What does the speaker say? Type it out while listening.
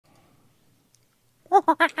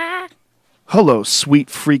Hello, sweet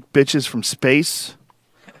freak bitches from space.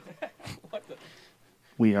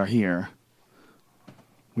 We are here.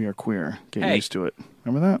 We are queer. Get used to it.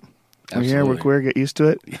 Remember that? We're here, we're queer, get used to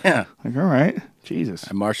it? Yeah. Like, all right. Jesus.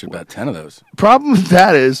 I marshaled about 10 of those. Problem with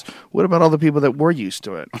that is, what about all the people that were used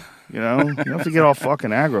to it? You know? You don't have to get all fucking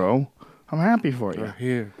aggro. I'm happy for you. We're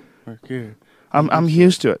here. We're here. I'm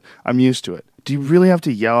used to it. I'm used to it. Do you really have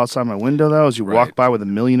to yell outside my window, though, as you walk by with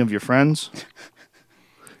 1 million of your friends?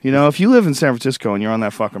 You know, if you live in San Francisco and you're on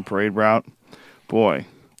that fucking parade route, boy.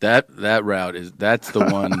 That's the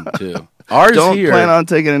one, too. Ours Don't here. Plan on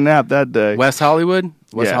taking a nap that day. West Hollywood?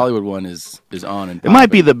 West Hollywood one is on. And it might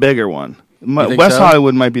be the bigger one. West so?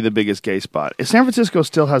 Hollywood might be the biggest gay spot. San Francisco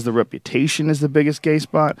still has the reputation as the biggest gay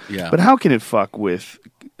spot. Yeah. But how can it fuck with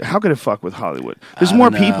Hollywood? There's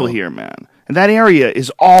more people here, man. And that area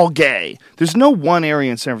is all gay. There's no one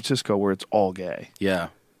area in San Francisco where it's all gay. Yeah.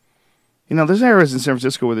 You know, there's areas in San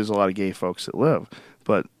Francisco where there's a lot of gay folks that live.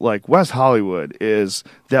 But, like, West Hollywood is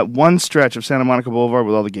that one stretch of Santa Monica Boulevard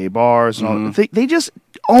with all the gay bars and all that. They just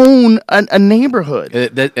own a neighborhood.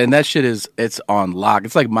 And that shit it's on lock.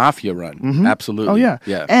 It's like mafia run. Mm-hmm. Absolutely. Oh, yeah.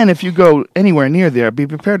 Yeah. And if you go anywhere near there, be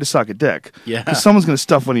prepared to suck a dick. Yeah. Because someone's going to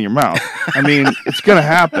stuff one in your mouth. I mean, it's going to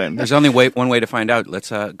happen. There's only one way to find out. Let's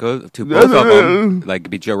go to both of them. Like,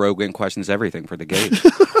 be Joe Rogan questions everything for the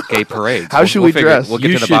gay parades. How should we dress? We'll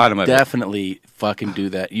get to the bottom of it. Definitely fucking do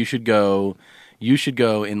that. You should go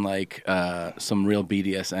in like some real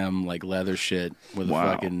BDSM like leather shit with a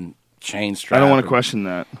fucking chain strap. I don't want to question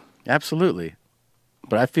that. Absolutely,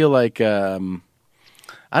 but I feel like I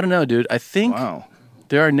don't know, dude. I think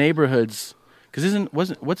there are neighborhoods because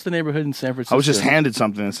what's the neighborhood in San Francisco? I was just handed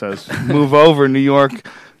something that says "Move over, New York,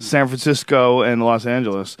 San Francisco, and Los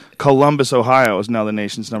Angeles." Columbus, Ohio, is now the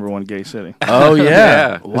nation's #1 gay city. Oh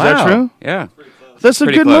yeah, Is that true? Yeah. That's a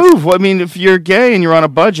good move. I mean, if you're gay and you're on a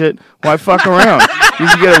budget, why fuck around? You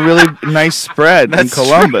can get a really nice spread in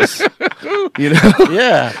Columbus. You know?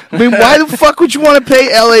 Yeah. I mean, why the fuck would you want to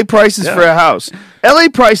pay LA prices for a house? LA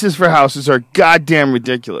prices for houses are goddamn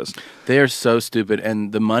ridiculous. They are so stupid,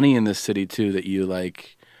 and the money in this city too that you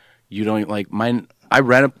don't like. Mine. I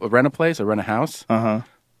rent a place. I rent a house.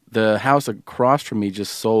 The house across from me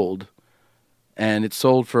just sold, and it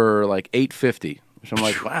sold for like $850. Which I'm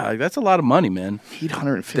like, wow, like, that's a lot of money, man.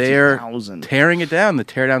 $850,000. They're tearing it down. The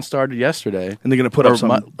teardown started yesterday. And they're going to put up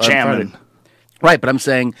some jamming. Right, but I'm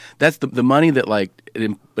saying that's the money that like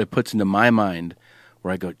it puts into my mind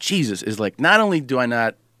where I go, Jesus, is like, not only do I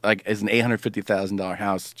not, like, is an $850,000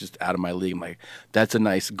 house just out of my league. I'm like, that's a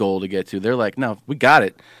nice goal to get to. They're like, no, we got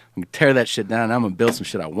it. I'm going to tear that shit down and I'm going to build some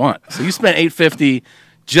shit I want. So you spent $850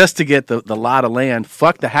 just to get the lot of land.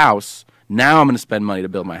 Fuck the house. Now I'm going to spend money to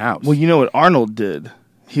build my house. Well, you know what Arnold did?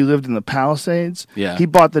 He lived in the Palisades. Yeah. He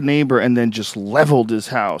bought the neighbor and then just leveled his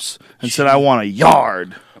house and said, I want a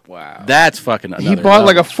yard. Wow. That's fucking another He bought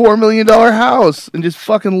like a $4 million house and just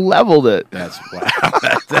fucking leveled it. That's wow.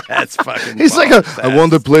 That's fucking He's like, I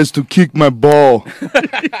want the place to kick my ball.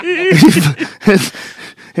 I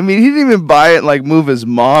mean, he didn't even buy it and like move his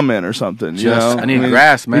mom in or something. I need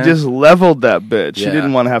grass, man. He just leveled that bitch. Yeah. He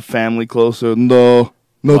didn't want to have family closer. No,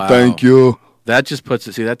 thank you. That just puts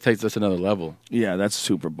it. See, that takes us another level. Yeah, that's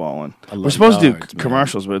super balling. I love We're supposed to do yards,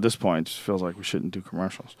 commercials, but at this point, it just feels like we shouldn't do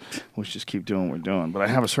commercials. We should just keep doing what we're doing. But I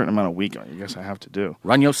have a certain amount of week. I guess I have to do.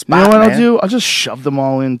 Run your spot. You know what man. I'll do? I'll just shove them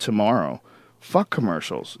all in tomorrow. Fuck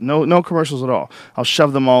commercials. No commercials at all. I'll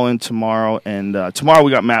shove them all in tomorrow. And tomorrow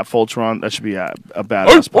we got Matt Fulcher on. That should be a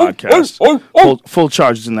badass podcast. Full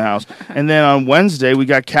charges in the house. And then on Wednesday we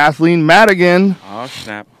got Kathleen Madigan. Oh,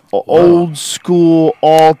 snap. Old school,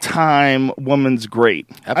 all-time woman's great.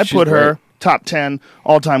 I put her top 10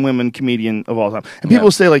 all-time women comedian of all time. And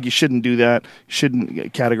people say, like, you shouldn't do that. You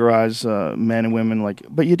shouldn't categorize men and women, like,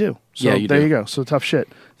 but you do. So yeah, there you go. So tough shit.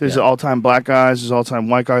 There's all-time black guys. There's all-time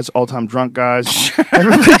white guys. All-time drunk guys.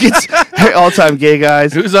 Everybody gets all-time gay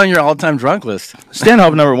guys. Who's on your all-time drunk list?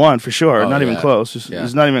 Stanhope #1 for sure. Oh, not even close.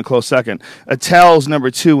 He's not even a close second. Attell's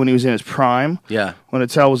 #2 when he was in his prime. Yeah. When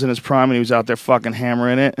Attell was in his prime and he was out there fucking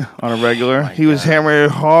hammering it on a regular. He was hammering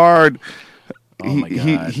it hard. Oh my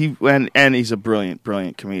God. And he's a brilliant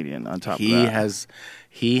comedian on top of that.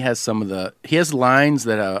 He has lines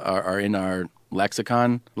that are in our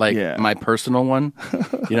lexicon, like my personal one.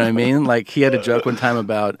 You know what I mean? Like he had a joke one time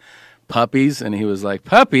about puppies, and he was like,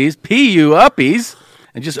 "Puppies, P-U uppies,"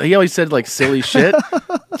 and he always said like silly shit.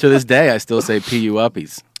 To this day, I still say P-U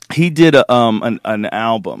uppies. He did an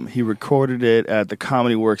album. He recorded it at the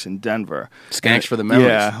Comedy Works in Denver. Skanks for the Memories.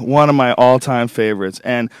 Yeah, one of my all-time favorites.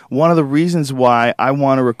 And one of the reasons why I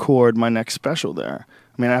want to record my next special there.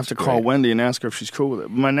 I I mean, I have to call Wendy and ask her if she's cool with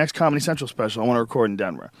it. My next Comedy Central special, I want to record in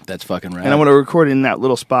Denver. That's fucking rad. And I want to record in that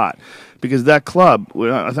little spot because that club,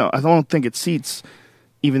 I don't think it seats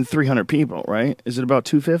even 300 people, right? Is it about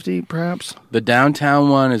 250, perhaps? The downtown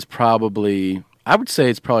one is probably... I would say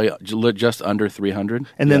it's probably just under 300.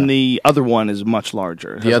 And then the other one is much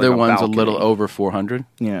larger. The other one's a little over 400.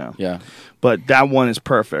 Yeah. Yeah. But that one is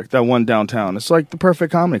perfect. That one downtown. It's like the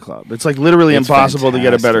perfect comedy club. It's like literally impossible to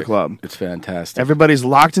get a better club. It's fantastic. Everybody's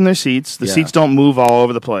locked in their seats. The seats don't move all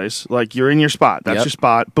over the place. Like you're in your spot. That's your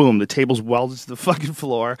spot. Boom. The table's welded to the fucking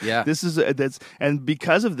floor. Yeah. And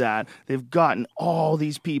because of that, they've gotten all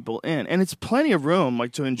these people in. And it's plenty of room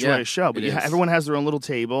like to enjoy a show. But everyone has their own little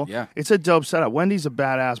table. Yeah. It's a dope setup. Wendy's a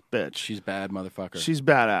badass bitch. She's bad, motherfucker. She's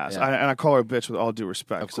badass. Yeah. And I call her a bitch with all due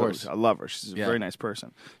respect. Of course. I love her. She's a very nice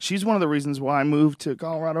person. She's one of the reasons why I moved to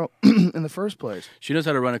Colorado in the first place. She knows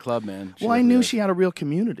how to run a club, man. I knew she had a real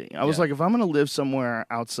community. I was like, if I'm going to live somewhere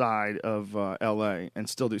outside of L.A. and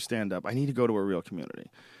still do stand-up, I need to go to a real community.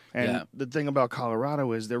 And the thing about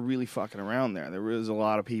Colorado is they're really fucking around there. There is a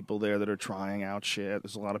lot of people there that are trying out shit.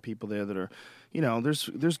 There's a lot of people there that are,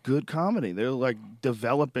 there's good comedy. They're like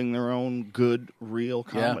developing their own good, real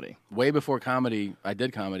comedy. Yeah. Way before comedy, I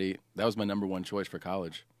did comedy. That was my number one choice for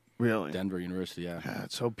college. Really? Denver University, yeah.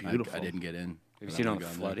 It's so beautiful. I didn't get in. Have you seen all the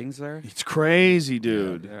floodings there? It's crazy,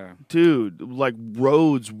 dude. Yeah. Dude, like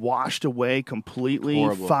roads washed away completely.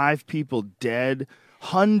 Horrible. 5 people dead.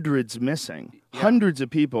 Hundreds missing. Hundreds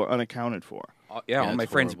of people are unaccounted for. All Yeah, my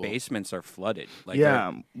it's friends' horrible. basements are flooded. Like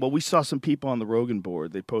Well, we saw some people on the Rogan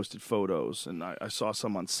board. They posted photos, and I saw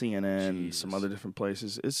some on CNN and some other different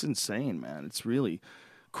places. It's insane, man. It's really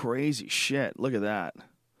crazy shit. Look at that.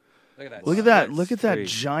 Look at that. Look at that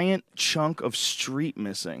giant chunk of street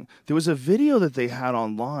missing. There was a video that they had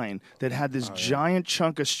online that had this giant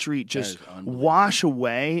chunk of street just wash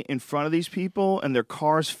away in front of these people, and their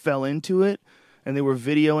cars fell into it. And they were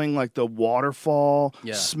videoing like the waterfall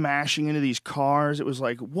smashing into these cars. It was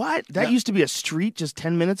like, what? That used to be a street just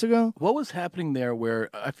 10 minutes ago? What was happening there where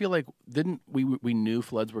I feel like we knew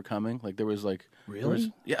floods were coming? Like there was like...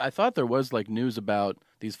 Really? I thought there was like news about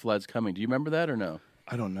these floods coming. Do you remember that or no?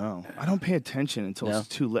 I don't know. I don't pay attention until it's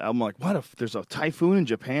too late. I'm like, what if there's a typhoon in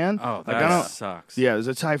Japan? Oh, like, that sucks. Yeah, there's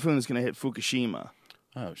a typhoon that's going to hit Fukushima.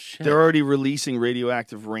 Oh, shit. They're already releasing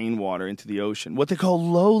radioactive rainwater into the ocean. What they call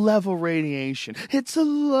low-level radiation. It's a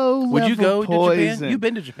low-level Would you go poison. to Japan? You've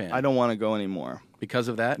been to Japan. I don't want to go anymore. Because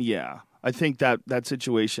of that? Yeah. I think that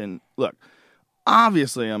situation... Look,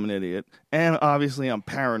 obviously I'm an idiot, and obviously I'm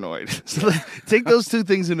paranoid. So take those two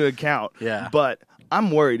things into account. Yeah. But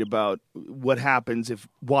I'm worried about what happens if,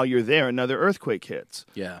 while you're there, another earthquake hits.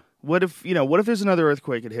 Yeah. What if there's another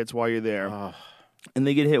earthquake that hits while you're there, and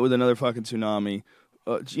they get hit with another fucking tsunami?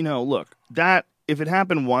 Look, that if it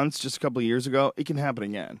happened once just a couple of years ago, it can happen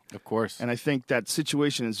again. Of course. And I think that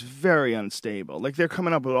situation is very unstable. Like they're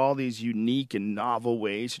coming up with all these unique and novel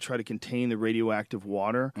ways to try to contain the radioactive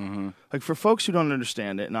water. Mm-hmm. Like for folks who don't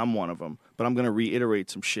understand it, and I'm one of them, but I'm going to reiterate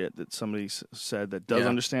some shit that somebody said that does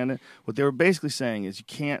understand it. What they were basically saying is you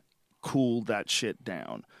can't cool that shit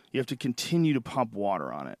down. You have to continue to pump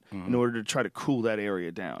water on it in order to try to cool that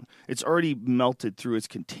area down. It's already melted through its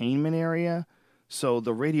containment area. So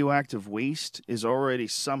the radioactive waste is already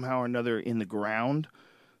somehow or another in the ground.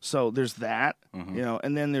 So there's that,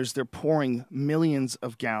 and then they're pouring millions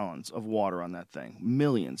of gallons of water on that thing.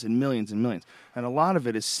 Millions and millions and millions. And a lot of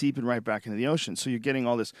it is seeping right back into the ocean. So you're getting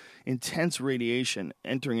all this intense radiation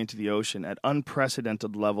entering into the ocean at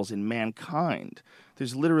unprecedented levels in mankind.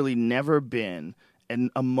 There's literally never been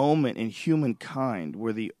a moment in humankind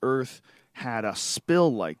where the Earth had a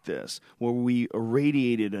spill like this, where we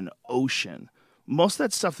irradiated an ocean. Most of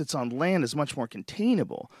that stuff that's on land is much more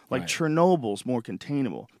containable. Like Chernobyl's more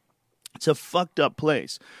containable. It's a fucked up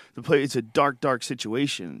place. It's a dark, dark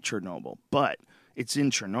situation in Chernobyl, but it's in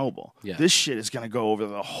Chernobyl. Yeah. This shit is going to go over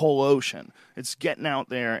the whole ocean. It's getting out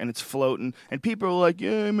there and it's floating. And people are like,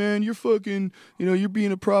 yeah, man, you're fucking, you're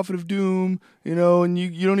being a prophet of doom, and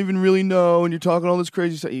you don't even really know, and you're talking all this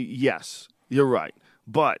crazy stuff. Yes, you're right.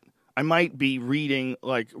 But I might be reading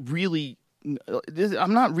like really...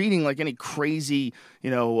 I'm not reading like any crazy,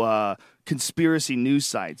 conspiracy news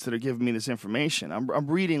sites that are giving me this information. I'm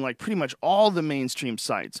reading like pretty much all the mainstream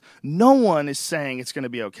sites. No one is saying it's going to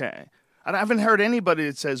be okay. I haven't heard anybody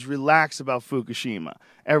that says relax about Fukushima.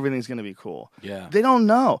 Everything's going to be cool. Yeah. They don't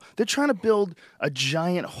know. They're trying to build a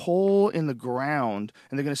giant hole in the ground,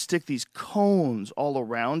 and they're going to stick these cones all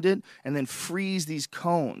around it and then freeze these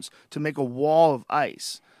cones to make a wall of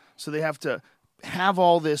ice. So they have to have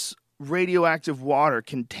all this radioactive water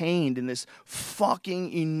contained in this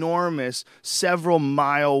fucking enormous, several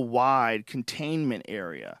mile wide containment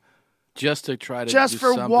area. Just to try to just do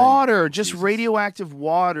for something. water, just Jesus. radioactive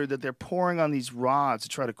water that they're pouring on these rods to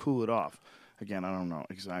try to cool it off. Again, I don't know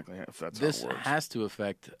exactly if that's This how it works. has to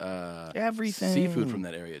affect Everything. seafood from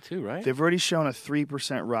that area too, right? They've already shown a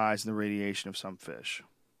 3% rise in the radiation of some fish.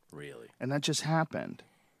 Really? And that just happened.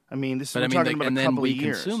 I mean, this But we're talking about and a then couple we of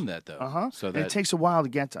years. consume that though. So And that it takes a while to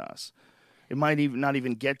get to us. It might even not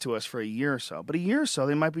even get to us for a year or so. But a year or so,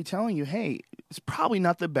 they might be telling you, hey, it's probably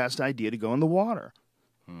not the best idea to go in the water.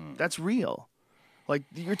 That's real. Like,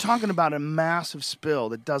 you're talking about a massive spill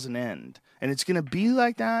that doesn't end. And it's going to be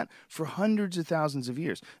like that for hundreds of thousands of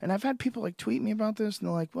years. And I've had people, like, tweet me about this, and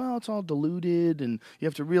they're like, well, it's all diluted, and you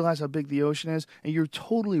have to realize how big the ocean is. And you're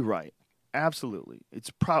totally right. Absolutely.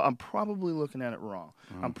 I'm probably looking at it wrong.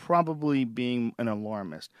 I'm probably being an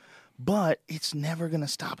alarmist. But it's never going to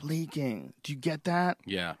stop leaking. Do you get that?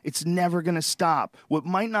 Yeah. It's never going to stop. What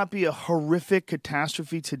might not be a horrific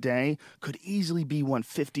catastrophe today could easily be one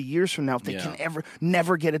 50 years from now if they can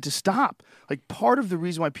never get it to stop. Like, part of the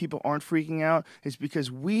reason why people aren't freaking out is because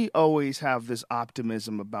we always have this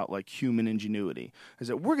optimism about, like, human ingenuity. Is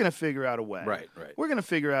that we're going to figure out a way. Right. We're going to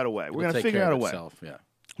figure out a way. We're going to Take figure care out a of way. itself, yeah.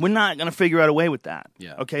 We're not going to figure out a way with that.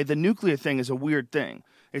 Yeah. Okay? The nuclear thing is a weird thing.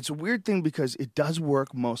 It's a weird thing because it does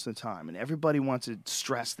work most of the time, and everybody wants to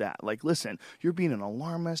stress that. Like, listen, you're being an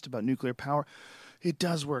alarmist about nuclear power. It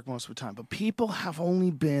does work most of the time, but people have only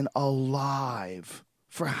been alive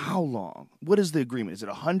for how long? What is the agreement? Is it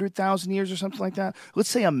 100,000 years or something like that? Let's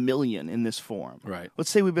say 1 million in this form. Right. Let's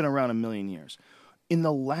say we've been around 1 million years. In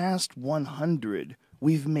the last 100,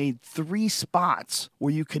 we've made 3 spots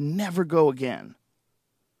where you can never go again.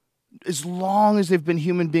 As long as they've been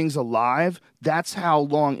human beings alive, that's how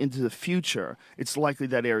long into the future it's likely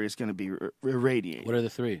that area is going to be irradiated. What are the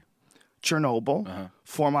 3? Chernobyl,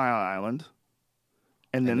 4 Mile Island,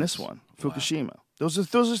 and then this one, Fukushima. Those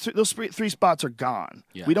 3 spots are gone.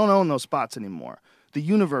 Yeah. We don't own those spots anymore. The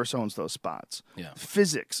universe owns those spots. Yeah.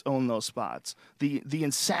 Physics own those spots. The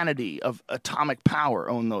insanity of atomic power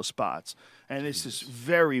own those spots. And it's this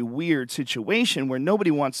very weird situation where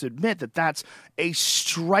nobody wants to admit that that's a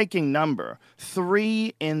striking number.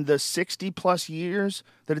 3 in the 60-plus years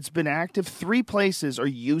that it's been active, 3 places are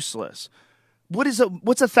useless. What's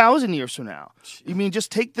 1,000 years from now? You mean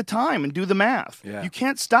just take the time and do the math. Yeah. You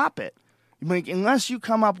can't stop it. Unless you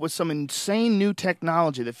come up with some insane new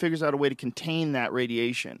technology that figures out a way to contain that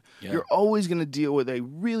radiation, you're always going to deal with a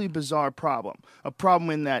really bizarre problem. A problem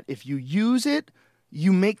in that if you use it,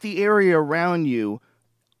 you make the area around you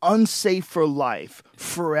unsafe for life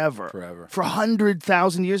forever. For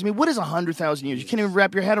 100,000 years. I mean, what is 100,000 years? You can't even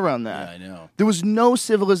wrap your head around that. Yeah, I know. There was no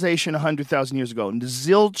civilization 100,000 years ago.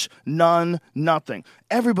 Zilch, none, nothing.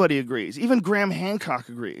 Everybody agrees. Even Graham Hancock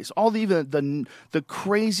agrees. All the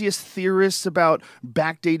craziest theorists about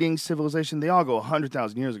backdating civilization, they all go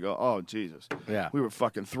 100,000 years ago. Oh, Jesus. Yeah. We were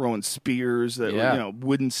fucking throwing spears, that were,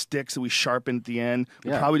 wooden sticks that we sharpened at the end. We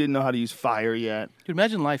probably didn't know how to use fire yet. Dude,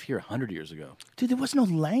 imagine life here 100 years ago. Dude, there was no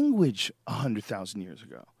language 100,000 years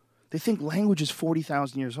ago. They think language is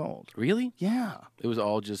 40,000 years old. Really? Yeah. It was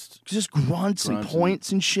all just grunts and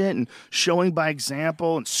points and shit and showing by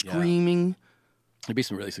example and screaming. There'd be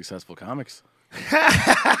some really successful comics.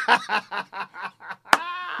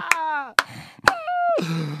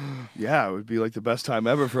 Yeah, it would be like the best time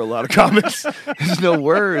ever for a lot of comics. There's no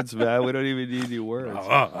words, man. We don't even need any words.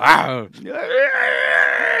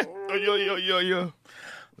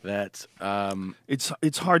 That's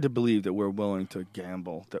It's hard to believe that we're willing to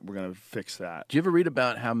gamble that we're going to fix that. Do you ever read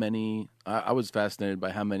about how many? I was fascinated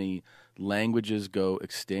by how many languages go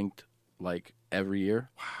extinct like every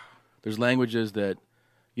year. Wow. There's languages that,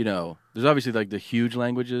 there's obviously like the huge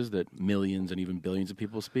languages that millions and even billions of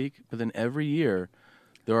people speak, but then every year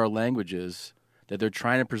there are languages that they're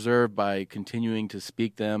trying to preserve by continuing to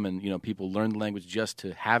speak them, and people learn the language just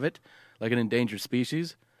to have it, like an endangered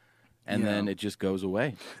species. And then it just goes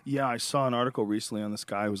away. Yeah, I saw an article recently on this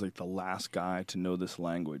guy who was like the last guy to know this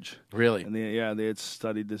language. Really? And they had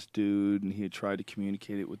studied this dude, and he had tried to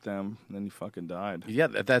communicate it with them, and then he fucking died. Yeah,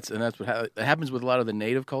 that's what happens with a lot of the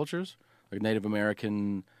native cultures, like Native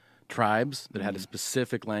American tribes that had a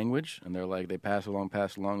specific language, and they're like they pass along,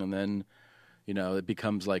 and then it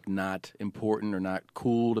becomes like not important or not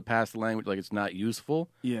cool to pass the language, like it's not useful.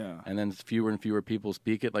 Yeah. And then fewer and fewer people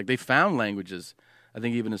speak it. Like they found languages, I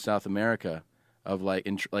think even in South America, of like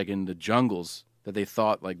in the jungles that they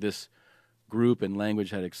thought like this group and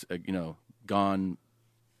language had gone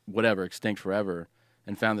extinct forever,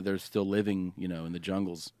 and found that they're still living in the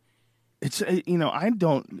jungles. It's I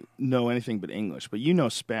don't know anything but English, but you know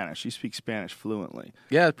Spanish. You speak Spanish fluently.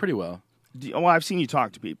 Yeah, pretty well. Well, I've seen you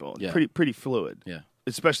talk to people. Yeah. Pretty fluid. Yeah.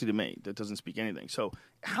 Especially to me that doesn't speak anything. So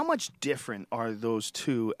how much different are those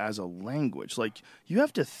two as a language? Like, you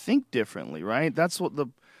have to think differently, right? That's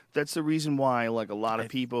the reason why, like, a lot of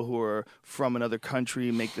people who are from another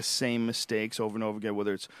country make the same mistakes over and over again,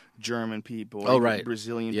 whether it's German people or even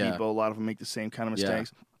Brazilian people. A lot of them make the same kind of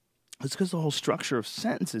mistakes. It's because the whole structure of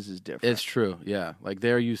sentences is different. It's true, yeah. Like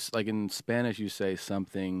like in Spanish, you say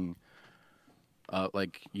something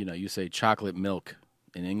like, you say chocolate milk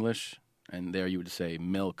in English, and there you would say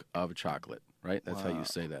milk of chocolate, right? That's how you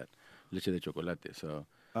say that, leche de chocolate. So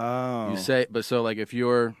you say, but so like if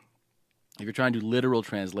you're trying to do literal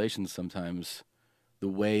translations, sometimes the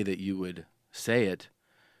way that you would say it,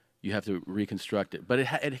 you have to reconstruct it. But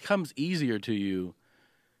it comes easier to you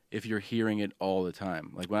if you're hearing it all the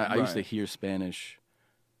time. Like when I used to hear Spanish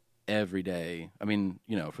every day. I mean,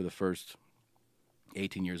 for the first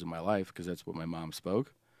 18 years of my life, because that's what my mom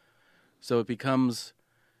spoke. So it becomes,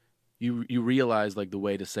 you realize like the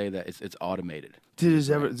way to say that it's automated. Does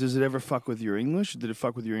it ever fuck with your English? Did it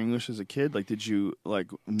fuck with your English as a kid? Like, did you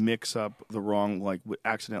like mix up the wrong, like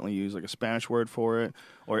accidentally use like a Spanish word for it,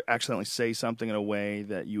 or accidentally say something in a way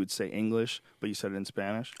that you would say English, but you said it in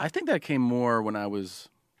Spanish? I think that came more when I was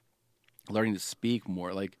learning to speak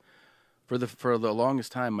more. Like for the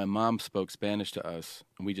longest time, my mom spoke Spanish to us,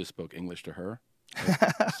 and we just spoke English to her.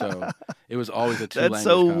 So it was always a two-language That's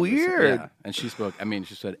so conversation. weird. Yeah. And she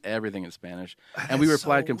said everything in Spanish. And we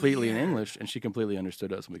replied completely in English, and she completely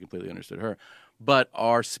understood us, and we completely understood her. But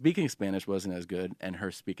our speaking Spanish wasn't as good, and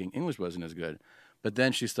her speaking English wasn't as good. But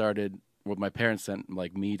then she started, my parents sent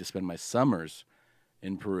like me to spend my summers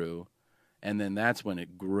in Peru, and then that's when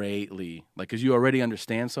it greatly, like, because you already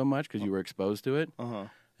understand so much because you were exposed to it, and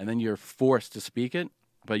then you're forced to speak it.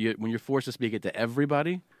 But when you're forced to speak it to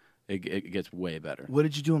everybody, it gets way better. What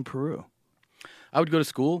did you do in Peru? I would go to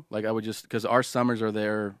school. Like I would just, because our summers are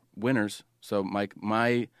their winters. So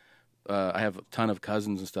I have a ton of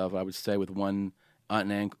cousins and stuff. I would stay with one aunt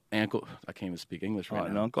and uncle. I can't even speak English right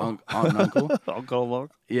now. Aunt and uncle. Uncle.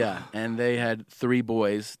 Yeah, and they had 3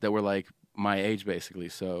 boys that were like my age basically.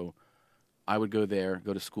 So I would go there,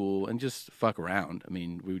 go to school, and just fuck around. I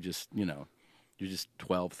mean, we would just, you're just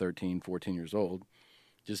 12, 13, 14 years old,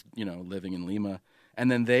 just, living in Lima. And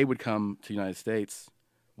then they would come to the United States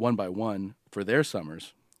one by one for their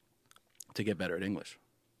summers to get better at English.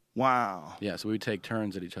 Wow. Yeah, so we would take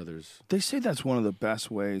turns at each other's. They say that's one of the best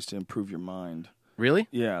ways to improve your mind. Really?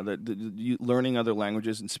 Yeah, learning other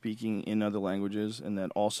languages and speaking in other languages, and then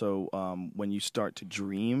also when you start to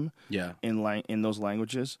dream in those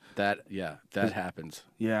languages. That happens.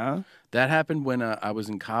 Yeah? That happened when I was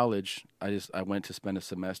in college. I went to spend a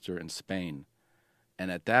semester in Spain. And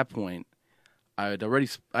at that point, I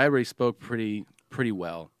already spoke pretty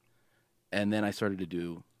well, and then I started to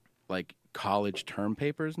do like college term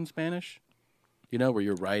papers in Spanish, where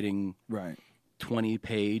you're writing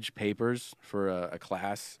 20-page papers for a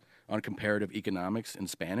class on comparative economics in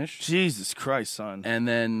Spanish. Jesus Christ, son! And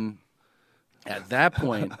then at that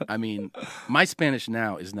point, I mean, my Spanish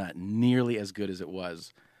now is not nearly as good as it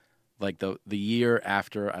was, like the year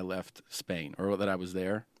after I left Spain, or that I was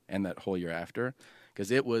there, and that whole year after. Because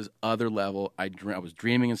it was other level. I was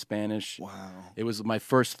dreaming in Spanish. Wow. It was my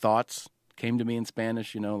first thoughts came to me in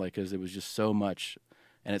Spanish, because it was just so much,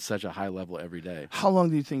 and it's such a high level every day. How long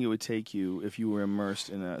do you think it would take you if you were immersed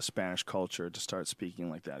in a Spanish culture to start speaking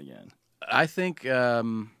like that again? I think a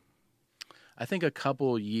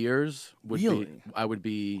couple years would be. I would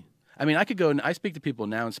be. I mean, I could go and I speak to people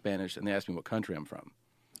now in Spanish, and they ask me what country I'm from.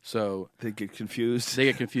 So they get confused.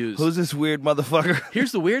 Who's this weird motherfucker?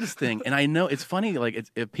 Here's the weirdest thing, and I know it's funny. Like,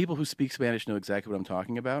 if people who speak Spanish know exactly what I'm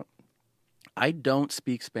talking about. I don't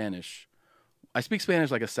speak Spanish. I speak Spanish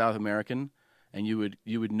like a South American, and you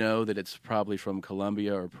would know that it's probably from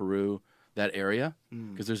Colombia or Peru, that area,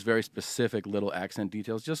 because there's very specific little accent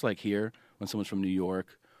details. Just like here, when someone's from New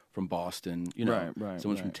York, from Boston,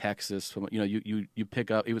 someone's from Texas, you pick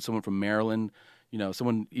up even someone from Maryland.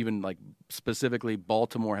 Someone even like specifically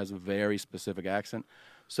Baltimore has a very specific accent.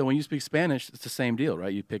 So when you speak Spanish, it's the same deal,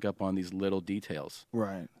 right? You pick up on these little details.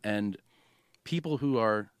 Right. And people who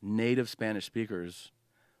are native Spanish speakers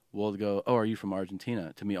will go, "Oh, are you from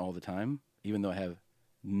Argentina?" to me all the time, even though I have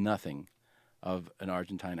nothing of an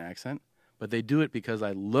Argentine accent. But they do it because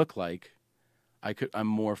I look like I'm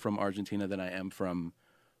more from Argentina than I am from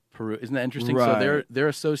Peru. Isn't that interesting? Right. So they're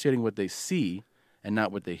associating what they see and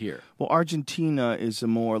not what they hear. Well, Argentina is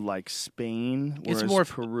more like Spain,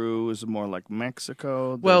 whereas Peru is more like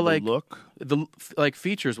Mexico. The look, like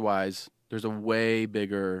features wise, there's a way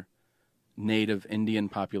bigger native Indian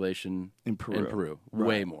population In Peru.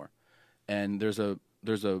 way more. And there's a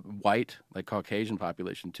white, like Caucasian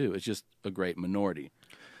population too. It's just a great minority.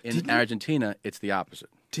 In Argentina, it's the opposite.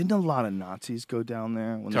 Didn't a lot of Nazis go down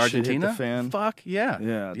there when To the shit Argentina? hit the fan? Fuck yeah.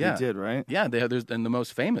 Yeah, they did, right? Yeah, and the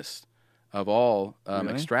most famous of all Really?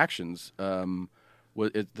 extractions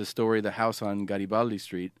the story The House on Garibaldi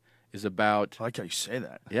Street is about. I like how you say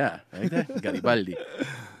that. Yeah, like that? Garibaldi.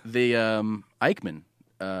 The Eichmann.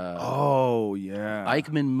 Oh, yeah.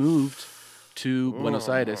 Eichmann moved to Buenos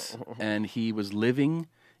Aires, and he was living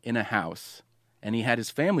in a house, and he had his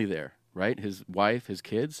family there, right? His wife, his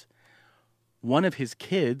kids. One of his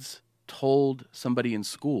kids told somebody in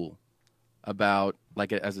school about,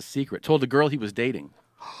 like as a secret, told the girl he was dating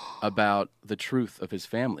about the truth of his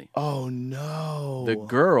family. Oh, no. The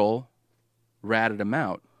girl ratted him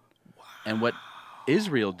out. Wow. And what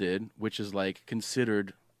Israel did, which is like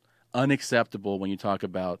considered unacceptable when you talk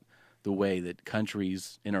about the way that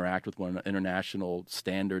countries interact with one another, international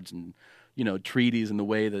standards and, treaties, and the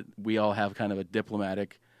way that we all have kind of a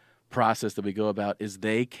diplomatic process that we go about, is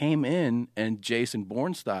they came in and Jason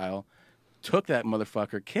Bourne style took that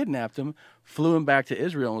motherfucker, kidnapped him, flew him back to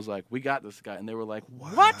Israel, and was like, "We got this guy." And they were like,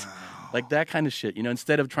 "What?" Like that kind of shit.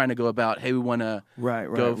 Instead of trying to go about, "Hey, we want to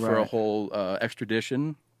go for a whole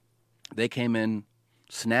extradition," they came in,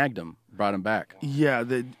 snagged him, brought him back. Yeah,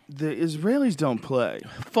 the Israelis don't play.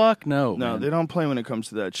 Fuck no. No, man. they don't play when it comes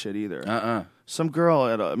to that shit either. Some girl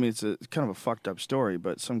it's kind of a fucked up story,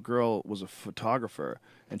 but some girl was a photographer,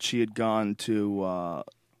 and she had gone to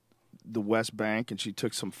the West Bank, and she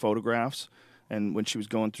took some photographs. And when she was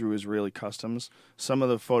going through Israeli customs, some of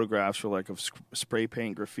the photographs were like of spray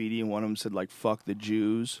paint graffiti, and one of them said like "fuck the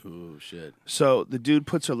Jews." Ooh, shit. So the dude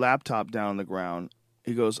puts her laptop down on the ground.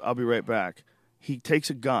 He goes, "I'll be right back." He takes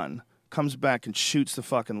a gun, comes back, and shoots the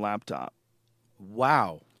fucking laptop.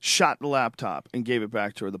 Wow. Shot the laptop and gave it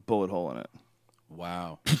back to her, the bullet hole in it.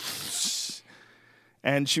 Wow.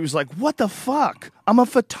 And she was like, "What the fuck? I'm a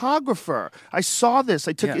photographer. I saw this.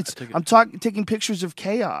 I'm taking pictures of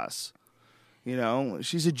chaos."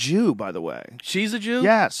 She's a Jew, by the way. She's a Jew?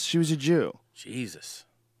 Yes, she was a Jew. Jesus.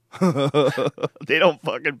 They don't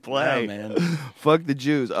fucking play. Yeah, man. Fuck the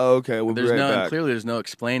Jews. Oh, okay, we'll be right back. Clearly there's no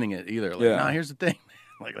explaining it either. Like, nah, here's the thing.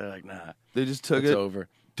 Like, they're like, nah. They just took it's it. over.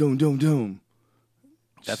 Doom, doom, doom.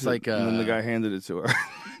 That's like... and then the guy handed it to her.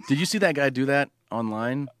 Did you see that guy do that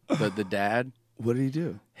online? The dad? What did he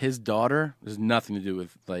do? His daughter, there's nothing to do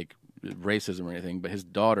with like racism or anything, but his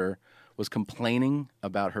daughter was complaining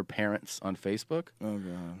about her parents on Facebook. Oh,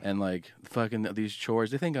 God. And like fucking these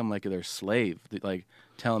chores. They think I'm like their slave. Like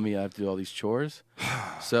telling me I have to do all these chores.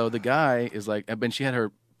 So the guy is like, and she had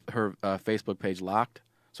her Facebook page locked,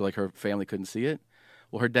 so like her family couldn't see it.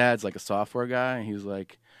 Well, her dad's like a software guy, and he was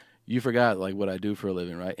like, "You forgot like what I do for a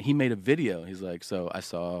living, right?" And he made a video. He's like, "So I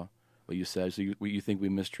saw what you said. So you think we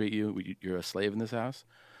mistreat you? You're a slave in this house?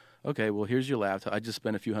 Okay, well here's your laptop. I just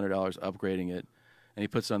spent a few $100s upgrading it." And he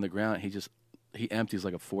puts it on the ground. He empties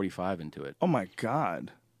like a 45 into it. Oh my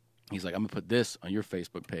God. He's like, "I'm gonna put this on your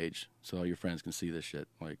Facebook page so all your friends can see this shit."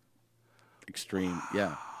 Like extreme,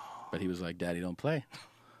 yeah. But he was like, "Daddy, don't play."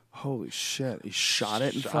 Holy shit! He shot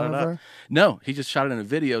it in front of her? No, he just shot it in a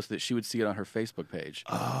video so that she would see it on her Facebook page.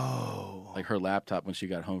 Oh, like her laptop when she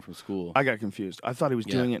got home from school. I got confused. I thought he was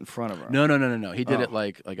doing it in front of her. No. He did it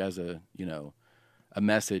like as a a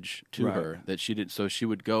message to her that she did, so she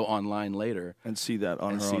would go online later and see that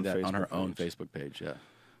on her own Facebook page. Yeah,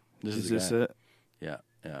 is this it? Yeah.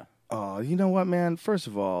 Oh, you know what, man? First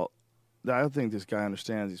of all, I don't think this guy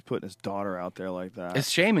understands. He's putting his daughter out there like that. It's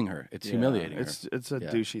shaming her. It's humiliating her. It's a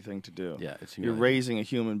douchey thing to do. Yeah, it's You're raising a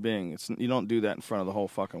human being. You don't do that in front of the whole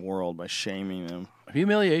fucking world by shaming them.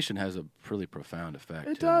 Humiliation has a really profound effect.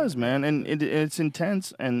 It does, man, and it's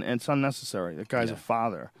intense and it's unnecessary. The guy's a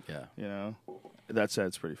father. Yeah. That said,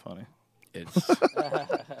 it's pretty funny. It's.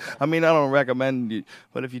 I mean, I don't recommend you,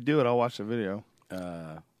 but if you do it, I'll watch the video.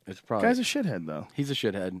 It's probably. Guy's a shithead, though. He's a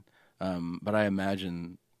shithead, but I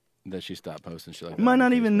imagine that she stopped posting shit like that. You might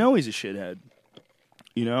not even know he's a shithead.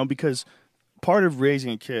 Because part of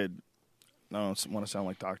raising a kid, I don't want to sound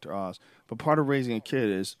like Dr. Oz, but part of raising a kid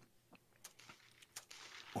is,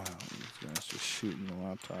 wow, this guy's just shooting the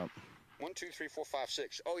laptop. 1, 2, 3, 4, 5,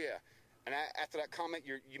 6. Oh yeah, and after that comment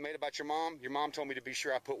you made about your mom told me to be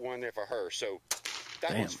sure I put one in there for her. So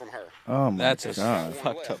that one's from her. Oh my God, that's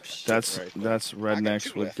fucked up shit. That's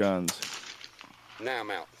rednecks with guns. Now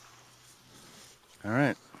I'm out. All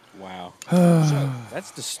right. Wow.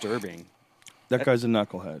 That's disturbing. That guy's a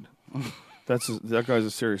knucklehead. That guy's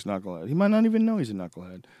a serious knucklehead. He might not even know he's a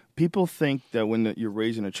knucklehead. People think that when you're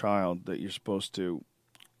raising a child that you're supposed to,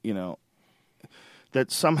 that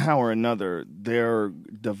somehow or another their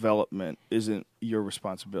development isn't your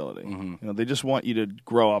responsibility. You know, they just want you to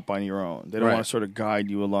grow up on your own. They don't want to sort of guide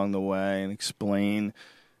you along the way and explain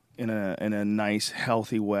in a nice,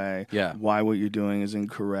 healthy way why what you're doing is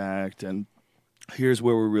incorrect and here's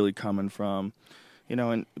where we're really coming from. You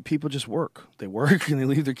know, and people just work. They work and they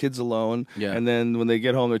leave their kids alone. Yeah. And then when they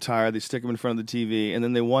get home, they're tired. They stick them in front of the TV. And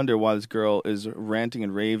then they wonder why this girl is ranting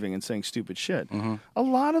and raving and saying stupid shit. A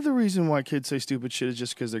lot of the reason why kids say stupid shit is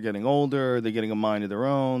just because they're getting older. They're getting a mind of their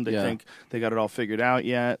own. They think they got it all figured out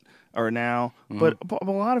yet or now. But a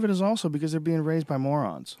lot of it is also because they're being raised by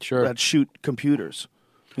morons that shoot computers.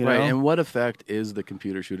 You know? And what effect is the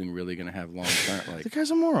computer shooting really going to have long term? Like, the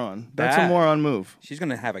guy's a moron. That's a moron move. She's going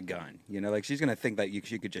to have a gun. You know, like she's going to think that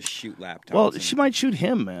she could just shoot laptops. Well, she might shoot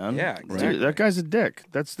him, man. Yeah, exactly. Dude, that guy's a dick.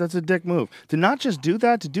 That's a dick move. To not just do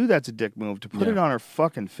that, to do that's a dick move. To put it on her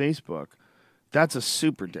fucking Facebook, that's a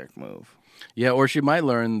super dick move. Yeah, or she might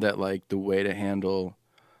learn that like the way to handle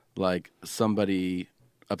like somebody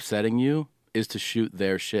upsetting you is to shoot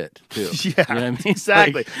their shit too. Yeah, you know what I mean?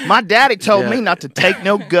 Exactly. Like, my daddy told me not to take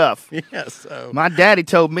no guff. So my daddy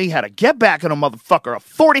told me how to get back on a motherfucker. A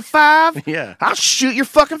 45. Yeah, I'll shoot your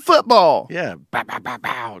fucking football. Yeah, bow, bow, bow,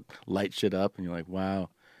 bow. Light shit up, and you're like, wow,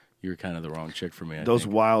 you're kind of the wrong chick for me. Those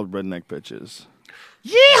wild redneck bitches.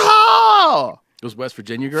 Yeehaw! Those West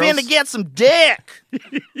Virginia girls. Finna get some dick.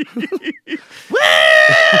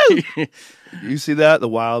 Woo! You see that? The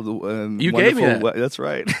wild and you gave me that. That's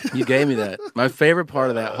right. You gave me that. My favorite part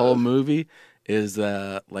of that whole movie is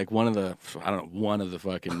like one of the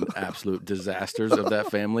fucking absolute disasters of that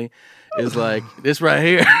family is like this right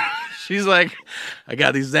here. She's like, I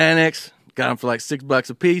got these Xanax, got them for like $6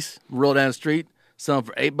 a piece. Roll down the street. Sell them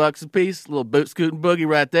for $8 a piece. Little boot scooting boogie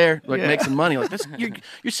right there. Like make some money. Like this,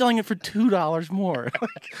 you're selling it for $2 more.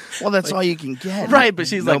 Well, that's all you can get. Right, but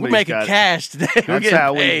she's like, we're making cash today. That's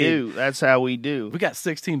how we do. That's how we do. We got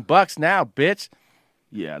 $16 now, bitch.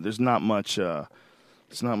 Yeah, there's not much. There's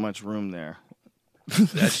not much room there.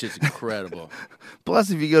 That shit's incredible.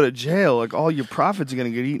 Plus, if you go to jail, like all your profits are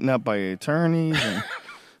gonna get eaten up by attorneys and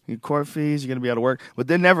your court fees. You're going to be out of work. But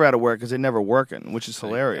they're never out of work because they're never working, which is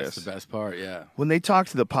hilarious. That's the best part, yeah. When they talk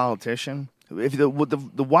to the politician, if the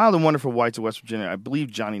Wild and Wonderful Whites of West Virginia, I believe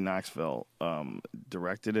Johnny Knoxville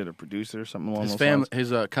directed it or produced it or something along those lines.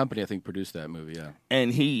 His company, I think, produced that movie, yeah.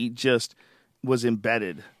 And he just was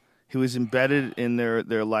embedded. He was embedded in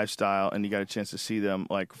their lifestyle, and you got a chance to see them,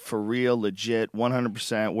 like, for real, legit,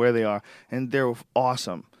 100%, where they are. And they're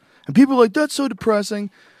awesome. And people are like, that's so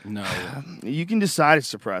depressing. No. You can decide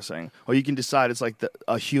it's depressing, or you can decide it's like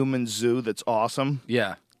a human zoo that's awesome.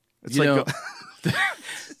 Yeah. It's like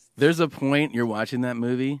there's a point you're watching that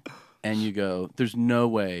movie, and you go, there's no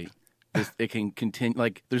way it can continue.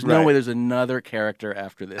 Like, there's no way there's another character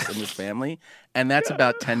after this in this family, and that's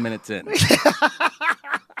about 10 minutes in.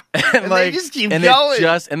 And like, they just keep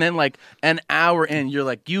going. And then like an hour in, you're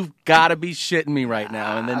like, you've got to be shitting me right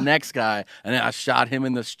now. And the next guy, and then I shot him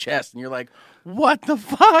in the chest, and you're like, what the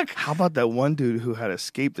fuck? How about that one dude who had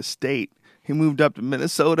escaped the state? He moved up to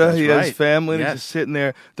Minnesota. That's he right. had his family. And Yes. he's just sitting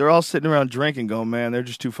there. They're all sitting around drinking, going, man, they're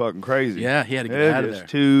just too fucking crazy. Yeah, he had to get they're out of just there.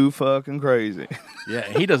 too fucking crazy. Yeah,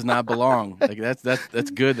 he does not belong. Like that's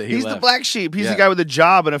good that he He's left. the black sheep. He's the guy with a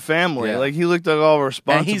job and a family. Yeah. Like, he looked like all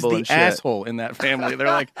responsible And he's the shit. asshole in that family. They're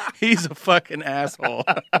like, he's a fucking asshole.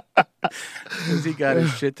 Because he got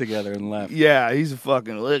his shit together and left. Yeah, he's a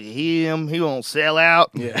fucking, look at him. He won't sell out.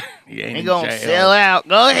 Yeah, he ain't He in gonna jail. sell out.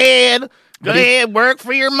 Go ahead. Go ahead, work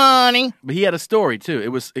for your money. But he had a story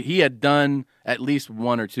too. He had done at least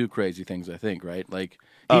one or two crazy things, I think, right? Like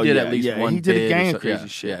he did at least one. He did a bid gang or of crazy yeah,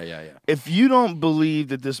 shit. Yeah. If you don't believe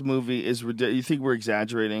that this movie is ridiculous, you think we're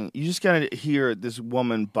exaggerating, you just gotta hear this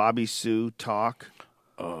woman, Bobby Sue, talk.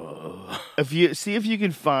 If you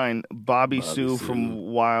can find Bobby Sue from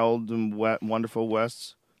Wild and Wonderful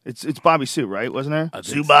Wests. It's Bobby Sue, right? Wasn't there?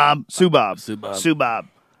 Sue Bob.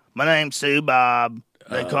 My name's Sue Bob.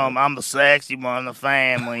 They call me, I'm the sexy one in the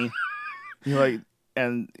family. You're like,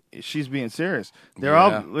 and she's being serious. They're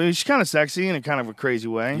all, she's kind of sexy in a kind of a crazy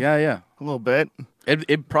way. Yeah. A little bit.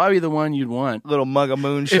 It'd probably be the one you'd want. Little mug of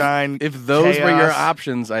moonshine. If those chaos. were your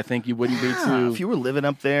options, I think you wouldn't be too. If you were living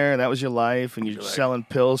up there and that was your life, and you're selling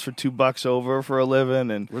pills for $2 over for a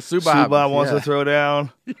living, and Sue Bob wants to throw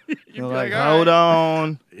down, you're like, hold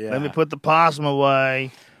on, let me put the possum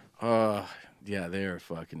away. Yeah, they're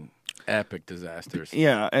fucking epic disasters.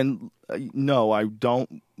 Yeah, and no, I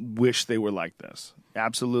don't wish they were like this.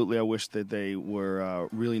 Absolutely, I wish that they were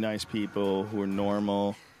really nice people who were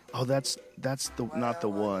normal. Oh, that's not the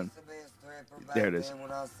one. There it is.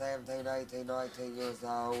 When I was 17, 18, 19 years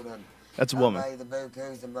old, and That's a woman. I made the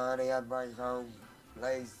bukus of money. I'd bring home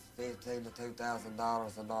at least $1,500 to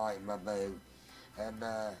 $2,000 a night in my boot. And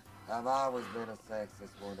I've always been a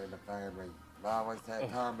sexist one in the family. I've always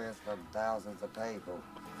had comments from thousands of people.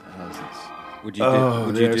 Would you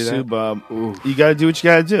do that? Bob. Ooh. You got to do what you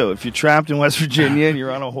got to do. If you're trapped in West Virginia and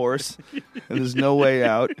you're on a horse and there's no way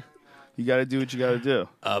out, you got to do what you got to do.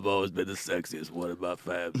 I've always been the sexiest one in my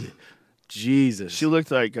family. Jesus. She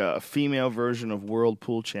looked like a female version of world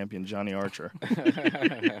pool champion Johnny Archer.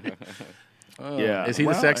 Yeah. Is he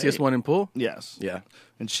the sexiest one in pool? Yes. Yeah.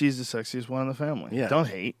 And she's the sexiest one in the family. Yeah. Don't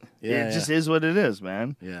hate. Yeah, it just is what it is,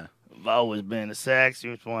 man. Yeah. I've always been the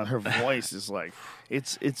sexiest one. Her voice is like,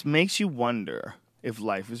 it makes you wonder if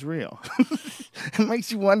life is real. It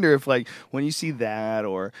makes you wonder if, like, when you see that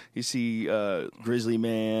or you see Grizzly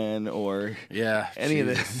Man or any of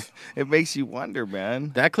this, it makes you wonder,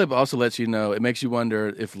 man. That clip also lets you know, it makes you wonder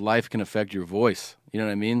if life can affect your voice. You know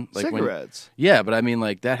what I mean? Like Cigarettes. But I mean,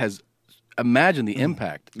 like, that has, imagine the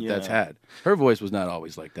impact that's had. Her voice was not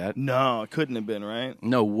always like that. No, it couldn't have been, right?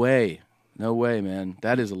 No way. No way, man.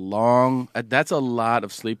 That is that's a lot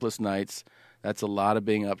of sleepless nights. That's a lot of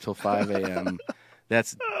being up till 5 a.m.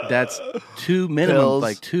 That's 2 minimum, pills.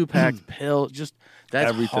 like 2 packed pills. Just that's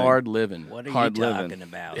Everything. hard living. What are Hard you living. talking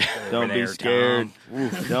about? Don't be scared.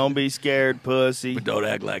 Don't be scared, pussy. But don't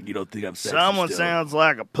act like you don't think I'm sexy. Someone still. sounds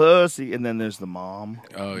like a pussy. And then there's the mom.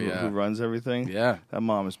 Oh, who yeah. runs everything. Yeah. That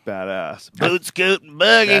mom is badass. Boot, scoot, and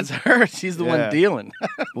buggy. That's her. She's the one dealing.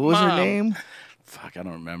 What was her Mom. name? Fuck, I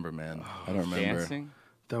don't remember, man. I don't remember. Dancing?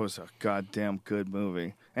 That was a goddamn good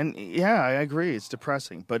movie. And yeah, I agree. It's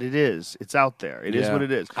depressing, but it is. It's out there. It is what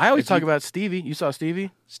it is. I always If talk you- about Stevie. You saw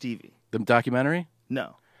Stevie? Stevie. The documentary?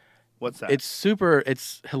 No. What's that?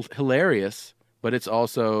 It's hilarious, but it's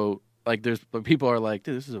also like but people are like,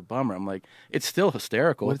 dude, this is a bummer. I'm like, it's still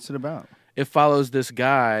hysterical. What's it about? It follows this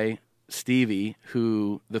guy, Stevie,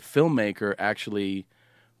 who the filmmaker actually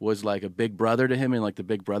was like a big brother to him in like the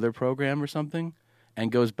Big Brother program or something,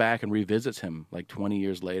 and goes back and revisits him like 20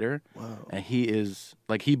 years later. Whoa. And he is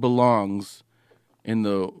like, he belongs in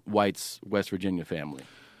the White's West Virginia family.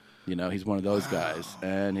 You know, he's one of those guys,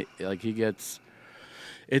 and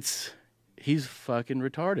he's fucking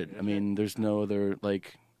retarded. I mean, there's no other,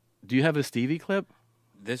 like, do you have a Stevie clip?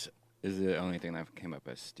 This is the only thing that came up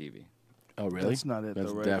as Stevie. Oh, really? That's not it, That's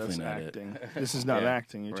though, right? definitely That's not acting. This is not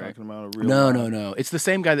acting. You're talking about a real No. It's the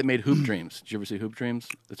same guy that made Hoop Dreams. Did you ever see Hoop Dreams?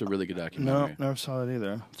 It's a really good No, documentary. never saw it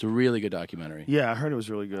either. It's a really good documentary. Yeah, I heard it was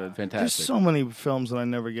really good. Fantastic. There's so many films that I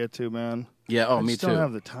never get to, man. Yeah, I me just too. don't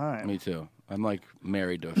have the time. Me too. I'm like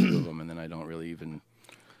married to a few of them, and then I don't really even.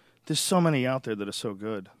 There's so many out there that are so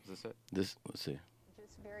good. Is this it? Let's see.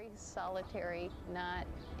 Just very solitary, not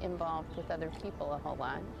involved with other people a whole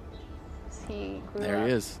lot. He grew There up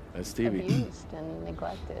he is. That's Stevie. abused and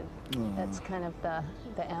neglected. That's kind of the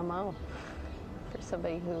MO for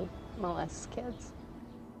somebody who molests kids.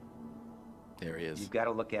 There he is. You've got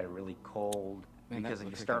to look at it really cold, Man, that because if you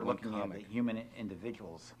looks like start that one looking at the comic. human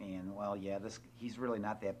individuals, and well, yeah, he's really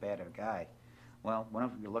not that bad of a guy. Well,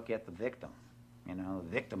 whenever you look at the victim, the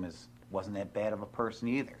victim wasn't that bad of a person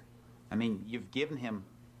either. I mean, you've given him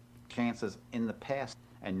chances in the past,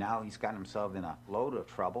 and now he's gotten himself in a load of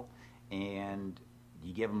trouble, and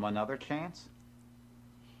you give him another chance?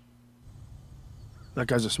 That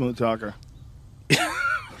guy's a smooth talker.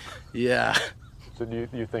 Yeah. So do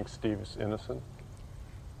you think Steve's innocent?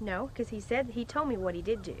 No, because he told me what he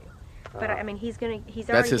did do. But I mean, he's That's already his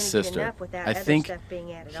going to get sister. enough without I other think stuff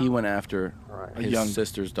being added he on. went after Right. his young-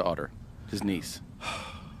 sister's daughter, his niece.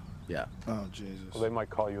 Yeah. Oh, Jesus. Well, they might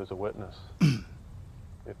call you as a witness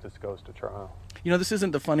if this goes to trial. You know, this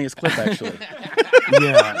isn't the funniest clip, actually.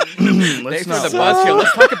 Yeah. Thanks Let's for not. the buzzkill.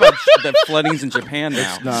 Let's talk about the floodings in Japan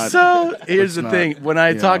now. not. So here's the not- thing: when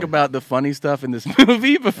I talk yeah. about the funny stuff in this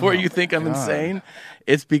movie, before you think I'm God. insane,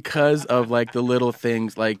 it's because of like the little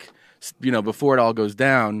things, like before it all goes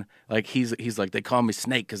down. Like he's like, they call me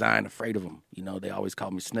Snake because I ain't afraid of them. They always call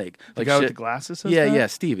me Snake. The Like guy with shit- the glasses says Yeah, that? yeah,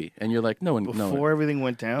 Stevie. And you're like, no one, Before everything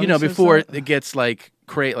went down? he he says before that? it gets like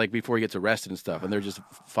like before he gets arrested and stuff, and they're just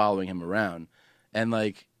following him around, and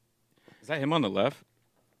like. Is that him on the left?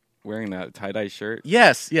 Wearing that tie-dye shirt?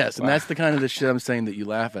 Yes, and that's the kind of the shit I'm saying that you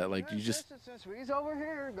laugh at. Like, you just... Since he's over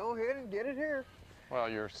here, go ahead and get it here. Well,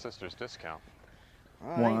 your sister's discount.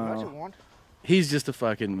 Ain't much of one. He's just a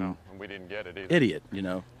fucking And we didn't get it either. idiot,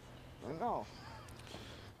 No.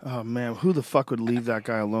 Oh, man. Who the fuck would leave that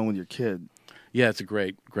guy alone with your kid? Yeah, it's a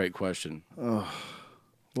great question.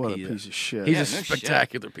 What a piece of shit. He's Yeah, a no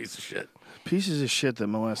spectacular piece of shit. Pieces of shit that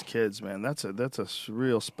molest kids, man. That's a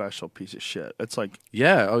real special piece of shit. It's like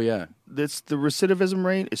Yeah, oh yeah. the recidivism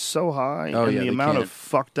rate is so high, Oh, and yeah, the they amount can't- of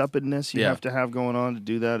fucked upness you Yeah. have to have going on to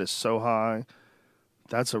do that is so high.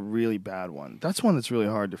 That's a really bad one. That's one that's really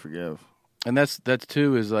hard to forgive. And that's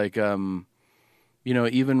too is like,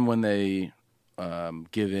 even when they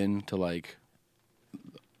give in to like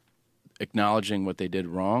acknowledging what they did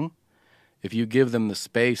wrong, if you give them the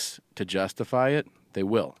space to justify it, they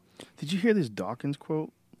will. Did you hear this Dawkins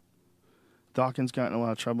quote? Dawkins got in a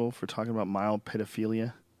lot of trouble for talking about mild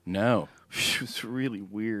pedophilia. No. It's really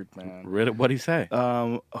weird, man. Really? What'd he say?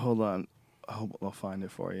 Hold on. I'll find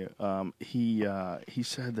it for you. He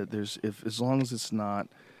said that as long as it's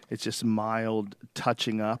just mild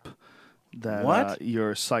touching up, that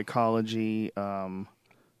your psychology would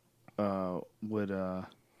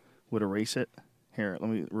erase it. Here, let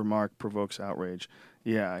me remark provokes outrage.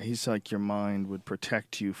 Yeah, he's like your mind would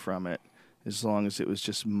protect you from it as long as it was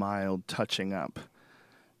just mild touching up.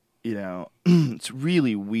 It's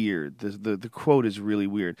really weird. The quote is really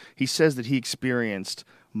weird. He says that he experienced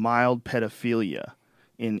mild pedophilia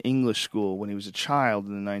in English school when he was a child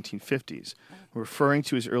in the 1950s. Referring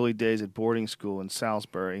to his early days at boarding school in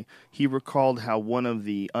Salisbury, he recalled how one of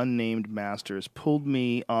the unnamed masters pulled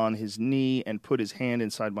me on his knee and put his hand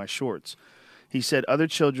inside my shorts. He said other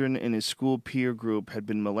children in his school peer group had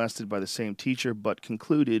been molested by the same teacher, but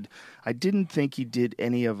concluded, I didn't think he did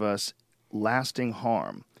any of us lasting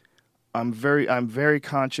harm. I'm very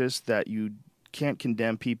conscious that you can't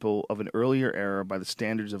condemn people of an earlier era by the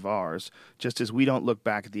standards of ours, just as we don't look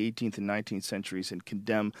back at the 18th and 19th centuries and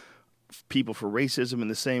condemn people for racism in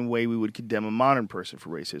the same way we would condemn a modern person for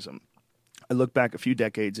racism. I look back a few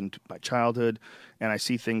decades into my childhood, and I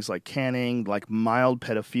see things like canning, like mild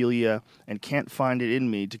pedophilia, and can't find it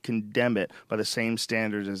in me to condemn it by the same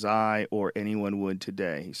standards as I or anyone would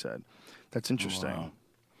today, he said. That's interesting. Wow.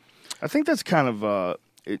 I think that's kind of...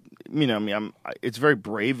 it's very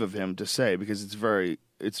brave of him to say because it's very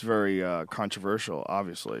controversial,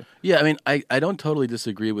 obviously. Yeah, I mean, I don't totally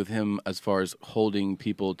disagree with him as far as holding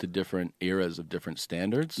people to different eras of different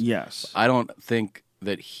standards. Yes. I don't think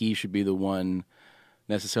that he should be the one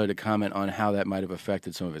necessarily to comment on how that might have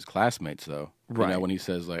affected some of his classmates, though. Right. When he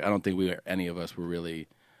says, like, I don't think any of us were really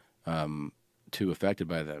too affected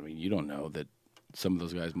by that. I mean, you don't know that some of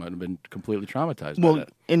those guys might have been completely traumatized by that.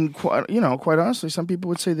 And quite honestly, some people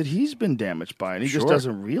would say that he's been damaged by it. He just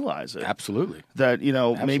doesn't realize it. Absolutely. That,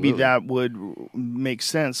 maybe that would make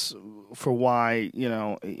sense for why,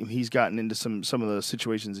 he's gotten into some of the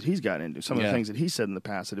situations that he's gotten into. Some of the things that he said in the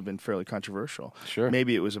past that have been fairly controversial. Sure.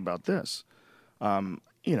 Maybe it was about this.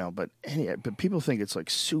 But people think it's like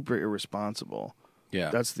super irresponsible. Yeah,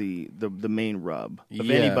 that's the main rub of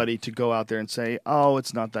anybody to go out there and say, "Oh,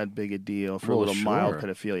 it's not that big a deal for a little mild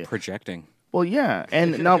pedophilia." Projecting. Well, yeah,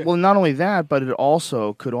 and not only that, but it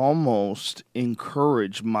also could almost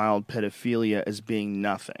encourage mild pedophilia as being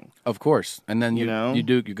nothing. Of course, and then you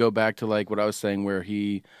go back to like what I was saying, where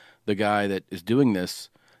the guy that is doing this,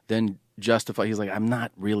 then justify. He's like, I'm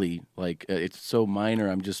not really like it's so minor.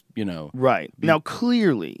 I'm just right now.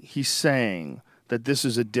 Clearly, he's saying that this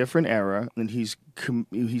is a different era, and he's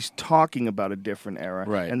talking about a different era,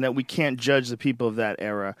 right? And that we can't judge the people of that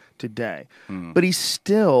era today. But he's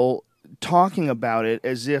still talking about it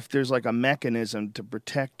as if there's like a mechanism to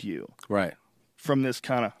protect you, right, from this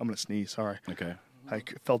kind of. I'm gonna sneeze. Sorry. Okay. I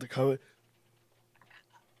felt it coming.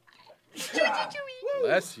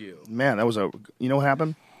 Bless you. Man, that was You know what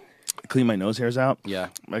happened? I cleaned my nose hairs out. Yeah.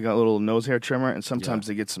 I got a little nose hair trimmer, and sometimes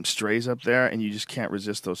they get some strays up there, and you just can't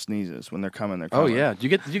resist those sneezes when they're coming. They're coming. Oh yeah. Did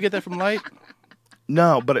you get that from Light?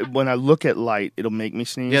 No, but when I look at Light, it'll make me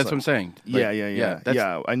sneeze. Yeah, that's what I'm saying. Like,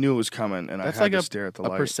 yeah. I knew it was coming, and I had to stare at the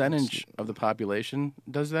light. A percentage of the population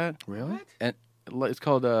does that. Really? And it's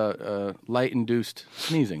called light-induced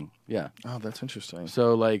sneezing. Yeah. Oh, that's interesting.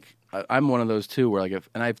 So like, I'm one of those too, where like,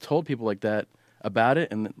 and I've told people like that about it,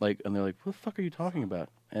 and they're like, what the fuck are you talking about?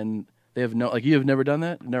 And they have you have never done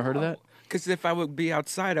that? Never heard of that? Because if I would be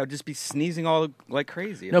outside, I would just be sneezing all like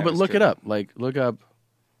crazy. No, but look it up. Like, look up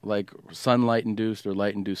like sunlight induced or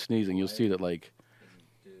light induced sneezing. You'll see that like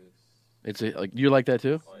it's like you're like that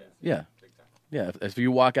too. Oh, yeah. Yeah. If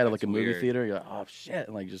you walk out of like a movie theater, you're like, oh shit,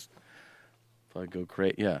 and like just go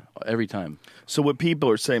crazy. Yeah, every time. So what people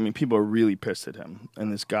are saying, people are really pissed at him.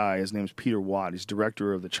 And this guy, his name's Peter Watt. He's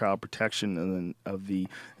director of the Child Protection and of the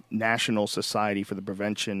National Society for the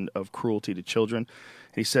Prevention of Cruelty to Children.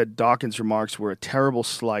 He said Dawkins' remarks were a terrible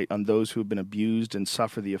slight on those who have been abused and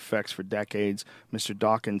suffer the effects for decades. Mr.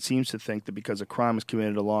 Dawkins seems to think that because a crime was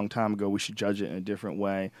committed a long time ago, we should judge it in a different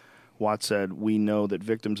way. Watt said, we know that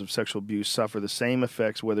victims of sexual abuse suffer the same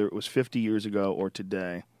effects whether it was 50 years ago or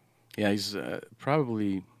today. Yeah, he's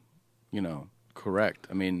probably, correct.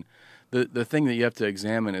 I mean, the thing that you have to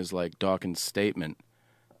examine is like Dawkins' statement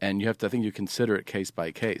and you have to. I think you consider it case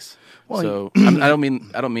by case. Well, so I don't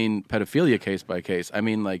mean pedophilia case by case. I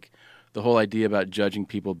mean like the whole idea about judging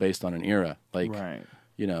people based on an era. Like, right.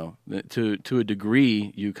 you know, to a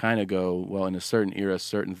degree, you kind of go, well, in a certain era,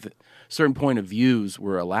 certain point of views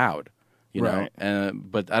were allowed. You know,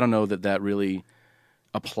 but I don't know that really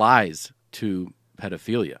applies to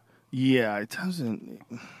pedophilia. Yeah, it doesn't.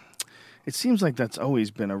 It seems like that's always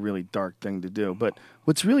been a really dark thing to do. But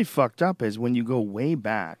what's really fucked up is when you go way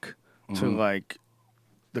back to like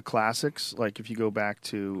the classics, like if you go back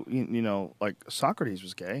to, you know, like Socrates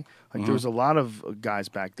was gay. Like there was a lot of guys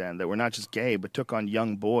back then that were not just gay, but took on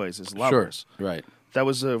young boys as lovers. Sure, right. That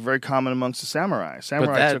was very common amongst the samurai.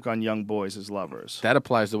 Samurai took on young boys as lovers. That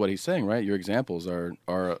applies to what he's saying, right? Your examples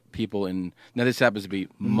are people in... Now, this happens to be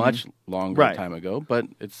much longer time ago, but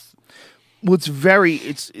it's... Well, it's very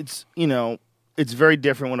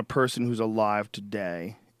different when a person who's alive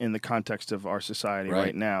today, in the context of our society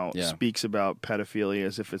right now, speaks about pedophilia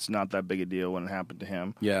as if it's not that big a deal when it happened to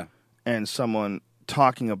him. Yeah. And someone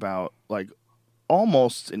talking about, like,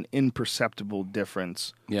 almost an imperceptible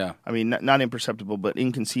difference. Yeah. I mean, not imperceptible, but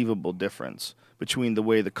inconceivable difference between the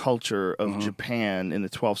way the culture of Japan in the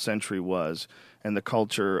 12th century was and the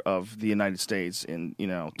culture of the United States in,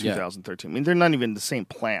 2013. I mean, they're not even the same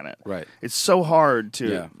planet. Right. It's so hard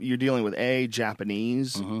to... You're dealing with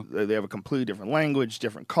Japanese. They have a completely different language,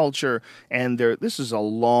 different culture, and this is a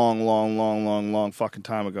long fucking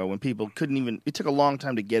time ago when people couldn't even... It took a long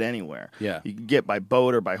time to get anywhere. Yeah. You could get by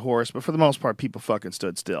boat or by horse, but for the most part, people fucking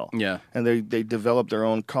stood still. Yeah. And they developed their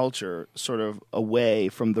own culture sort of away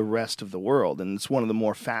from the rest of the world, and it's one of the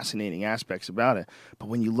more fascinating aspects about it. But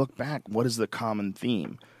when you look back, what is the common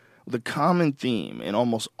theme? The common theme in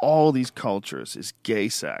almost all these cultures is gay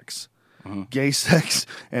sex. Gay sex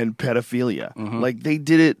and pedophilia. Like they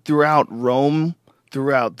did it throughout Rome,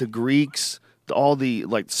 throughout the Greeks, all the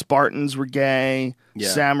like Spartans were gay,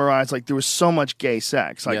 samurais, like there was so much gay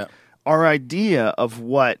sex. Like our idea of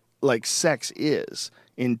what like sex is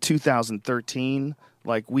in 2013,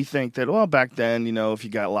 like we think that, well, back then, if you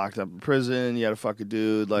got locked up in prison, you had to fuck a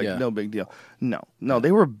dude, like no big deal. No,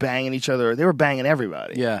 they were banging each other. They were banging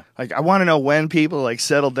everybody. Yeah. Like I want to know when people like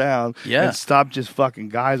settled down and stopped just fucking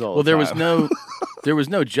guys all the time. There was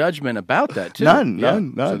no judgment about that too.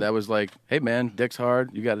 None. So that was like, hey man, dick's hard.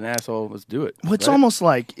 You got an asshole. Let's do it. Well, it's almost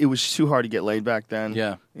like it was too hard to get laid back then.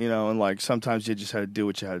 Yeah. And like sometimes you just had to do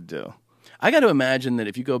what you had to do. I got to imagine that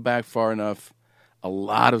if you go back far enough, a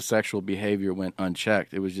lot of sexual behavior went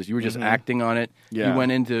unchecked. It was just, you were just acting on it. Yeah. You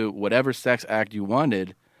went into whatever sex act you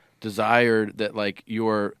wanted, desired that like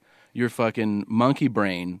your fucking monkey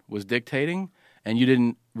brain was dictating, and you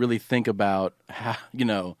didn't really think about how,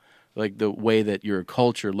 like the way that your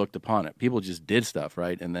culture looked upon it. People just did stuff,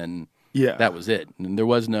 right? And then that was it. And there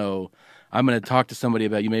was no, I'm going to talk to somebody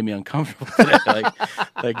about you made me uncomfortable today.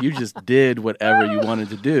 like you just did whatever you wanted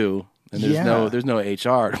to do. And there's no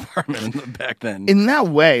HR department back then. In that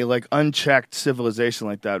way, like unchecked civilization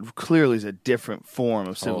like that clearly is a different form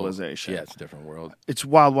of civilization. Yeah, it's a different world. It's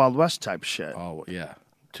Wild Wild West type shit. Oh yeah,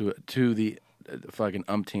 to the fucking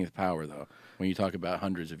umpteenth power though. When you talk about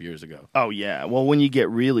hundreds of years ago. Oh yeah. Well, when you get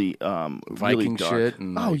really Viking really dark, shit.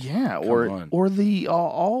 And or the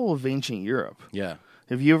all of ancient Europe. Yeah.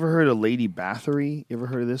 Have you ever heard of Lady Bathory? You ever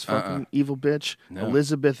heard of this fucking evil bitch? No.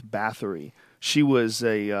 Elizabeth Bathory. She was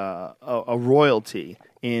a royalty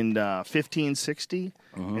in 1560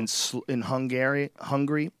 in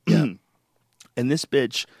Hungary. Yeah. And this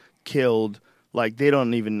bitch killed, like, they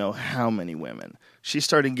don't even know how many women. She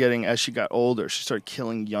started getting, as she got older, she started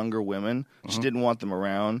killing younger women. She didn't want them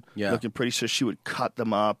around, looking pretty, so she would cut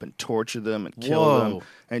them up and torture them and kill them.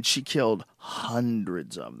 And she killed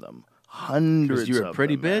hundreds of them. Hundreds of them. You were a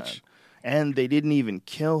pretty bitch? Man. And they didn't even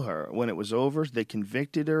kill her. When it was over, they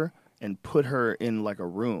convicted her and put her in like a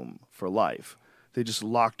room for life. They just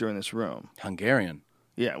locked her in this room. Hungarian.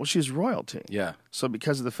 Yeah, well, she was royalty. Yeah. So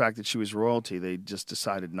because of the fact that she was royalty, they just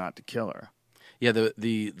decided not to kill her. Yeah,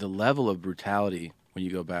 the level of brutality when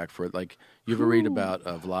you go back for it, like you ever read about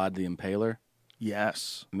Vlad the Impaler?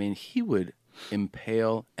 Yes. I mean, he would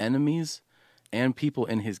impale enemies and people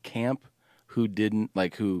in his camp who didn't,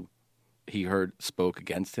 like who he heard spoke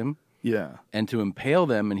against him. Yeah. And to impale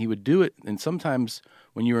them, and he would do it. And sometimes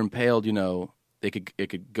when you were impaled, it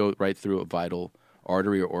could go right through a vital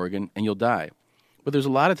artery or organ, and you'll die. But there's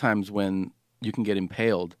a lot of times when you can get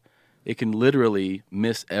impaled, it can literally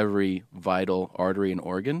miss every vital artery and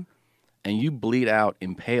organ, and you bleed out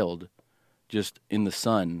impaled just in the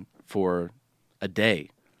sun for a day.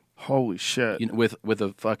 Holy shit. With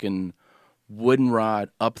a fucking wooden rod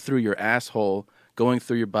up through your asshole, going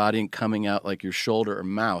through your body and coming out like your shoulder or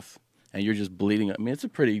mouth. and you're just bleeding. I mean, it's a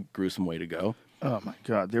pretty gruesome way to go. Oh my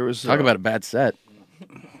God, there was Talk about a bad set.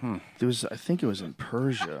 There was, I think it was in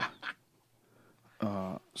Persia.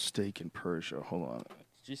 Steak in Persia. Hold on.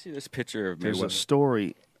 Did you see this picture of There's Mayweather? a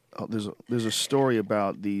story. There's a story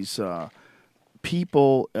about these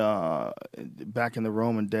people back in the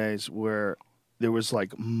Roman days where there was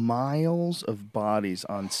like miles of bodies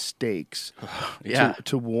on stakes Yeah.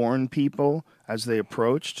 to warn people as they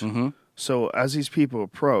approached. Mm-hmm. So as these people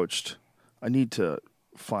approached, I need to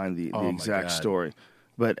find the Oh, my exact God. story.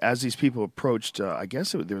 But as these people approached, I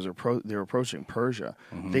guess they were approaching Persia.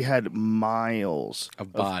 Mm-hmm. They had miles Of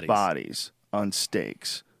of bodies. bodies on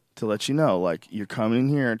stakes to let you know, like, you're coming in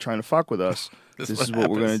here and trying to fuck with us. This This is is what what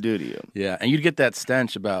we're going happens. to do to you. Yeah, and you'd get that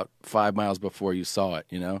stench about 5 miles before you saw it,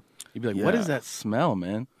 you know? You'd be like, what Yeah. is that smell,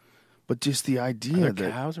 man? But just the Are idea there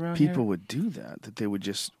that cows around people here? would do that they would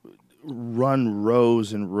just run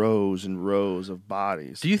rows and rows and rows of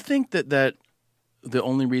bodies. Do you think that the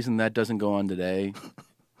only reason that doesn't go on today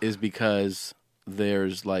is because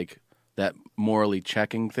there's like that morally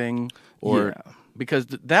checking thing? Or Yeah. because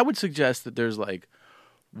that would suggest that there's like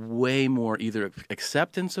way more either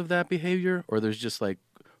acceptance of that behavior or there's just like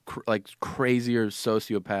crazier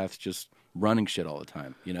sociopaths just running shit all the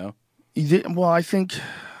time, you know? Well, I think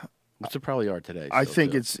Which there probably are today. I still,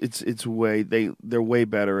 think too. it's way they're way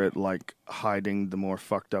better at like hiding the more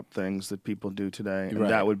fucked up things that people do today, and Right.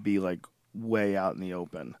 that would be like way out in the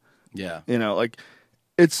open. Yeah. You know, like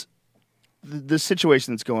it's the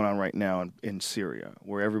situation that's going on right now in Syria,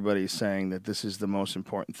 where everybody's saying that this is the most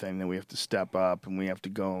important thing, that we have to step up and we have to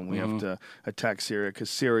go and we have to attack Syria because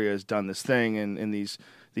Syria has done this thing and these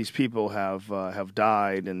people have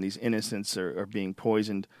died and these innocents are being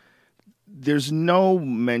poisoned. There's no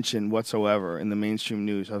mention whatsoever in the mainstream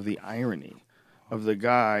news of the irony of the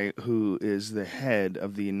guy who is the head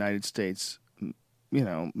of the United States,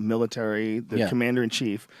 military, the Yeah.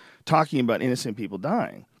 commander-in-chief, talking about innocent people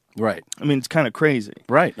dying. Right. I mean, it's kind of crazy.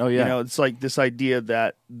 Right. Oh, yeah. You know, it's like this idea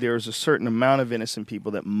that there's a certain amount of innocent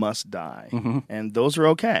people that must die, and those are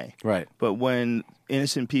okay. Right. But when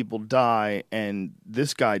innocent people die and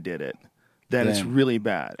this guy did it, then it's Then- really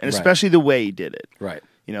bad. And Right. especially the way he did it. Right.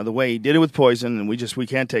 You know, the way he did it with poison, and we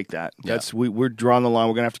can't take that. Yeah. We're drawing the line.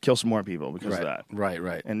 We're going to have to kill some more people because of that. Right.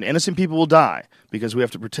 Right. And innocent people will die because we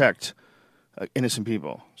have to protect innocent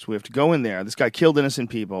people. So we have to go in there. This guy killed innocent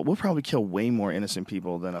people. We'll probably kill way more innocent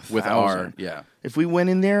people than With 1,000. yeah. If we went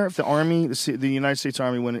in there, if the army, the United States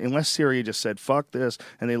Army went, unless Syria just said, fuck this,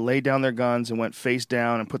 and they laid down their guns and went face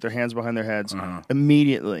down and put their hands behind their heads,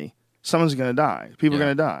 immediately, someone's going to die. People are Yeah.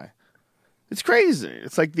 going to die. It's crazy.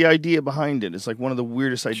 It's like the idea behind it. It's like one of the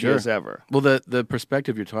weirdest ideas ever. Well, the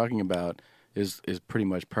perspective you're talking about is pretty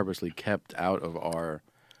much purposely kept out of our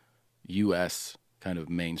U.S. kind of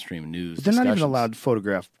mainstream news. But they're not even discussions. allowed to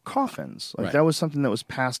photograph coffins. Like Right. that was something that was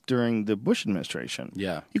passed during the Bush administration.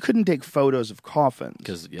 Yeah. You couldn't take photos of coffins.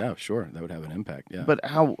 Because, yeah, sure, that would have an impact, yeah. But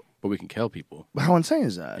how we can kill people. insane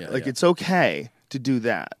is that? Yeah, like, yeah. it's okay to do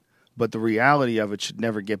that, but the reality of it should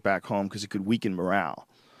never get back home because it could weaken morale.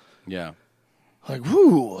 Yeah. Like,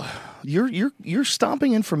 whoo, you're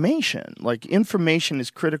stopping information. Like, information is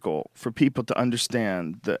critical for people to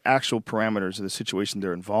understand the actual parameters of the situation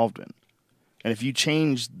they're involved in. And if you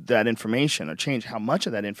change that information or change how much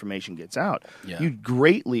of that information gets out, Yeah. you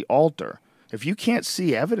greatly alter. If you can't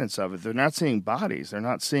see evidence of it, they're not seeing bodies. They're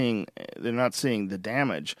not seeing the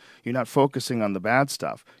damage. You're not focusing on the bad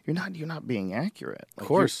stuff. You're not being accurate. Like, Of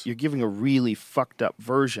course. you're giving a really fucked up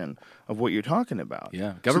version of what you're talking about.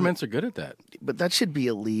 Yeah. Governments are good at that. But that should be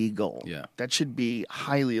illegal. Yeah. That should be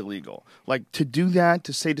highly illegal. Like, to do that,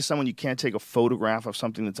 to say to someone you can't take a photograph of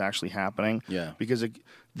something that's actually happening. Yeah. Because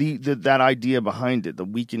that idea behind it, the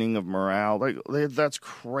weakening of morale, that's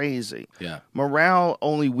crazy. Yeah. Morale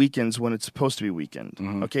only weakens when it's supposed to be weakened.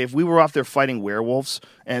 Mm-hmm. Okay, if we were off there fighting werewolves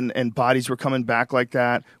and bodies were coming back like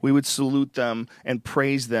that, we would salute them and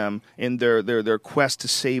praise them in their quest to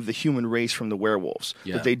save the human race from the werewolves.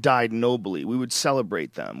 Yeah. That they died nobly. We would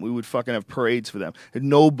celebrate them. We would fucking have parades for them and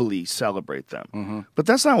nobly celebrate them. Mm-hmm. But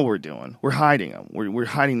that's not what we're doing. We're hiding them. We're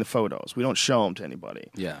hiding the photos. We don't show them to anybody.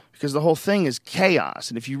 Yeah. Because the whole thing is chaos.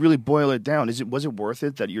 And if you really boil it down, was it worth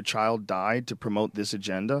it that your child died to promote this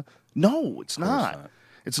agenda? No, it's not.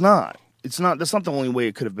 It's not. It's not. That's not the only way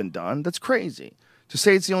it could have been done. That's crazy. To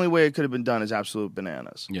say it's the only way it could have been done is absolute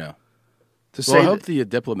bananas. Yeah. To Well, I say hope the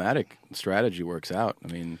diplomatic strategy works out.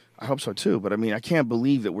 I mean, I hope so too. But I mean, I can't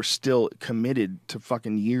believe that we're still committed to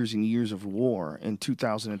fucking years and years of war in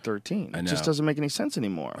 2013. I It know. just doesn't make any sense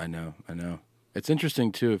anymore. I know. It's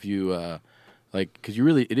interesting too if you because it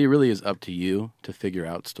really is up to you to figure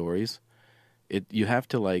out stories. You have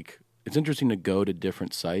to it's interesting to go to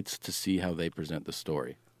different sites to see how they present the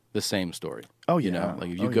story, the same story. Oh, You yeah. know, like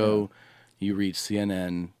if you you read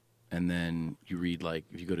CNN, and then you read like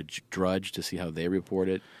if you go to Drudge to see how they report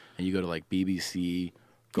it, and you go to like BBC,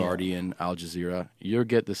 Guardian, Al Jazeera, you'll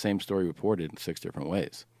get the same story reported in 6 different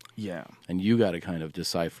ways. Yeah. And you got to kind of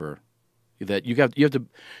decipher that you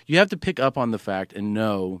have to pick up on the fact and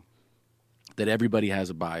know that everybody has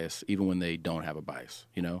a bias, even when they don't have a bias.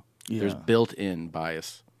 You know, there's built-in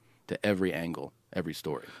bias to every angle, every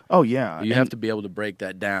story. Oh yeah, you have to be able to break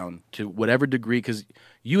that down to whatever degree, because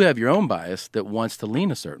you have your own bias that wants to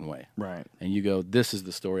lean a certain way, right? And you go, "This is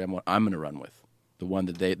the story I'm going to run with, the one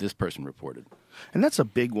that this person reported." And that's a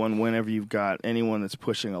big one whenever you've got anyone that's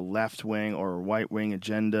pushing a left-wing or a right-wing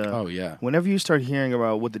agenda. Oh, yeah. Whenever you start hearing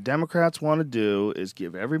about what the Democrats want to do is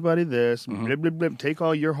give everybody this, blah, blah, blah, take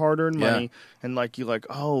all your hard-earned money, and you're like,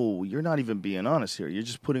 oh, you're not even being honest here. You're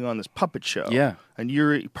just putting on this puppet show. Yeah. And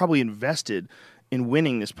you're probably invested in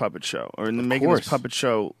winning this puppet show or in making this puppet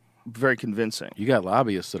show very convincing. You got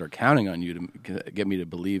lobbyists that are counting on you to get me to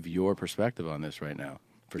believe your perspective on this right now,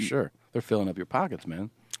 for sure. They're filling up your pockets,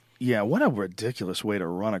 man. Yeah, what a ridiculous way to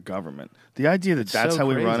run a government. The idea that that's so how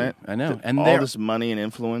we crazy. run it. I know. And all this money and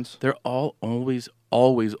influence. They're all always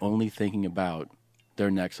only thinking about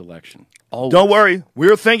their next election. Always. Don't worry.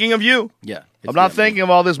 We're thinking of you. Yeah. I'm not thinking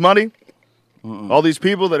of all this money. All these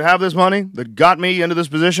people that have this money that got me into this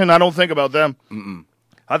position, I don't think about them.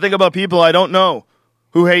 I think about people I don't know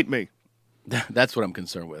who hate me. That's what I'm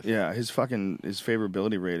concerned with. Yeah, his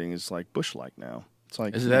favorability rating is like Bush-like now. It's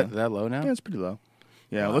like, is it that low now? Yeah, it's pretty low.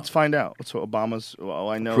 Yeah, let's find out. Let's Obama's. Well,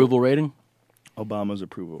 I know approval rating. Obama's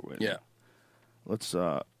approval rating. Yeah. Let's.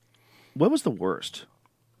 What was the worst?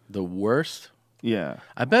 The worst? Yeah.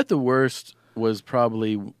 I bet the worst was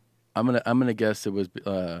probably. I'm gonna guess it was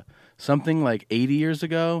something like 80 years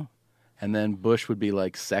ago, and then Bush would be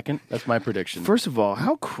like second. That's my prediction. First of all,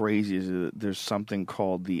 how crazy is it that there's something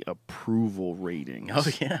called the approval ratings?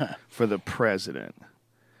 Oh yeah. For the president.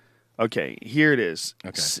 Okay, here it is.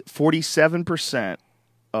 Okay. 47%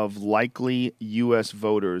 of likely U.S.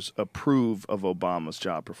 voters approve of Obama's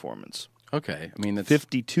job performance. Okay, I mean that's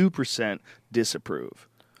 52% disapprove.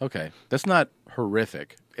 Okay, that's not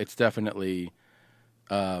horrific. It's definitely,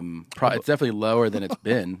 it's definitely lower than it's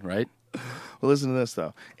been, right? Well, listen to this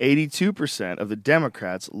though. 82% of the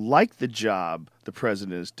Democrats like the job the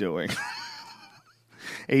president is doing.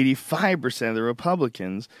 85% of the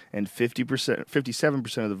Republicans and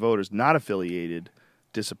 57% of the voters not affiliated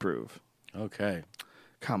disapprove. Okay.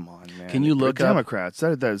 Come on, man. Can you look Democrats?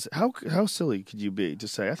 That is how silly could you be to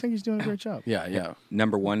say? I think he's doing a great job. Yeah.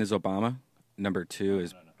 Number 1 is Obama. Number 2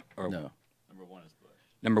 is no.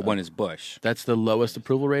 Number 1 is Bush. That's the lowest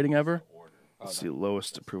approval rating ever. It's the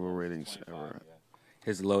lowest approval ratings ever.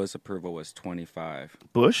 His lowest approval was 25.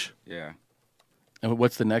 Bush? Yeah. And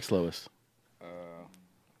what's the next lowest?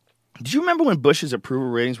 Do you remember when Bush's approval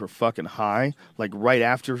ratings were fucking high? Like right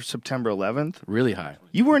after September 11th? Really high.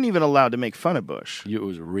 You weren't even allowed to make fun of Bush. It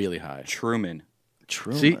was really high. Truman.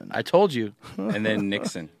 See, I told you. And then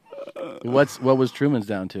Nixon. What was Truman's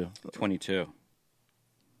down to? 22.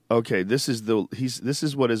 Okay, this is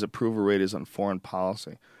what his approval rate is on foreign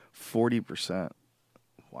policy. 40%.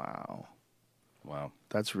 Wow.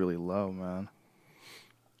 That's really low, man.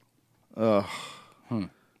 Ugh.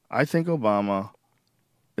 I think Obama,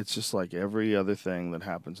 it's just like every other thing that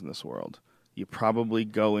happens in this world. You probably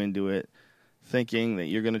go into it thinking that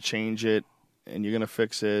you're going to change it and you're going to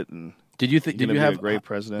fix it, and did you have a great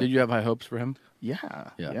president? Did you have high hopes for him? Yeah.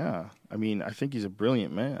 I mean, I think he's a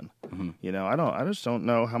brilliant man. Mm-hmm. You know, I just don't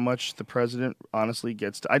know how much the president honestly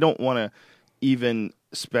gets to. I don't want to even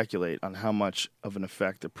speculate on how much of an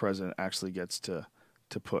effect the president actually gets to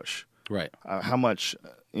push. Right. How much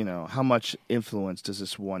influence does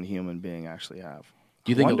this one human being actually have?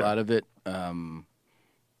 Do you think a lot of it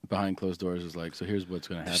behind closed doors is like, so here's what's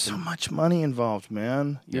going to happen? There's so much money involved,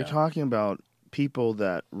 man. You're Yeah. talking about people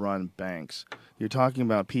that run banks. You're talking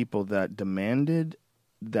about people that demanded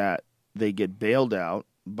that they get bailed out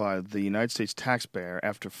by the United States taxpayer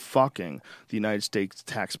after fucking the United States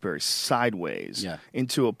taxpayer sideways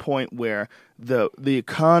into a point where the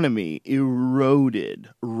economy eroded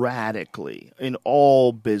radically in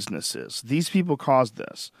all businesses. These people caused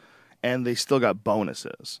this, and they still got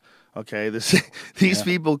bonuses. Okay, these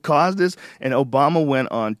people caused this, and Obama went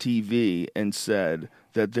on TV and said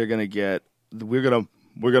that we're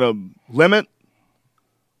gonna limit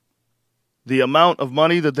the amount of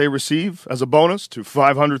money that they receive as a bonus to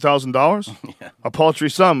 $500,000, a paltry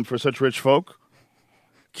sum for such rich folk.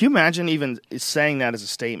 Can you imagine even saying that as a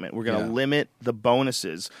statement? We're going to limit the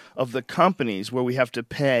bonuses of the companies where we have to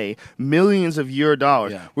pay millions of euro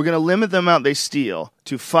dollars. Yeah. We're going to limit the amount they steal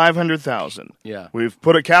to 500,000. Yeah. We've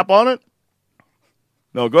put a cap on it.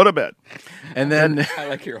 No, go to bed. And then I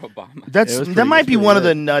like your Obama. That might be one of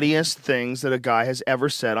the nuttiest things that a guy has ever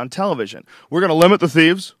said on television. We're going to limit the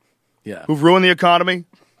thieves who've ruined the economy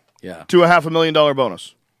to a $500,000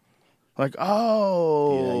 bonus. Like,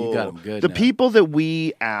 oh. Yeah, you got them good The now. people that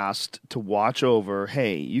we asked to watch over,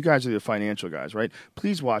 hey, you guys are the financial guys, right?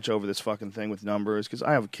 Please watch over this fucking thing with numbers because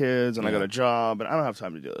I have kids and I got a job and I don't have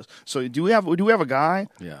time to do this. So do we have a guy?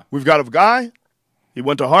 Yeah. We've got a guy. He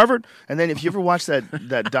went to Harvard. And then if you ever watch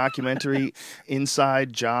that documentary,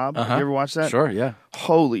 Inside Job, have you ever watched that? Sure, yeah.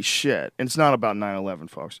 Holy shit. And it's not about 9/11,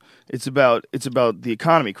 folks. It's about the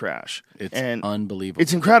economy crash. It's and unbelievable.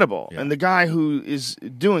 It's incredible. Yeah. And the guy who is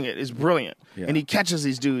doing it is brilliant. Yeah. And he catches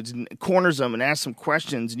these dudes and corners them and asks them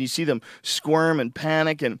questions. And you see them squirm and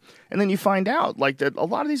panic. And then you find out like that a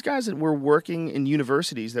lot of these guys that were working in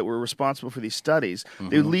universities that were responsible for these studies,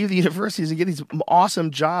 they would leave the universities and get these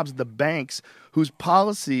awesome jobs at the banks whose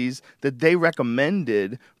policies that they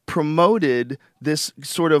recommended promoted this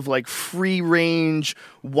sort of like free-range,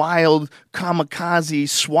 wild, kamikaze,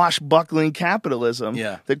 swashbuckling capitalism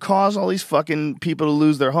that caused all these fucking people to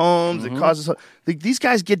lose their homes. It causes these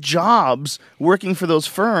guys get jobs working for those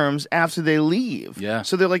firms after they leave. Yeah.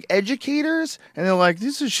 So they're like educators, and they're like,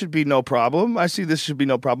 this should be no problem. I see this should be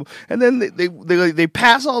no problem. And then they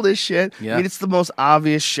pass all this shit. Yeah. I mean, it's the most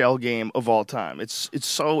obvious shell game of all time. It's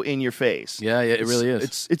so in your face. Yeah, it really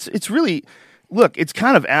is. It's really. Look, it's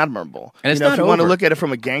kind of admirable. And it's if not you want to over. look at it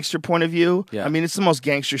from a gangster point of view, Yeah. I mean, it's the most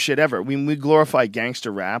gangster shit ever. We glorify gangster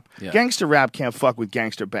rap. Yeah. Gangster rap can't fuck with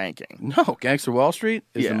gangster banking. No, Gangster Wall Street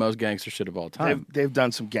is Yeah. the most gangster shit of all time. They've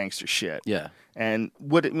done some gangster shit. Yeah. And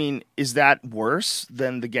is that worse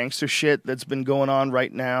than the gangster shit that's been going on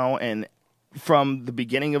right now and from the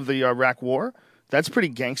beginning of the Iraq War? That's pretty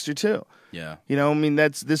gangster too. Yeah. You know, I mean,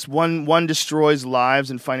 that's this one destroys lives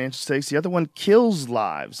and financial stakes. The other one kills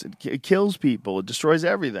lives. It kills people. It destroys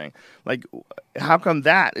everything. Like, how come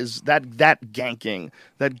that ganking,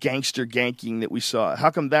 that gangster ganking that we saw? How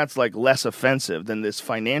come that's like less offensive than this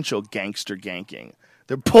financial gangster ganking?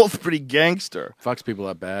 They're both pretty gangster. Fucks people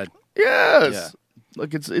up bad. Yes. Yeah.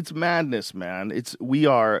 Look, it's madness, man. We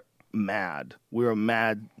are mad. We're a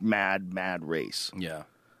mad race. Yeah.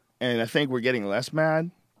 And I think we're getting less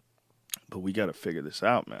mad. But we got to figure this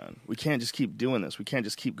out, man. We can't just keep doing this. We can't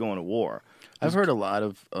just keep going to war. I've heard a lot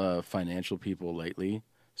of financial people lately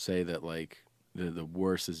say that like the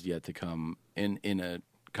worst is yet to come in a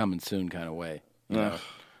coming soon kind of way. You know?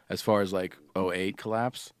 As far as like 2008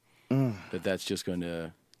 collapse, that's just going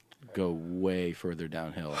to go way further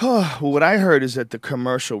downhill. Well, what I heard is that the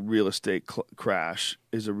commercial real estate crash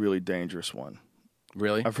is a really dangerous one.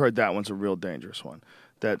 Really? I've heard that one's a real dangerous one.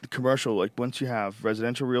 That the commercial, like once you have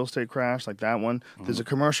residential real estate crash, like that one, there's a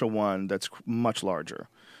commercial one that's much larger,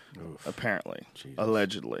 apparently,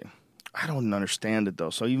 allegedly. I don't understand it,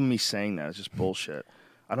 though. So even me saying that is just bullshit.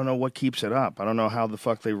 I don't know what keeps it up. I don't know how the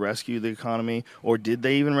fuck they rescue the economy, or did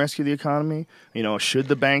they even rescue the economy? You know, should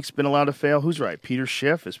the banks been allowed to fail? Who's right? Peter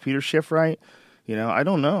Schiff? Is Peter Schiff right? You know, I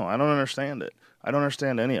don't know. I don't understand it. I don't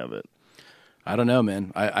understand any of it. I don't know,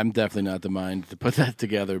 man. I'm definitely not the mind to put that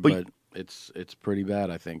together, but it's pretty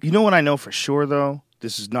bad, I think. You know what I know for sure, though?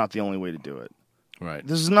 This is not the only way to do it. Right.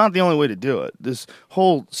 This is not the only way to do it. This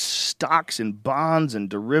whole stocks and bonds and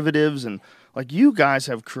derivatives and like you guys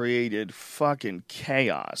have created fucking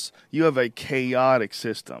chaos. You have a chaotic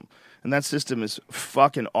system. And that system is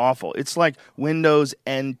fucking awful. It's like Windows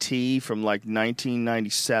NT from like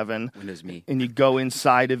 1997. Windows Me. And you go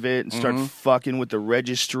inside of it and start fucking with the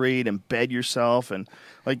registry and embed yourself. And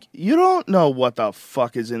like, you don't know what the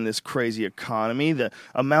fuck is in this crazy economy. The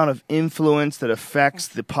amount of influence that affects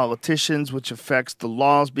the politicians, which affects the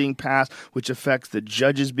laws being passed, which affects the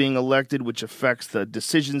judges being elected, which affects the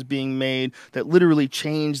decisions being made that literally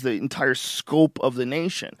change the entire scope of the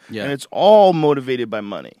nation. Yeah. And it's all motivated by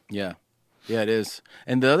money. Yeah. Yeah, it is.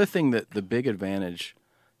 And the other thing that the big advantage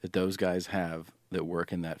that those guys have that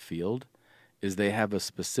work in that field is they have a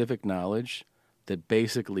specific knowledge that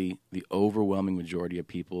basically the overwhelming majority of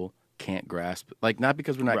people can't grasp. Like, not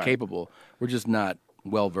because we're not capable, we're just not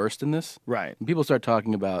well versed in this. Right. When people start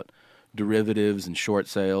talking about derivatives and short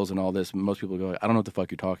sales and all this, most people go, I don't know what the fuck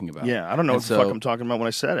you're talking about. Yeah, I don't know what the fuck I'm talking about when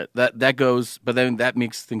I said it. That goes, but then that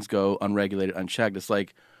makes things go unregulated, unchecked. It's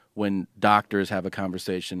like when doctors have a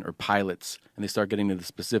conversation or pilots and they start getting into the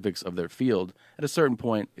specifics of their field, at a certain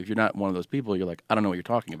point, if you're not one of those people, you're like, I don't know what you're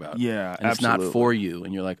talking about. Yeah, and absolutely. it's not for you.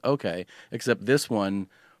 And you're like, okay, except this one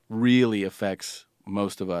really affects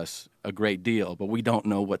most of us, a great deal, but we don't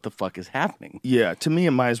know what the fuck is happening. Yeah, to me,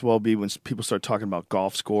 it might as well be when people start talking about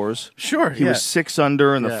golf scores. Sure, he was 6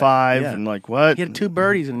 under in the 5, and like, what? He had 2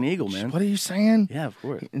 birdies and an eagle, man. What are you saying? Yeah, of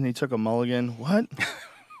course. And he took a mulligan. What?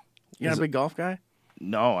 You not a big golf guy?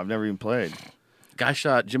 No, I've never even played.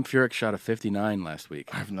 Jim Furyk shot a 59 last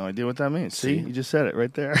week. I have no idea what that means. See? You just said it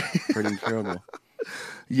right there. Pretty incredible.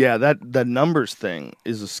 Yeah, that numbers thing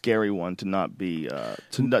is a scary one to not be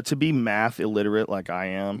to be math illiterate like I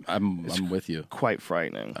am. I'm with you. Quite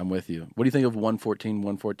frightening. I'm with you. What do you think of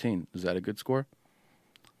 114? Is that a good score?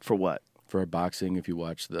 For what? For boxing, if you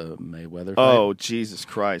watch the Mayweather fight. Oh, Jesus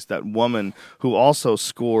Christ. That woman who also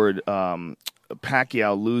scored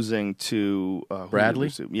Pacquiao losing to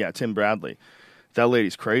Bradley? Yeah, Tim Bradley. That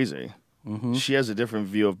lady's crazy. Mm-hmm. She has a different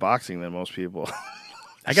view of boxing than most people.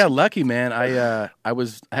 I got lucky, man. I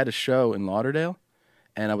had a show in Lauderdale,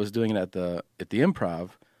 and I was doing it at the Improv,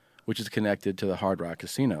 which is connected to the Hard Rock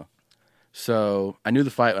Casino. So I knew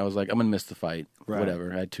the fight. I was like, I'm gonna miss the fight. Right.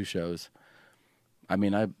 Whatever. I had 2 shows. I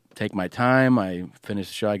mean, I take my time. I finish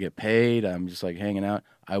the show. I get paid. I'm just like hanging out.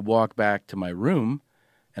 I walk back to my room,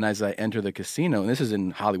 and as I enter the casino, and this is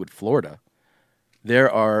in Hollywood, Florida,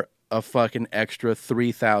 there are a fucking extra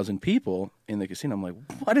 3,000 people in the casino. I'm like,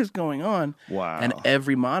 what is going on? Wow. And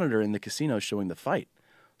every monitor in the casino is showing the fight.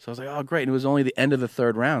 So I was like, oh, great. And it was only the end of the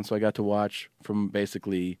 3rd round, so I got to watch from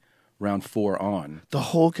basically round 4 on. The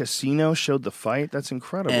whole casino showed the fight? That's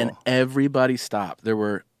incredible. And everybody stopped. There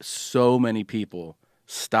were so many people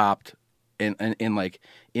stopped in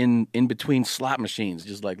between slot machines,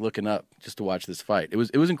 just like looking up just to watch this fight. It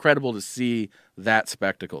was incredible to see that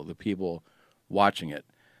spectacle, the people watching it.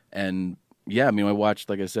 And yeah, I mean, I watched,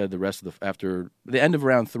 like I said, the rest of after the end of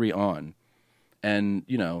round 3 on, and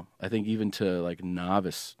I think even to like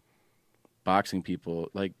novice boxing people,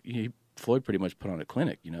 like Floyd pretty much put on a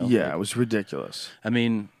clinic. Yeah, it was ridiculous. I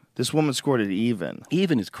mean, this woman scored it even.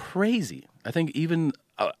 Even is crazy. I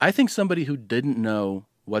think somebody who didn't know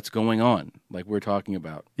what's going on, like we're talking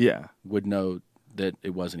about, would know that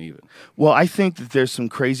it wasn't even. Well, I think that there's some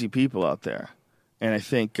crazy people out there. And I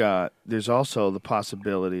think there's also the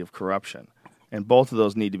possibility of corruption. And both of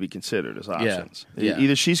those need to be considered as options. Yeah.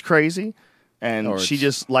 Either she's crazy and she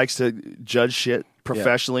just likes to judge shit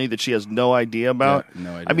professionally that she has no idea about. Yeah,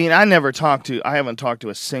 no idea. I mean, I haven't talked to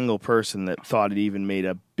a single person that thought it even made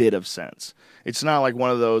a bit of sense. It's not like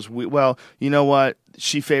one of those, well, you know what?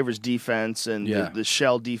 She favors defense, and the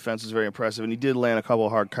shell defense is very impressive. And he did land a couple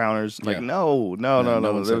of hard counters. Like, no.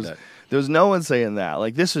 There was no one saying that.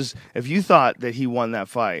 Like, this is, if you thought that he won that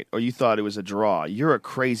fight or you thought it was a draw, you're a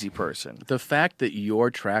crazy person. The fact that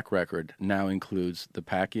your track record now includes the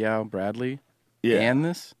Pacquiao, Bradley, and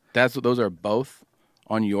this, those are both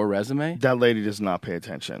on your resume. That lady does not pay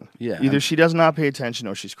attention. Yeah. Either she does not pay attention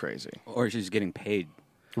or she's crazy. Or she's getting paid.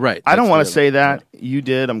 Right. I don't want to say that. You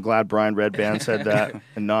did. I'm glad Brian Redband said that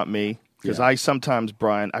and not me. Because I sometimes,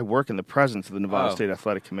 Brian, I work in the presence of the Nevada State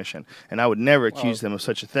Athletic Commission, and I would never accuse them of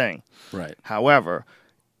such a thing. Right. However,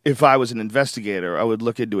 if I was an investigator, I would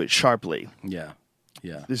look into it sharply. Yeah.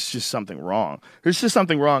 Yeah. There's just something wrong. There's just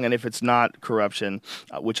something wrong, and if it's not corruption,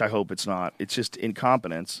 which I hope it's not, it's just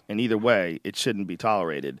incompetence, and either way, it shouldn't be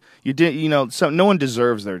tolerated. No one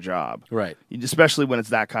deserves their job. Right. Especially when it's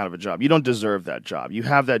that kind of a job. You don't deserve that job. You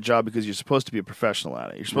have that job because you're supposed to be a professional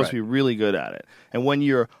at it. You're supposed to be really good at it. And when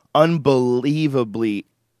you're unbelievably,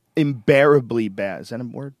 unbearably bad, is that a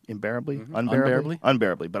word? Unbearably? Mm-hmm. Unbearably?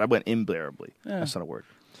 Unbearably, but I went unbearably. That's not a word.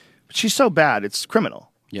 But she's so bad, it's criminal.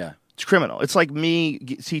 Yeah. It's criminal. It's like me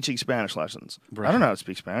teaching Spanish lessons. Right. I don't know how to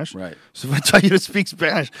speak Spanish. Right. So if I tell you to speak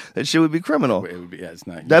Spanish, that shit would be criminal. It would be, it's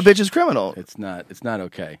not. That bitch is criminal. It's not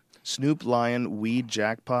okay. Snoop Lion weed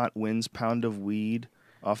jackpot wins pound of weed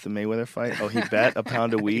off the Mayweather fight. Oh, he bet a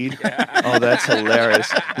pound of weed? Oh, that's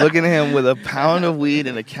hilarious. Look at him with a pound of weed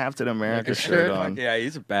and a Captain America shirt on. Yeah,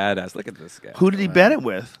 he's a badass. Look at this guy. Who did he bet it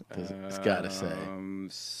with? It's got to say.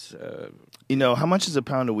 How much is a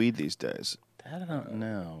pound of weed these days? I don't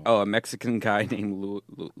know. Oh, a Mexican guy named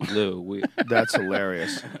Lou. That's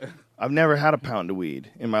hilarious. I've never had a pound of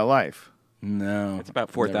weed in my life. No. It's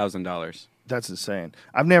about $4,000. That's insane.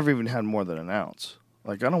 I've never even had more than an ounce.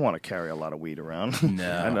 Like, I don't want to carry a lot of weed around.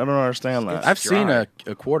 No. I don't understand that. I've seen a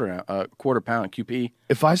quarter pound QP.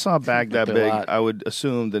 If I saw a bag that They're big, a lot. I would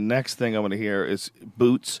assume the next thing I'm going to hear is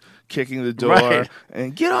boots, kicking the door Right.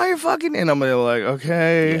 and get on your fucking. And I'm like,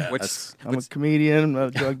 okay, Yeah, I'm a comedian, I'm not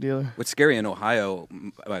a drug dealer. What's scary in Ohio,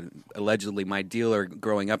 allegedly my dealer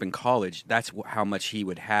growing up in college, that's how much he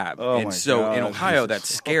would have. Oh, and my so in God. Ohio, that's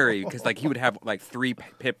scary because like he would have like 3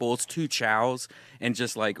 pit bulls, 2 chows, and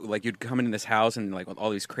just like you'd come in this house and like with all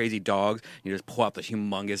these crazy dogs, you just pull out the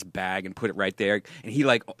humongous bag and put it right there. And he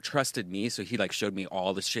like trusted me, so he like showed me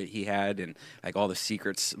all the shit he had and like all the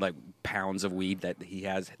secrets, like pounds of weed that he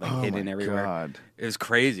has like hidden everywhere. God. It was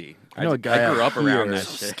crazy. I know a guy I grew out up around here- that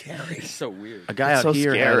shit. Scary. It's so weird. A guy It's out so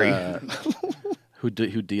here scary. had, who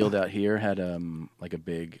dealed out here had like a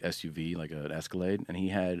big SUV, like an Escalade, and he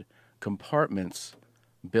had compartments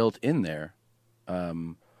built in there,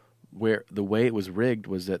 where the way it was rigged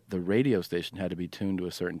was that the radio station had to be tuned to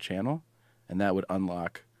a certain channel, and that would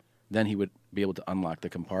unlock. Then he would be able to unlock the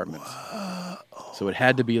compartments. So it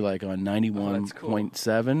had to be like on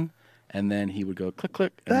 91.7, and then he would go click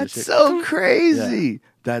click. And That's the shit- so crazy. Yeah.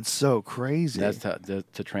 That's so crazy. That's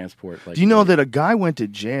to transport. Like, Do you know that a guy went to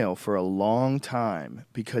jail for a long time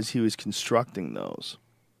because he was constructing those?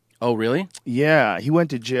 Oh, really? Yeah, he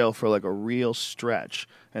went to jail for like a real stretch,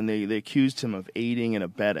 and they accused him of aiding and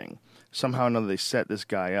abetting. Somehow or another, they set this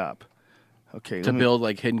guy up. Okay, To build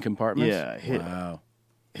like hidden compartments? Yeah, Wow.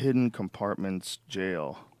 hidden compartments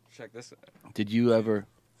jail. Check this out. Did you ever?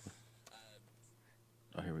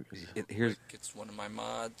 Oh, here we go. Here's It's one of my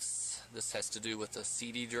mods. This has to do with a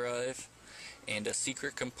CD drive and a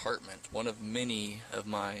secret compartment, one of many of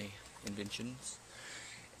my inventions.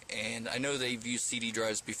 And I know they've used CD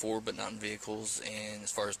drives before, but not in vehicles, and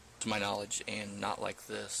as far as to my knowledge, and not like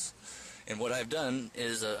this. And what I've done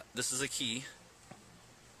is, this is a key.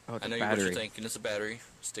 Oh, it's I a know what battery. you're thinking. It's a battery.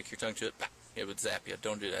 Stick your tongue to it. It would zap you.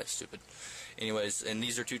 Don't do that, stupid. Anyways, and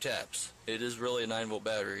these are 2 taps. It is really a 9-volt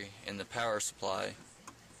battery, and the power supply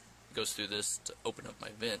goes through this to open up my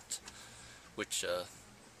vent, which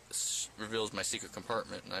reveals my secret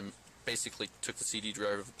compartment. And I basically took the CD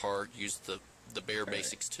drive apart, used the bare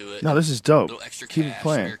basics to it. No, this is dope. Little extra Keep it cash,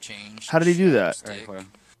 playing. spare change, How did he do that? stick,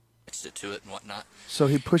 mixed it to it and whatnot. So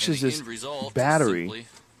he pushes And the this end result is battery. simply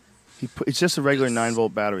It's just a regular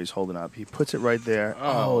 9-volt battery he's holding up. He puts it right there.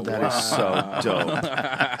 Oh, that is so dope.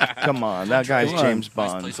 Come on, that guy's James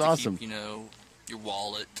Bond. Nice place to keep, your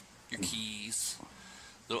wallet, your keys,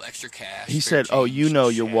 little extra cash. He spare said, "Oh, change, you know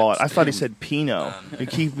your shit, wallet." I thought he stick. said Pinot. You're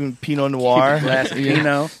keeping Pinot Noir. Keep a glass of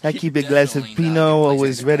Pinot. I keep a glass of Pinot.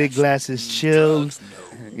 Always ready. Glasses chilled.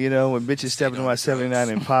 You know, when bitches step into my '79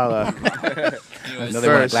 Impala. Anyways, Another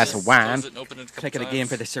one, a first, glass of wine. close it and open it a couple Click it again times.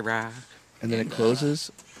 for the Syrah. and then it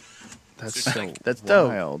closes. That's so That's dope.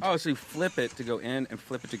 wild. Oh, so you flip it to go in and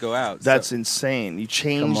flip it to go out. That's so, insane. You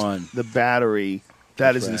change Come on. the battery.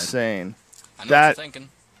 That That's is rad. insane. I know That what you're thinking.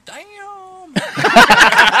 Damn.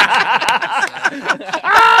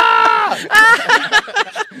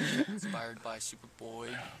 Inspired by Superboy.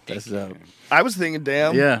 That's I was thinking,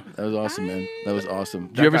 damn. yeah, that was awesome, man. That was awesome.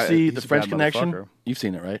 Did That you ever guy- see he's The a French bad Connection? motherfucker. You've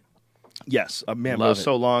seen it, right? Yes, man. But it Love was it.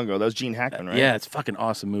 so long ago. That was Gene Hackman, right? Yeah, it's a fucking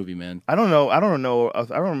awesome movie, man. I don't know. I don't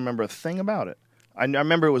remember a thing about it. I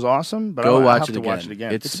remember it was awesome, but Go I watch have it to watch again. it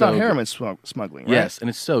again. It's It's so about good. heroin smuggling, right? Yes, and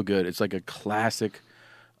it's so good. It's like a classic,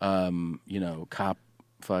 cop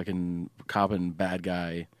and bad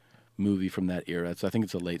guy movie from that era. So I think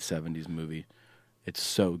it's a late '70s movie. It's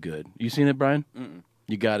so good. You seen it, Brian? Mm-mm.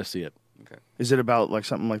 You got to see it. Okay. Is it about like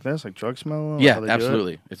something like this, like drug smuggling? Like Yeah, how they do it?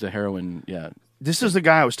 absolutely. It's a heroin. Yeah, This is the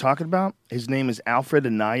guy I was talking about. His name is Alfred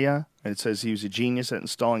Anaya, and it says he was a genius at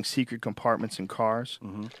installing secret compartments in cars.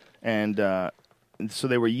 Mm-hmm. And so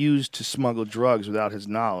they were used to smuggle drugs without his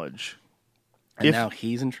knowledge. and now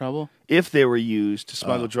he's in trouble. If they were used to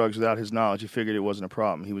smuggle drugs without his knowledge, he figured it wasn't a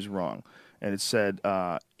problem. He was wrong. And it said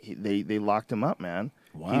they locked him up, man.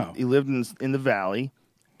 Wow. He lived in the valley,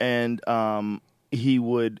 and he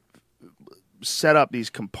would set up these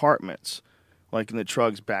compartments, like in the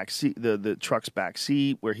truck's back seat, the truck's back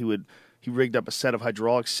seat, where he rigged up a set of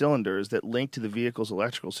hydraulic cylinders that linked to the vehicle's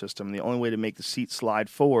electrical system. And the only way to make the seat slide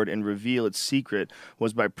forward and reveal its secret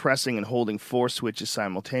was by pressing and holding 4 switches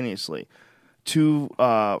simultaneously. 2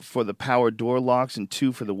 for the power door locks and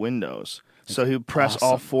 2 for the windows. So he would press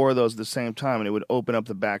all 4 of those at the same time, and it would open up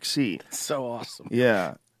the back seat. So awesome.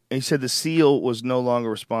 Yeah. And he said the seal was no longer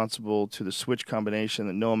responsible to the switch combination,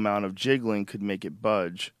 that no amount of jiggling could make it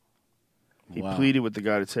budge. He Wow. pleaded with the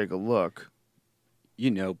guy to take a look.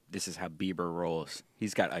 You know, this is how Bieber rolls.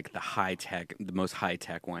 He's got like the most high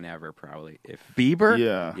tech one ever, probably. If Bieber?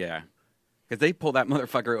 Yeah. yeah, Because they pull that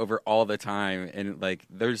motherfucker over all the time, and like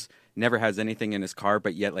there's never has anything in his car,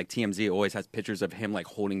 but yet like TMZ always has pictures of him like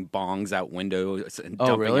holding bongs out windows and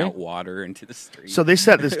dumping out water into the street. So they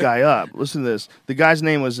set this guy up. Listen to this. The guy's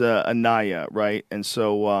name was Anaya, right? And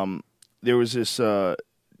so there was this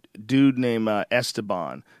dude named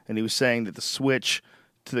Esteban, and he was saying that the switch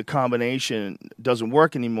to the combination doesn't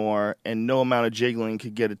work anymore, and no amount of jiggling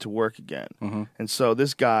could get it to work again. And so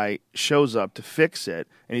this guy shows up to fix it,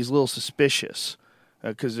 and he's a little suspicious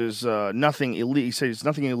because there's nothing illegal. He says there's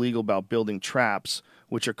nothing illegal about building traps,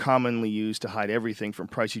 which are commonly used to hide everything from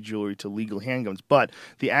pricey jewelry to legal handguns. But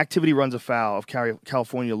the activity runs afoul of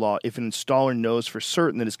California law if an installer knows for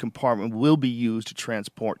certain that his compartment will be used to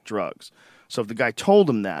transport drugs. So if the guy told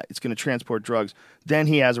him that it's going to transport drugs, then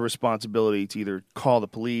he has a responsibility to either call the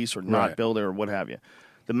police or not build it or what have you.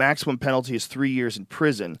 The maximum penalty is 3 years in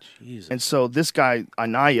prison. Jesus. And so this guy,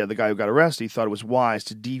 Anaya, the guy who got arrested, he thought it was wise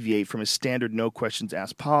to deviate from his standard no questions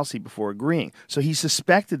asked policy before agreeing. So he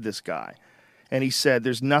suspected this guy. And he said,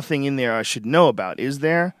 there's nothing in there I should know about. Is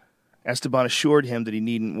there? Esteban assured him that he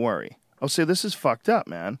needn't worry. Oh, so this is fucked up,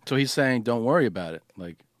 man. So he's saying, don't worry about it.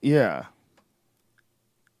 Like, yeah.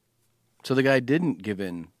 So the guy didn't give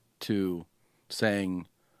in to saying,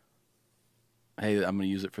 hey, I'm going to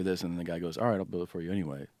use it for this. And then the guy goes, all right, I'll build it for you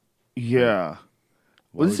anyway. Yeah.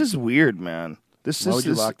 Well, this is weird, man. Why would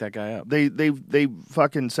you lock that guy up? They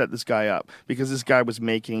fucking set this guy up because this guy was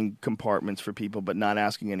making compartments for people but not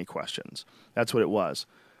asking any questions. That's what it was.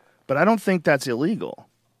 But I don't think that's illegal.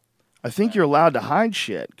 I think you're allowed to hide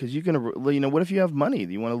shit because you can, what if you have money?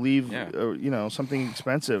 Do you want to leave, something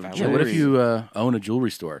expensive? Yeah, what if you own a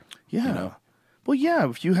jewelry store? Yeah. You know? Well, yeah,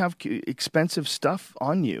 if you have expensive stuff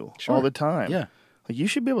on you all the time. Yeah. Like, you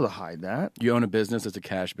should be able to hide that. You own a business that's a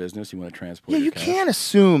cash business. You want to transport Yeah, you cash. can't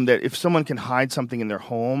assume that if someone can hide something in their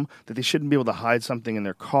home, that they shouldn't be able to hide something in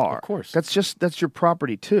their car. Of course. That's your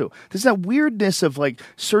property, too. There's that weirdness of, like,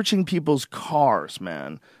 searching people's cars,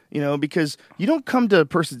 man. Because you don't come to a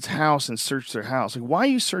person's house and search their house. Like, why are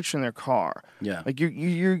you searching their car? Yeah. Like,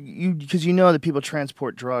 you because you know that people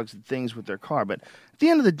transport drugs and things with their car. But at the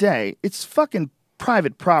end of the day, it's fucking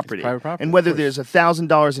private property. It's private property, and whether of course. there's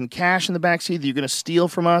 $1,000 in cash in the backseat that you're going to steal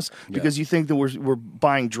from us because you think that we're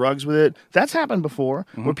buying drugs with it, that's happened before.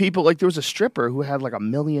 Where people, like, there was a stripper who had like $1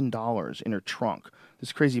 million in her trunk.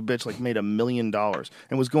 This crazy bitch made $1 million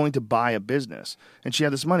and was going to buy a business. And she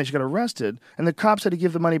had this money. She got arrested, and the cops had to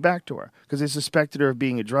give the money back to her because they suspected her of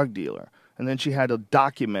being a drug dealer. And then she had to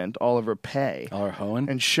document all of her pay. All her hoeing?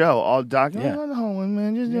 And show all documents. Oh, I'm hoeing,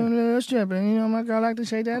 man. Just doing a little stripping. My girl like to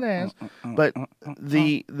shake that ass. But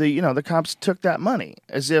the cops took that money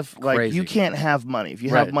as if, like, Crazy. you can't have money. If you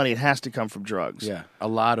have money, it has to come from drugs. Yeah, a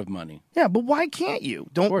lot of money. Yeah, but why can't you?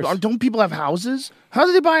 Don't people have houses? How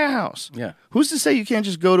do they buy a house? Yeah. Who's to say you can't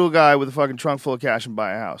just go to a guy with a fucking trunk full of cash and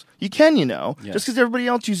buy a house? You can, Yes. Just because everybody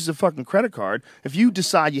else uses a fucking credit card. If you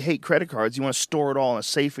decide you hate credit cards, you want to store it all in a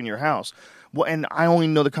safe in your house. Well, and I only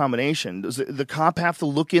know the combination. Does the cop have to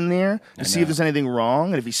look in there and see if there's anything wrong?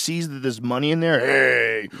 And if he sees that there's money in there,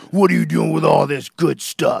 hey, what are you doing with all this good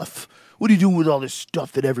stuff? What are you doing with all this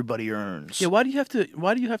stuff that everybody earns? Yeah, why do you have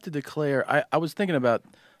to declare? I was thinking about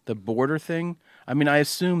the border thing. I mean, I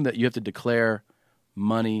assume that you have to declare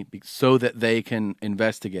money so that they can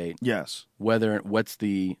investigate. Yes. What's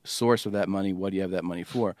the source of that money? What do you have that money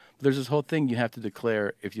for? But there's this whole thing you have to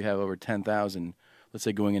declare if you have over 10,000. Let's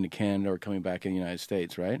say going into Canada or coming back in the United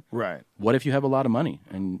States, right? Right. What if you have a lot of money?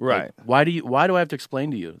 And right. Why do I have to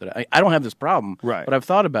explain to you that I don't have this problem? Right. But I've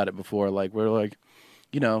thought about it before. Like we're like,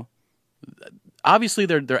 obviously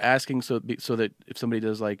they're asking so that if somebody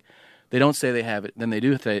does like, they don't say they have it, then they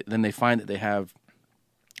do. Then they find that they have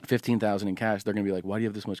 15,000 in cash. They're gonna be like, why do you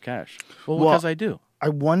have this much cash? Well, because I do. I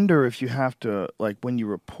wonder if you have to, like, when you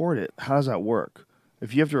report it, how does that work?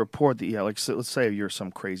 If you have to report that, let's say you're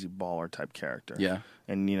some crazy baller type character. Yeah.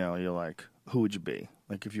 And, you're like, who would you be?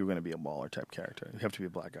 Like, if you were going to be a baller type character, you have to be a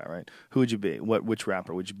black guy, right? Who would you be? Which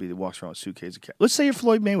rapper would you be that walks around with suitcases of cash? Let's say you're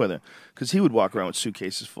Floyd Mayweather, because he would walk around with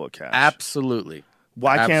suitcases full of cash. Absolutely.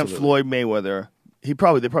 Why can't Floyd Mayweather, they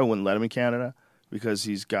probably wouldn't let him in Canada because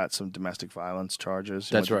he's got some domestic violence charges.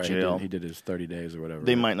 That's right. Jail. He did his 30 days or whatever.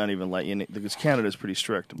 They might not even let you in, because Canada's pretty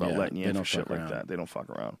strict about letting you in for shit around. like that. They don't fuck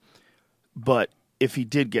around. But if he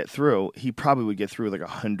did get through, he probably would get through like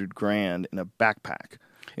 $100,000 in a backpack,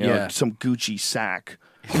 some Gucci sack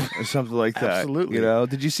or something like that. Absolutely.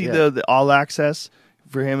 Did you see the All Access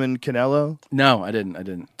for him and Canelo? No, I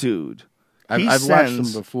didn't. Dude, I've watched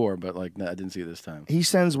them before, but I didn't see it this time. He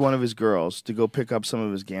sends one of his girls to go pick up some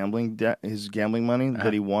of his gambling money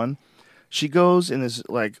that he won. She goes in this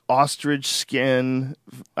like ostrich skin.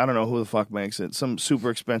 I don't know who the fuck makes it. Some super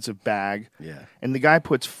expensive bag. Yeah. And the guy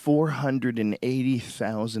puts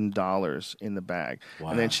 $480,000 in the bag.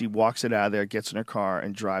 Wow. And then she walks it out of there, gets in her car,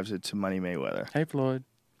 and drives it to Money Mayweather. Hey, Floyd.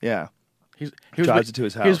 Yeah. Drives it to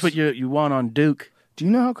his house. Here's what you won on Duke. Do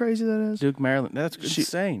you know how crazy that is? Duke, Maryland. That's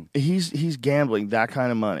insane. He's gambling that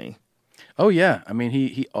kind of money. Oh yeah. I mean,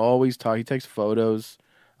 he always he takes photos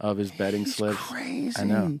of his betting slips. Crazy. I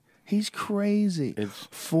know. He's crazy. It's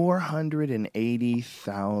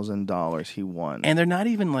 $480,000 he won. And they're not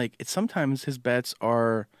even like sometimes his bets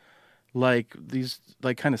are like these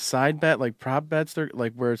like kind of side bet, like prop bets. They're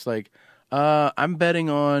like where it's like, I'm betting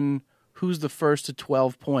on who's the first to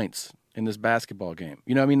 12 points in this basketball game.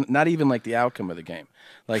 You know what I mean? Not even like the outcome of the game.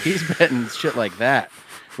 Like he's betting shit like that,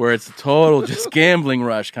 where it's a total just gambling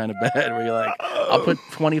rush kind of bet where you're like, I'll put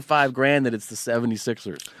 25 grand that it's the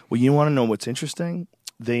 76ers. Well, you want to know what's interesting?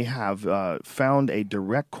 They have found a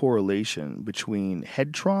direct correlation between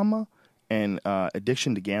head trauma and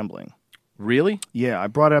addiction to gambling. Really? Yeah, I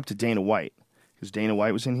brought it up to Dana White because Dana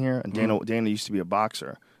White was in here, and Dana used to be a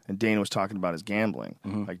boxer, and Dana was talking about his gambling.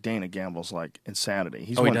 Like Dana gambles like insanity.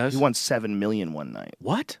 He does? He won $7 million one night.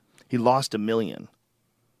 What? He lost $1 million.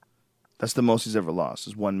 That's the most he's ever lost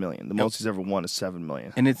is $1 million. The most he's ever won is $7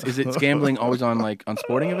 million. And is it gambling always on like on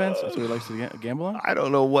sporting events? That's what he likes to gamble on. I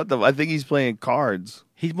don't know what I think he's playing cards.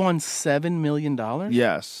 He won $7 million.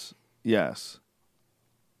 Yes. Yeah.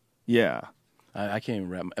 I can't even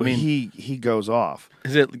remember. I mean, he goes off.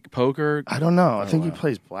 Is it poker? I don't know. I think he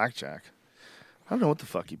plays blackjack. I don't know what the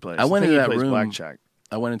fuck he plays. I went into that room. Blackjack.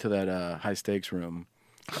 I went into that high stakes room.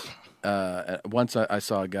 Once I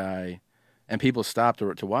saw a guy, and people stopped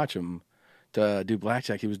to watch him to do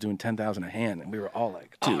blackjack. He was doing 10,000 a hand, and we were all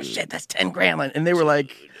like, "Oh shit, that's 10 grand!" And they were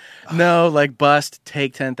like, "No, like bust,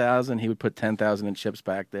 take 10,000." He would put 10,000 in chips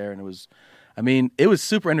back there, and it was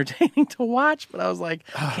super entertaining to watch. But I was like,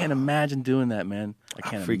 I can't imagine doing that, man. I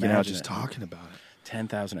can't. I'm freaking imagine out just it. talking about it.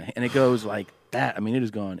 10,000 a hand, and it goes like that. I mean, it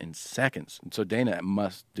is gone in seconds. And so Dana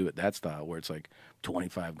must do it that style, where it's like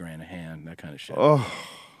 25 grand a hand, that kind of shit. Oh,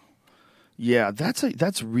 yeah,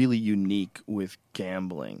 that's really unique with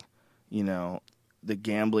gambling. You know, the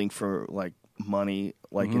gambling for like money,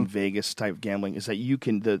 like in Vegas type gambling, is that you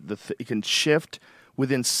can it can shift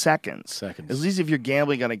within seconds. At least if you're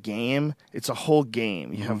gambling on a game, it's a whole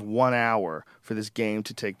game. You have 1 hour for this game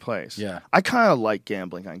to take place. Yeah. I kind of like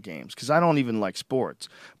gambling on games because I don't even like sports.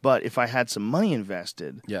 But if I had some money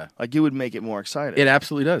invested, like it would make it more exciting. It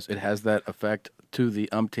absolutely does. It has that effect to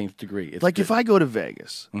the umpteenth degree. It's like if I go to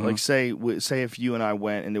Vegas, like say if you and I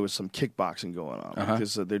went and there was some kickboxing going on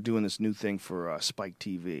because they're doing this new thing for Spike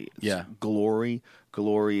TV. It's Glory.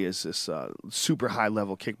 Glory is this super high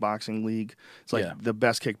level kickboxing league. It's like the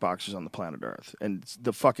best kickboxers on the planet Earth, and it's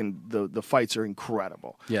the fights are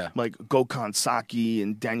incredible. Yeah, like Gokhan Saki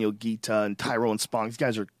and Daniel Gita and Tyrone Spong. These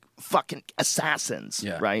guys are fucking assassins.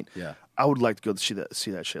 Yeah, right. Yeah. I would like to go see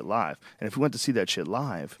that shit live. And if we went to see that shit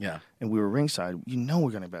live, and we were ringside,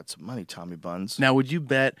 we're gonna bet some money, Tommy Buns. Now, would you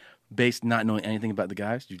bet based not knowing anything about the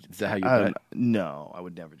guys? Is that how you bet? No, I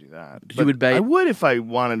would never do that. You would bet? I would if I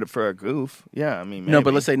wanted it for a goof. Yeah, I mean, maybe. No,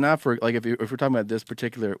 but let's say not for like if we're talking about this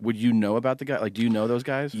particular. Would you know about the guy? Like, do you know those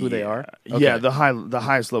guys? Who they are? Okay. Yeah, the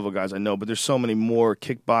highest level guys I know. But there's so many more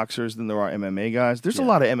kickboxers than there are MMA guys. There's a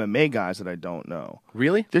lot of MMA guys that I don't know.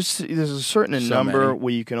 Really? There's a certain number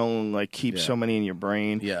where you can only like keep so many in your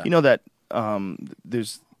brain. Yeah. You know that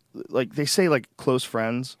there's. Like they say, like close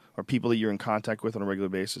friends or people that you're in contact with on a regular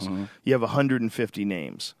basis, you have 150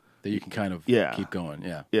 names that you can kind of keep going.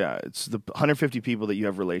 Yeah, yeah. It's the 150 people that you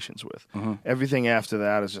have relations with. Everything after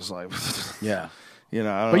that is just like, yeah, you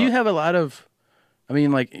know. But you have a lot of, I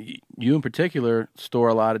mean, like you in particular store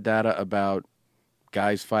a lot of data about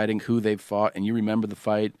guys fighting, who they've fought, and you remember the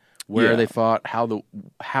fight, where they fought,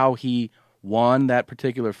 how he won that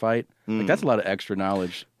particular fight. Like that's a lot of extra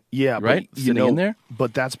knowledge. Yeah, right. But, Sitting in there,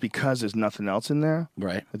 but that's because there's nothing else in there.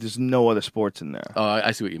 Right. There's no other sports in there. Oh,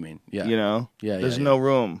 I see what you mean. Yeah. You know. Yeah. There's no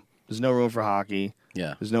room. There's no room for hockey.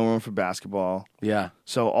 Yeah. There's no room for basketball. Yeah.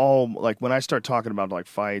 So when I start talking about like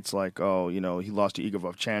fights, like he lost to Igor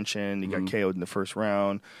Vovchanchin, he got KO'd in the first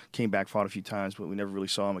round, came back, fought a few times, but we never really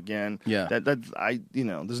saw him again. Yeah.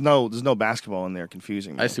 There's no basketball in there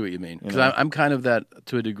confusing me. I see what you mean because I'm kind of that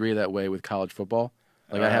to a degree that way with college football.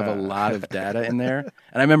 Like I have a lot of data in there,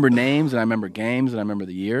 and I remember names, and I remember games, and I remember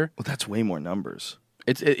the year. Well, that's way more numbers.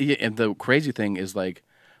 And the crazy thing is like,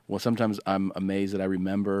 well, sometimes I'm amazed that I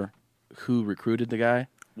remember who recruited the guy.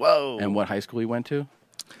 Whoa! And what high school he went to.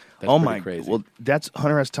 That's pretty crazy. Well, that's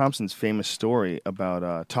Hunter S. Thompson's famous story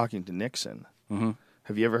about talking to Nixon.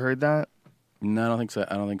 Have you ever heard that? No, I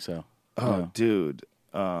don't think so. Oh, dude.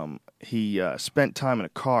 He spent time in a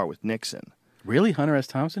car with Nixon. Really? Hunter S.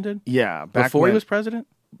 Thompson did? Yeah. Before he was president?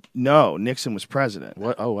 No, Nixon was president.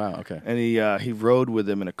 What? Oh, wow. Okay. And he rode with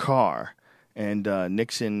him in a car, and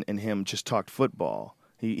Nixon and him just talked football.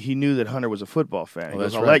 He knew that Hunter was a football fan. He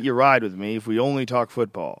goes, I'll let you ride with me if we only talk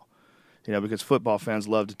football. You know, because football fans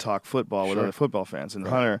love to talk football with other football fans. And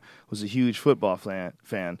Hunter was a huge football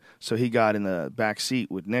fan, so he got in the back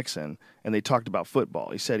seat with Nixon, and they talked about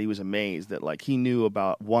football. He said he was amazed that, like, he knew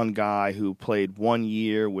about one guy who played 1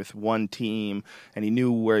 year with one team, and he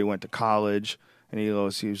knew where he went to college. And he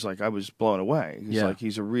was like, I was blown away. He's like,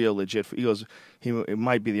 he's a real legit. He goes, it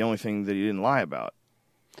might be the only thing that he didn't lie about.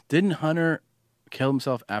 Didn't Hunter kill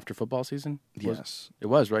himself after football season? Yes. It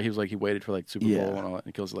was, right? He was like, he waited for like Super Bowl and all that, and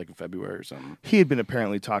he kills it like in February or something. He had been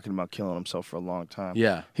apparently talking about killing himself for a long time.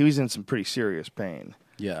 Yeah. He was in some pretty serious pain.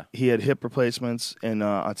 Yeah. He had hip replacements, and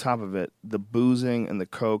on top of it, the boozing and the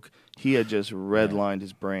coke, he had just redlined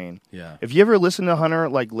his brain. Yeah. If you ever listen to Hunter,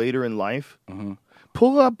 like, later in life,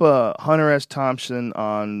 pull up Hunter S. Thompson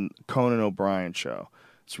on Conan O'Brien show.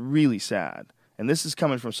 It's really sad. And this is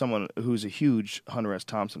coming from someone who's a huge Hunter S.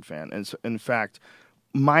 Thompson fan. And so, in fact,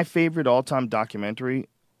 my favorite all-time documentary,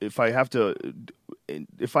 if I have to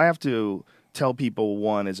tell people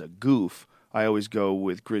one is a goof, I always go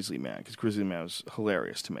with Grizzly Man, because Grizzly Man was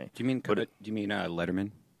hilarious to me. Do you mean Letterman?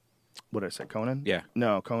 What did I say, Conan? Yeah.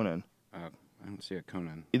 No, Conan. I don't see a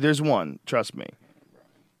Conan. There's one, trust me,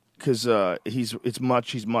 because he's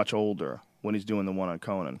much older when he's doing the one on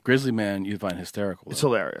Conan. Grizzly Man, you find hysterical. It's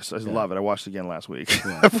hilarious. I love it. I watched it again last week.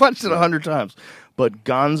 I've watched it 100 times. But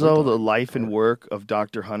Gonzo, the life and work of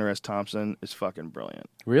Dr. Hunter S. Thompson is fucking brilliant.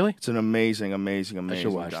 Really? It's an amazing, amazing,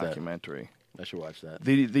 amazing watch documentary. I should watch that.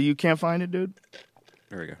 You can't find it, dude?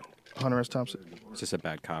 There we go. Hunter S. Thompson? It's just a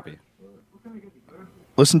bad copy.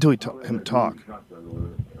 Listen to him talk.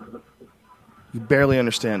 You barely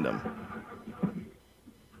understand him.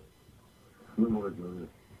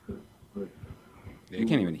 You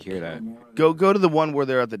can't even hear that. Go to the one where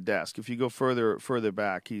they're at the desk. If you go further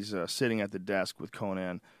back, he's sitting at the desk with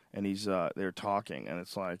Conan, and they're talking, and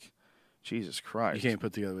it's like, Jesus Christ. You can't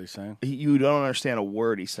put together what he's saying? You don't understand a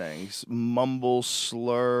word he's saying. He's mumble,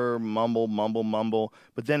 slur, mumble.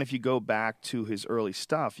 But then if you go back to his early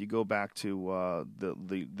stuff, you go back to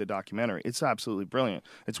the documentary. It's absolutely brilliant.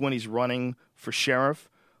 It's when he's running for sheriff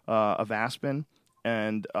of Aspen,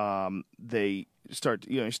 and they start,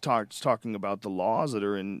 he starts talking about the laws that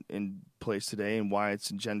are in place today and why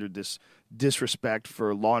it's engendered this disrespect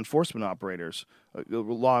for law enforcement officers,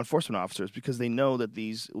 because they know that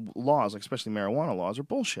these laws, like especially marijuana laws, are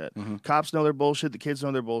bullshit. Cops know they're bullshit. The kids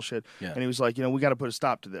know they're bullshit. Yeah. And he was like, we got to put a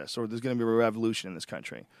stop to this, or there's going to be a revolution in this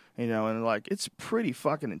country. And like, it's pretty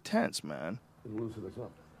fucking intense, man. Loosen this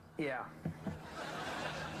up. Yeah.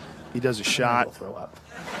 He does a shot. We'll throw up.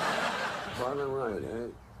 Private right, eh?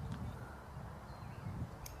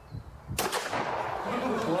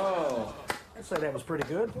 Whoa. I'd say that was pretty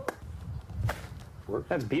good.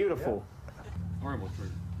 That's beautiful. Horrible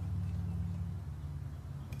trigger.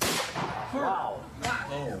 Wow.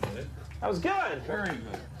 Oh, That was good. very good.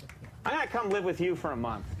 I'm going to come live with you for a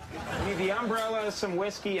month. We need the umbrella, some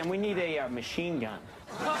whiskey, and we need a machine gun.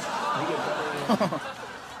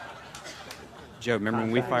 Joe, remember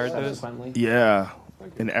when we fired those? Yeah,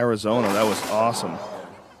 in Arizona. That was awesome.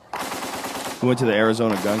 We went to the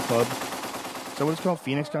Arizona Gun Club. Is that what it's called?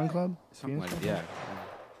 Phoenix Gun Club? Something like that, yeah.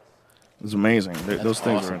 It was amazing. Those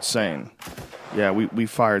things awesome. are insane. Yeah, we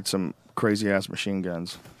fired some crazy-ass machine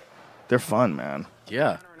guns. They're fun, man.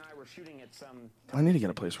 Yeah. I need to get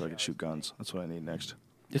a place where I can shoot guns. That's what I need next.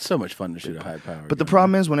 It's so much fun to shoot a high-powered But the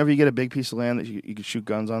problem is, whenever you get a big piece of land that you can shoot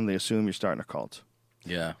guns on, they assume you're starting a cult.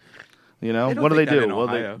 Yeah. You know? They don't What do they think that do? in Well,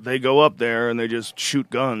 Ohio. they go up there and they just shoot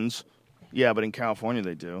guns. Yeah, but in California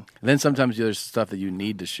they do. And then sometimes there's stuff that you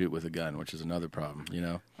need to shoot with a gun, which is another problem,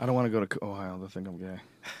 I don't want to go to Ohio. They think I'm gay.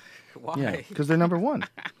 Why? Yeah. Because they're number one.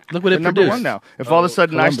 Look what they're it number produced. one now. If all of a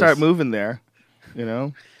sudden Columbus. I start moving there,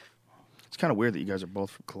 it's kind of weird that you guys are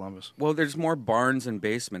both from Columbus. Well, there's more barns and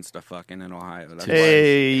basements to fucking in Ohio. That's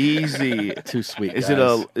Hey, easy. Too sweet, Is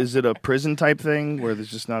guys. it a prison type thing where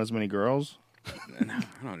there's just not as many girls? I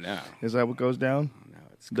don't know. Is that what goes down? No,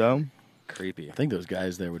 it's Dumb. creepy. I think those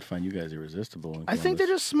guys there would find you guys irresistible. in I think Columbus.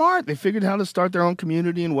 they're just smart. They figured out how to start their own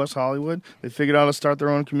community in West Hollywood. They figured out how to start their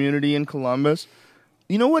own community in Columbus.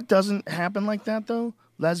 You know what doesn't happen like that, though?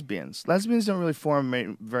 Lesbians. Lesbians don't really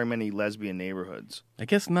form very many lesbian neighborhoods. I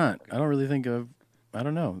guess not. I don't really think of. I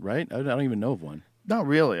don't know. Right? I don't even know of one. Not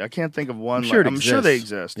really. I can't think of one. I'm sure it I'm sure they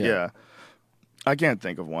exists. exist. Yeah. I can't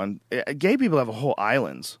think of one. Gay people have a whole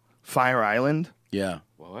islands. Fire Island. Yeah.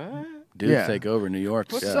 What? Dudes Yeah. take over New York.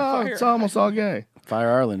 It's almost all gay.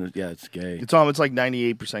 Fire Island, it's gay. It's like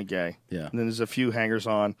 98% gay. Yeah. And then there's a few hangers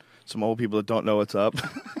on, some old people that don't know what's up.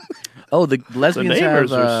 Oh, the lesbians the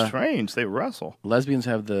neighbors have are strange. They wrestle. Lesbians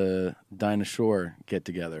have the Dinah Shore get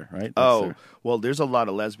together, right? Well, there's a lot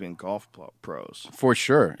of lesbian golf pros. For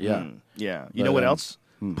sure, yeah. Yeah. You But, know what else?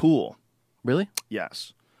 Pool. Really?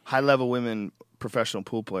 Yes. High level women, professional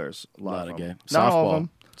pool players. A lot of gay. them. Softball. Not all of them.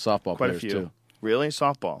 Softball Quite a players, few. too. Really?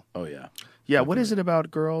 Softball? Oh, yeah. Yeah, what is it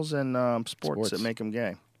about girls and sports that make them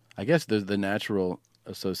gay? I guess there's the natural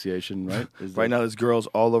association, right? Right now, there's girls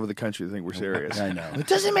all over the country that think we're serious. I know. It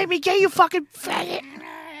doesn't make me gay, you fucking faggot.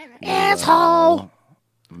 Asshole.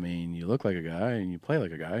 I mean, you look like a guy and you play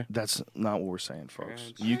like a guy. That's not what we're saying,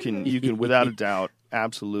 folks. You can without a doubt,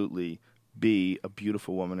 absolutely be a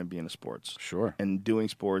beautiful woman and be into sports. Sure. And doing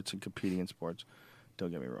sports and competing in sports.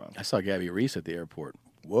 Don't get me wrong. I saw Gabby Reese at the airport.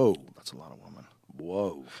 Whoa. That's a lot of women.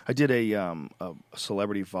 Whoa. I did a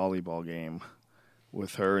celebrity volleyball game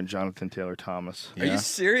with her and Jonathan Taylor Thomas. Are you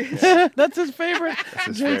serious? That's his favorite.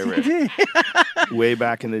 That's his favorite. Way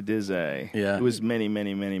back in the Dizzy. Yeah. It was many,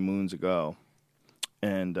 many, many moons ago.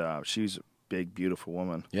 And she's a big, beautiful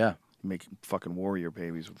woman. Yeah. Make fucking warrior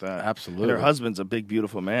babies with that. Absolutely. And her husband's a big,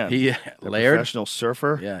 beautiful man. He Laird? Professional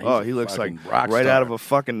surfer. Yeah. He looks like rock right star. out of a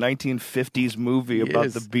fucking 1950s movie about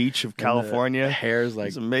is. the beach of And the California. hair's like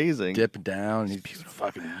it's amazing. Dip down. He's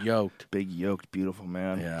fucking yoked. Big, yoked, beautiful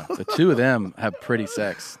man. Yeah. The two of them have pretty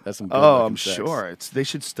sex. That's some good I'm sex. sure. They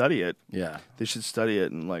should study it. Yeah. They should study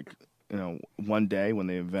it and one day when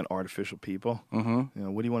they invent artificial people, what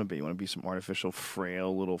do you want to be? You want to be some artificial,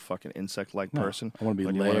 frail, little fucking insect-like person? I want to be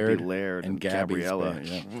Or do you wanna Laird, be Laird and Gabby's Gabriella. band,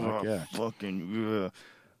 yeah. Oh, Fuck yeah. fucking.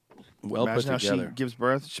 Well Imagine put how together. she gives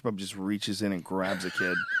birth. She probably just reaches in and grabs a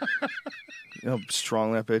kid. You know how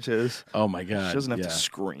strong that bitch is? Oh my god. She doesn't have yeah. to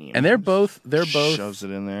scream. And they're both shoves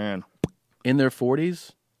it in there and in their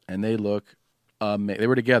 40s, and they look they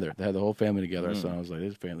were together. They had the whole family together. So I was like,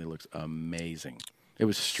 this family looks amazing. It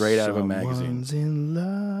was straight out of a magazine. Someone's in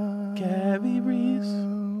love. Gabby Reese.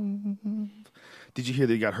 Did you hear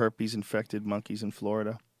they got herpes-infected monkeys in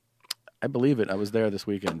Florida? I believe it. I was there this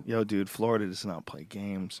weekend. Yo, dude, Florida does not play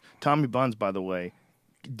games. Tommy Buns, by the way,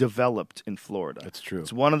 developed in Florida. That's true.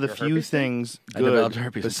 It's one of the few things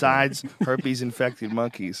good besides herpes-infected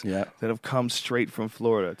monkeys that have come straight from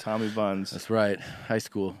Florida. Tommy Buns. That's right. High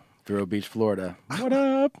school, Vero Beach, Florida. What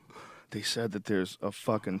up? They said that there's a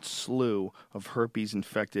fucking slew of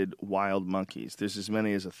herpes-infected wild monkeys. There's as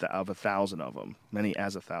many as 1,000 of them. Many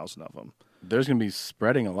as 1,000 of them. There's going to be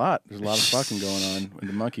spreading a lot. There's a lot of fucking going on in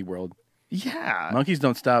the monkey world. Yeah. Monkeys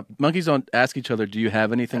don't stop. Monkeys don't ask each other, do you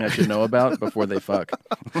have anything I should know about before they fuck?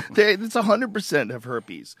 It's 100% have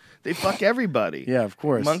herpes. They fuck everybody. Yeah, of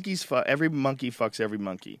course. Monkeys fuck. Every monkey fucks every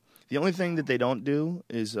monkey. The only thing that they don't do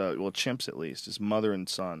is, chimps at least, is mother and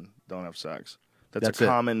son don't have sex. That's a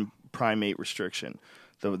common primate restriction.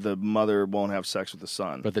 The mother won't have sex with the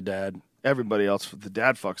son. But the dad? Everybody else, the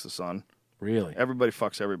dad fucks the son. Really? Everybody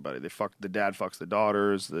fucks everybody. The dad fucks the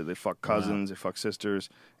daughters. They fuck cousins. They fuck sisters.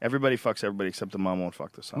 Everybody fucks everybody except the mom won't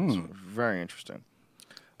fuck the sons. Very interesting.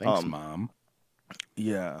 Thanks, Mom.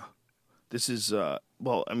 Yeah. This is,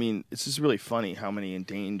 it's just really funny how many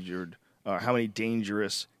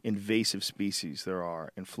dangerous invasive species there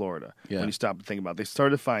are in Florida. Yeah. When you stop and think about it. They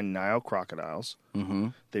started to find Nile crocodiles. Mm-hmm.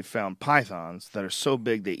 They found pythons that are so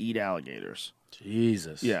big they eat alligators.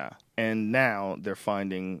 Jesus. Yeah. And now they're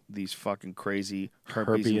finding these fucking crazy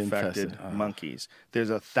herpes-infected monkeys. There's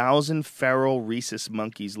 1,000 feral rhesus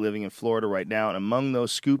monkeys living in Florida right now, and among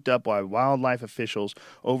those scooped up by wildlife officials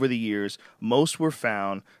over the years, most were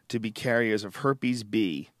found to be carriers of herpes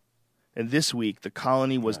B. And this week, the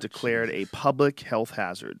colony was declared a public health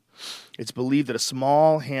hazard. It's believed that a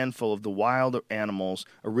small handful of the wild animals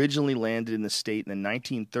originally landed in the state in the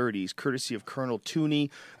 1930s, courtesy of Colonel Tooney,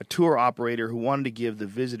 a tour operator who wanted to give the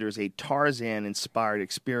visitors a Tarzan-inspired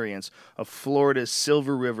experience of Florida's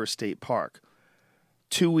Silver River State Park.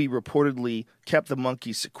 Toohey reportedly kept the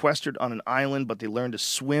monkeys sequestered on an island, but they learned to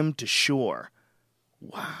swim to shore.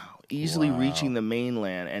 Wow. Easily reaching the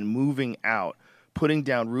mainland and moving out, putting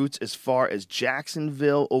down roots as far as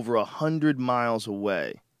Jacksonville, over 100 miles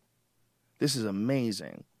away. This is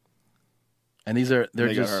amazing. And they're They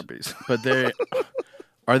got just herpes. But they're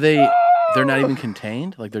not even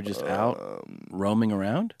contained? Like they're just out roaming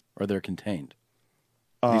around? Or they're contained?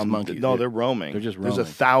 These monkeys. No, they're roaming. They're just roaming. There's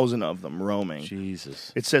 1,000 of them roaming.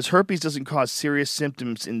 Jesus. It says herpes doesn't cause serious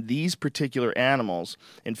symptoms in these particular animals.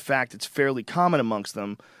 In fact, it's fairly common amongst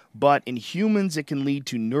them, but in humans it can lead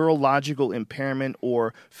to neurological impairment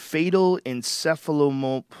or fatal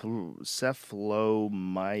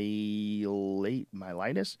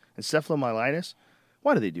encephalomyelitis.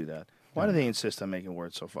 Why do they do that? Why do they insist on making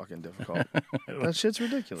words so fucking difficult? That shit's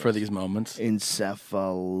ridiculous. For these moments. Myelitis.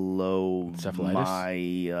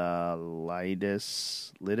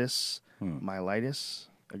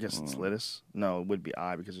 I guess it's litis. No, it would be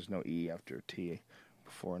I because there's no E after T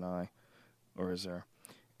before an I. Or is there?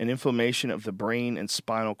 An inflammation of the brain and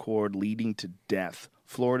spinal cord leading to death.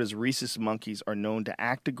 Florida's rhesus monkeys are known to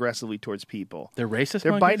act aggressively towards people. They're racist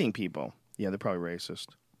They're monkeys? biting people. Yeah, they're probably racist.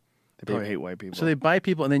 They probably hate white people. So they bite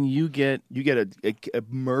people, and then you get a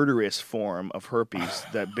murderous form of herpes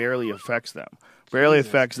that barely affects them. Barely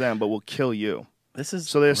affects them, but will kill you.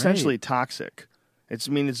 So they're essentially toxic. It's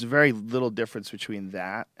very little difference between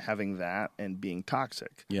having that, and being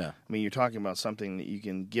toxic. Yeah. I mean, you're talking about something that you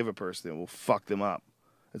can give a person that will fuck them up.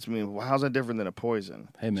 How's that different than a poison?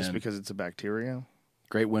 Hey, man. Just because it's a bacteria?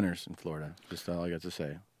 Great winters in Florida. Just all I got to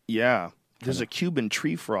say. Yeah. There's a Cuban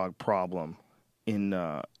tree frog problem in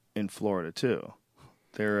Florida too.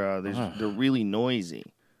 They're really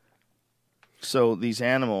noisy. So these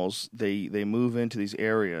animals, they move into these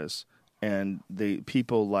areas, and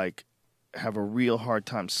people have a real hard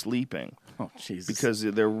time sleeping. Oh, Jesus! Because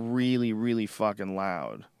they're really, really fucking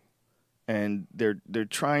loud, and they're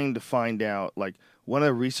trying to find out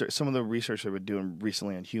some of the research they've been doing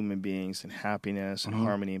recently on human beings and happiness and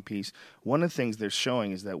harmony and peace. One of the things they're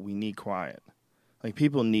showing is that we need quiet.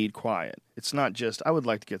 People need quiet. It's not just, I would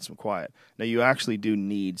like to get some quiet. Now, you actually do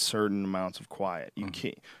need certain amounts of quiet.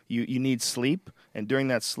 You need sleep, and during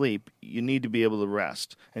that sleep, you need to be able to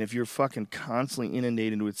rest. And if you're fucking constantly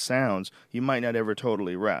inundated with sounds, you might not ever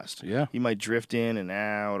totally rest. Yeah. You might drift in and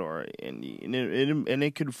out, and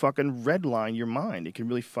it could fucking redline your mind. It can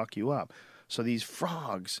really fuck you up. So these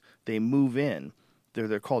frogs, they move in.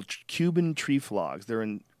 They're called Cuban tree frogs. They're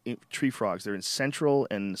in Central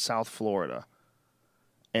and South Florida.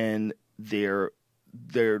 And they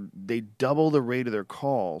double the rate of their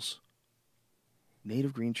calls.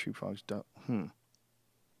 Native green tree frogs.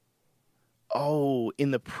 Oh,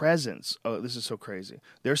 in the presence. Oh, this is so crazy.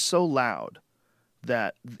 They're so loud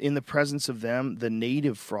that in the presence of them, the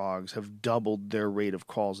native frogs have doubled their rate of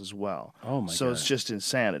calls as well. Oh, my God. So it's just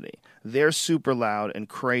insanity. They're super loud and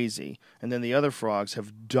crazy, and then the other frogs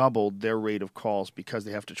have doubled their rate of calls because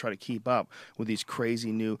they have to try to keep up with these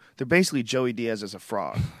crazy new... They're basically Joey Diaz as a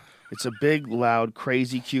frog. It's a big, loud,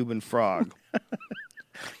 crazy Cuban frog.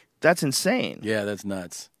 That's insane. Yeah, that's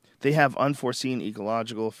nuts. They have unforeseen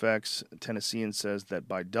ecological effects. Tennessean says that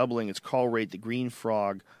by doubling its call rate, the green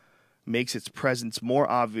frog makes its presence more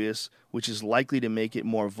obvious, which is likely to make it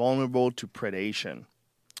more vulnerable to predation.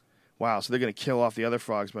 Wow, so they're going to kill off the other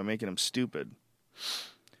frogs by making them stupid.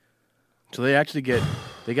 So they actually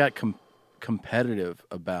got competitive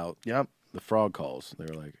about the frog calls. They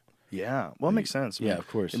were like... Yeah, well, it makes sense. Yeah, of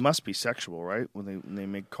course. It must be sexual, right, when they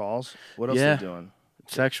make calls? What else are they doing?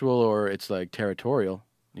 Sexual, or it's territorial,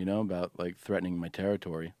 about threatening my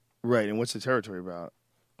territory. Right, and what's the territory about?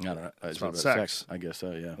 I don't know. It's about sex. I guess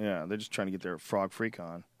so, yeah. Yeah, they're just trying to get their frog freak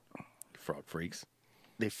on. Frog freaks.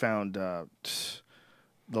 They found the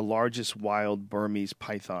largest wild Burmese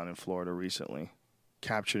python in Florida recently,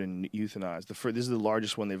 captured and euthanized. This is the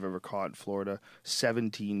largest one they've ever caught in Florida,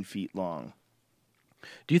 17 feet long.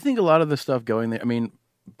 Do you think a lot of the stuff going there, I mean,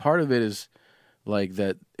 part of it is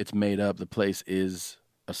that it's made up, the place is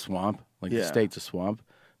a swamp, the state's a swamp,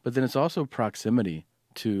 but then it's also proximity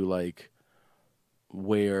to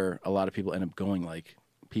where a lot of people end up going,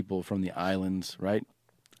 people from the islands, right?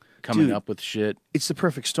 Coming up with shit. It's the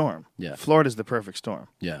perfect storm. Yeah. Florida's the perfect storm.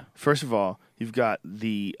 Yeah. First of all, you've got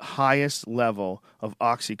the highest level of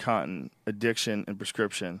OxyContin addiction and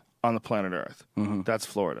prescription on the planet Earth. Mm-hmm. That's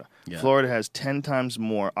Florida. Yeah. Florida has 10 times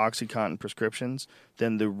more OxyContin prescriptions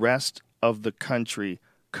than the rest of the country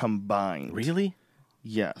combined. Really?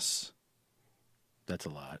 Yes. That's a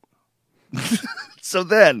lot. So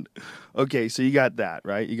then, okay, so you got that,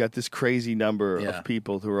 right? You got this crazy number of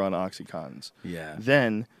people who are on OxyContins. Yeah.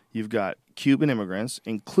 Then you've got Cuban immigrants,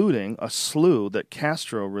 including a slew that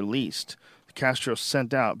Castro released. Castro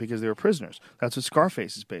sent out because they were prisoners. That's what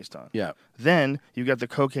Scarface is based on. Yeah. Then you've got the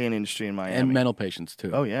cocaine industry in Miami. And mental patients,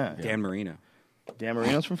 too. Oh, yeah. Dan Marino. Dan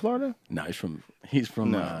Marino's from Florida? No, he's from he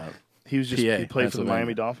was just PA, he played for the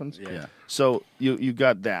Miami Dolphins? Yeah. So you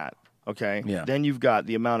got that, okay? Yeah. Then you've got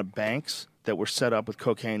the amount of banks that were set up with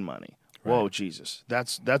cocaine money. Right. Whoa, Jesus.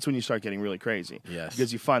 That's when you start getting really crazy. Yes.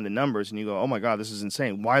 Because you find the numbers and you go, oh, my God, this is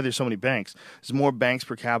insane. Why are there so many banks? There's more banks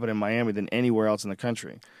per capita in Miami than anywhere else in the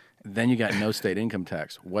country. Then you got no state income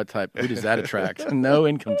tax. What type? Who does that attract? No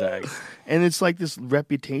income tax. And it's like this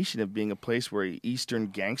reputation of being a place where Eastern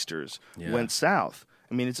gangsters went south.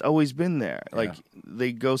 I mean, it's always been there. Like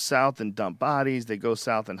they go south and dump bodies. They go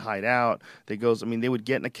south and hide out. They would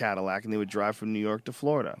get in a Cadillac and they would drive from New York to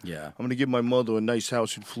Florida. Yeah. I'm going to give my mother a nice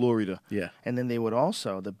house in Florida. Yeah. And then they would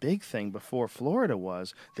also, the big thing before Florida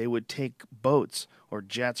was they would take boats or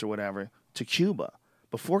jets or whatever to Cuba.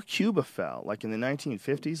 Before Cuba fell, like in the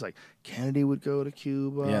 1950s, like Kennedy would go to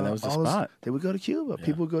Cuba. Yeah, that was the spot. They would go to Cuba. Yeah.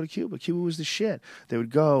 People would go to Cuba. Cuba was the shit. They would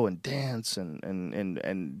go and dance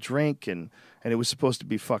and drink, and it was supposed to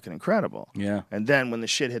be fucking incredible. Yeah. And then when the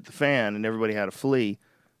shit hit the fan and everybody had to flee,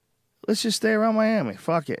 let's just stay around Miami.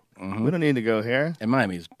 Fuck it. Mm-hmm. We don't need to go here. And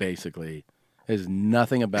Miami is basically, there's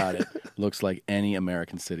nothing about it looks like any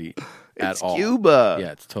American city at all. It's Cuba.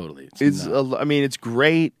 Yeah, it's totally. It's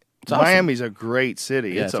great. It's awesome. Miami's a great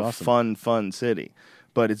city. Yeah, it's a awesome. fun city,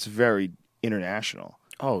 but it's very international.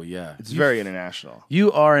 Oh, yeah. It's very international.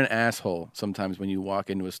 You are an asshole sometimes when you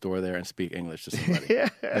walk into a store there and speak English to somebody.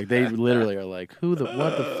 Like they literally are like, what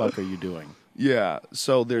the fuck are you doing? Yeah.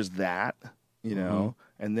 So there's that, you know,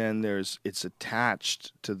 Mm-hmm. and then it's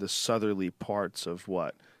attached to the southerly parts of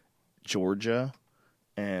Georgia,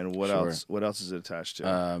 and what Sure. else? What else is it attached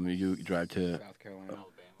to? You drive to South Carolina.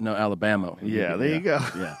 No, Alabama. Yeah, there you go.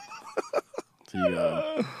 Yeah.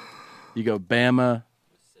 So you go Bama,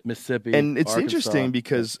 Mississippi, And it's Arkansas. interesting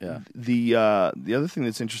because the other thing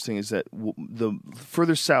that's interesting is that the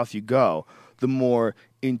further south you go, the more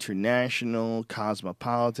international,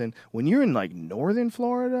 cosmopolitan. When you're in like northern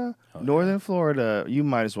Florida, you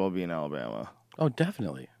might as well be in Alabama. Oh,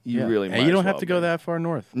 definitely. You really might And you as don't have well to go be. that far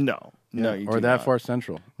north. No, you or do that not. far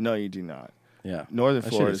central. No, you do not. Yeah, Northern That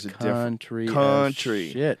shit Florida is is a different country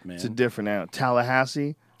as shit, man. It's a different animal.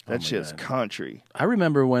 Tallahassee, that my shit's God. country. I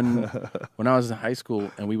remember when I was in high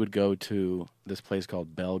school and we would go to this place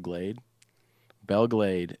called Belle Glade. Belle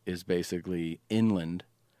Glade is basically inland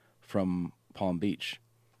from Palm Beach,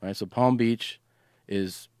 right? So Palm Beach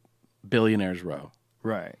is Billionaires Row.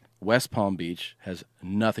 Right. West Palm Beach has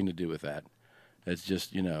nothing to do with that. It's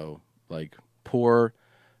just, like poor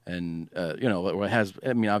and, it has,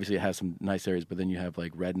 obviously it has some nice areas, but then you have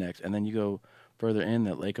like rednecks. And then you go further in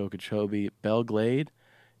that Lake Okeechobee, Belle Glade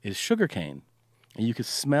is sugarcane. And you could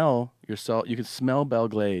smell Belle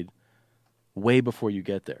Glade way before you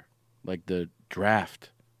get there. Like the draft,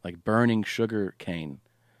 like burning sugar cane.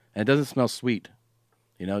 And it doesn't smell sweet.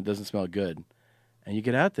 It doesn't smell good. And you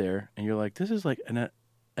get out there and you're like, this is like an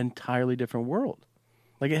entirely different world.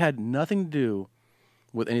 Like it had nothing to do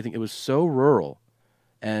with anything. It was so rural.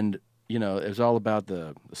 And, it was all about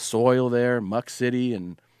the soil there, Muck City,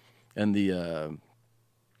 and the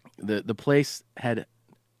place had,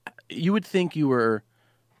 you would think you were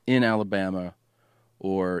in Alabama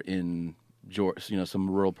or in Georgia,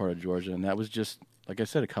 some rural part of Georgia. And that was just, like I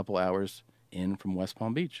said, a couple hours in from West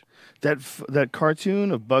Palm Beach. That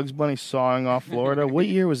cartoon of Bugs Bunny sawing off Florida, what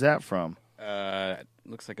year was that from?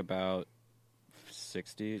 Looks like about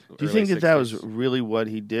 60s. Do you think that was really what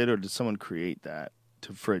he did, or did someone create that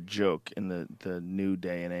for a joke in the new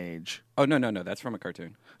day and age? Oh, no. That's from a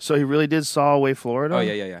cartoon. So he really did saw away Florida? Oh,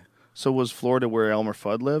 yeah. So was Florida where Elmer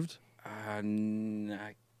Fudd lived?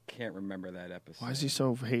 I can't remember that episode. Why is he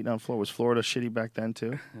so hating on Florida? Was Florida shitty back then,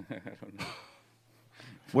 too? I don't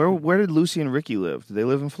know. Where did Lucy and Ricky live? Did they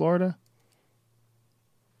live in Florida?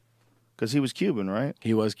 Because he was Cuban, right?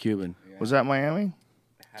 He was Cuban. Yeah. Was that Miami?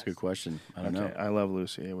 That's a good question. I don't know. I love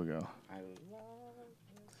Lucy. Here we go.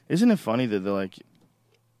 Isn't it funny that they're like,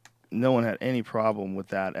 no one had any problem with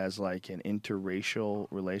that as like an interracial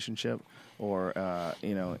relationship or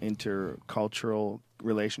intercultural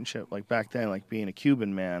relationship? Like back then, like being a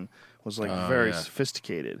Cuban man was like very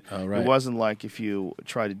sophisticated. Oh, right. It wasn't like if you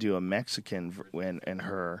tried to do a Mexican and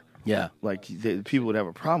her. Yeah. Like people would have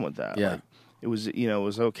a problem with that. Yeah. Like, it was, it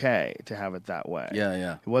was okay to have it that way.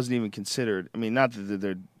 Yeah. It wasn't even considered. I mean, not that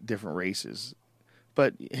they're different races,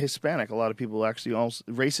 but Hispanic. A lot of people actually also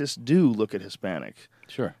racists do look at Hispanic,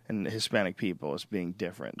 sure, and Hispanic people as being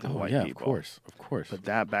different than white people. Of course. But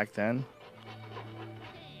that back then.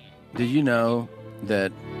 Did you know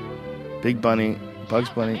that Bugs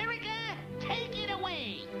Bunny?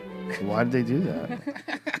 Why did they do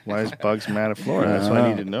that? Why is Bugs mad at Florida? That's what I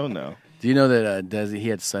need to know now. Do you know that Desi, he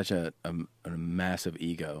had such a massive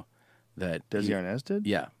ego that Desi Arnaz did?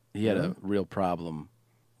 Yeah, he had a real problem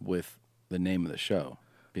with the name of the show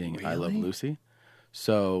being I Love Lucy.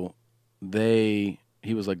 So he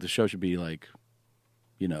was like, the show should be like,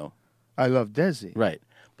 I Love Desi. Right.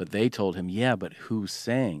 But they told him, yeah, but who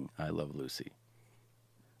sang I Love Lucy?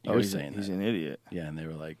 You were saying he's that. an idiot. Yeah, and they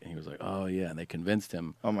were like, and he was like, oh yeah, and they convinced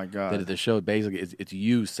him. Oh my God. That the show basically it's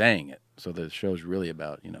you saying it, so the show's really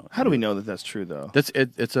about How do we know that that's true though? It's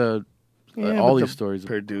all but these the stories.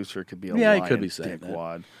 Producer could be a Yeah, he lying could be saying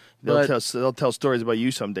dickwad. that. They'll tell stories about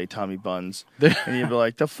you someday, Tommy Buns, and you'll be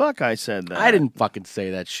like, "The fuck I said that? I didn't fucking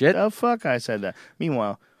say that shit. The fuck I said that."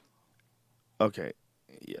 Meanwhile, okay,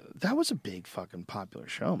 yeah, that was a big fucking popular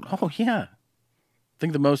show, man. Oh yeah, I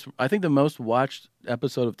think the most watched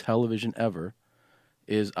episode of television ever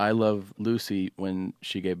is I Love Lucy when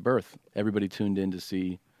she gave birth. Everybody tuned in to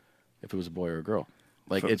see if it was a boy or a girl.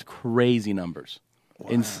 Like it's crazy numbers.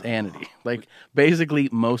 Wow. Insanity. Like basically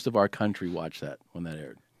most of our country watched that when that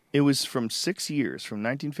aired. It was from 6 years, from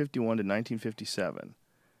 1951 to 1957.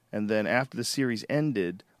 And then after the series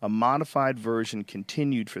ended, a modified version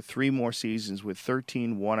continued for 3 more seasons with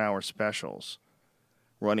 13 one-hour specials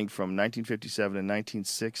running from 1957 to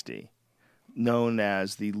 1960, known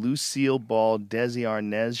as the Lucille Ball Desi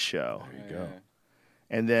Arnaz Show. There you go.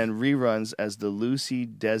 And then reruns as the Lucy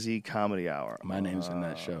Desi Comedy Hour. My name's in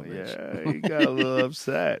that show, bitch. Yeah, you got a little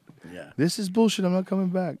upset. Yeah. This is bullshit. I'm not coming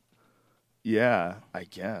back. Yeah, I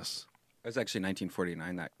guess. It was actually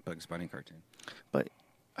 1949, that Bugs Bunny cartoon. But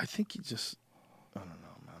I think I don't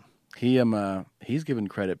know, man. He's given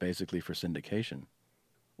credit basically for syndication.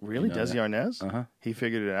 Really? You know Desi Arnaz? Uh-huh. He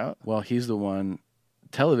figured it out? Well, he's the one.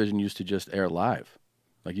 Television used to just air live.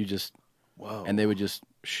 Like you just... Whoa. And they would just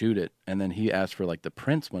shoot it. And then he asked for like the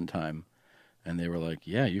prints one time. And they were like,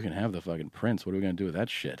 yeah, you can have the fucking prints. What are we going to do with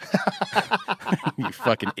that shit? You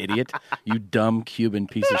fucking idiot. You dumb Cuban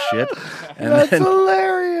piece of shit. And That's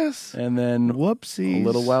hilarious. And then whoopsies. A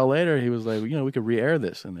little while later, he was like, we could re-air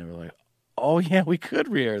this. And they were like, oh, yeah, we could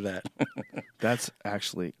re-air that. That's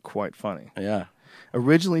actually quite funny. Yeah.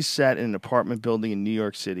 Originally set in an apartment building in New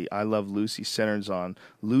York City, I Love Lucy centers on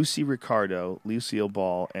Lucy Ricardo, Lucille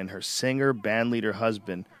Ball, and her singer, bandleader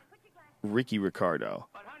husband, Ricky Ricardo,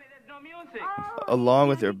 along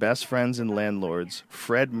with their best friends and landlords,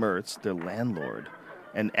 Fred Mertz, their landlord,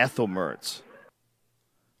 and Ethel Mertz.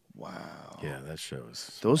 Wow. Yeah, that show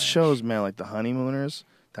is... Those shows, man, like The Honeymooners,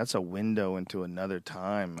 that's a window into another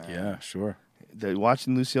time, man. Yeah, sure.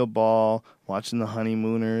 Watching Lucille Ball, watching The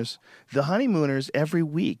Honeymooners. The Honeymooners, every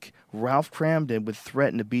week, Ralph Cramden would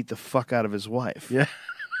threaten to beat the fuck out of his wife. Yeah.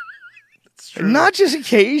 That's true. Not just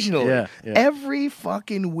occasionally. Yeah. Every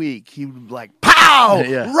fucking week, he would like, pow!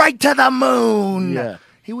 Yeah. Right to the moon! Yeah.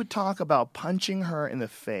 He would talk about punching her in the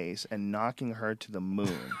face and knocking her to the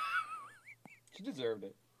moon. She deserved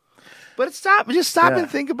it. But stop Yeah. and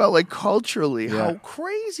think about, like, culturally, how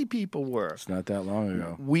crazy people were. It's not that long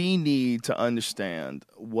ago. We need to understand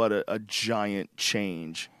what a giant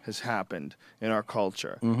change has happened in our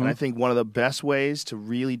culture. Mm-hmm. And I think one of the best ways to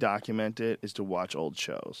really document it is to watch old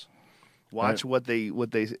shows. Watch what they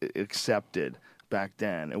accepted back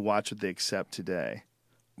then and watch what they accept today.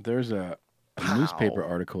 There's a newspaper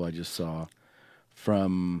article I just saw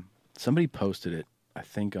from somebody posted it, I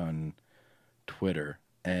think on Twitter,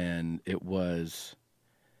 and it was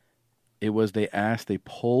they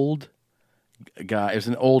polled guys. It was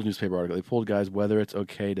an old newspaper article. They polled guys whether it's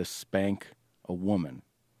okay to spank a woman,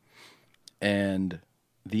 and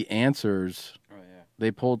the answers. They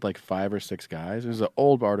polled like 5 or 6 guys. It was an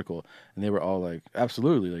old article, and they were all like,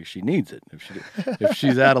 "Absolutely, like she needs it. If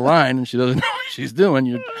she's out of line and she doesn't know what she's doing,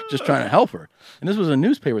 you're just trying to help her." And this was a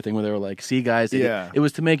newspaper thing where they were like, "See, guys, it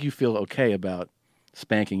was to make you feel okay about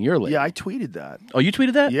spanking your lady." Yeah, I tweeted that. Oh, you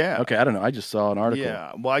tweeted that? Yeah. Okay, I don't know. I just saw an article.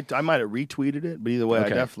 Yeah, well, I might have retweeted it, but either way,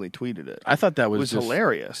 Okay. I definitely tweeted it. I thought that It was was just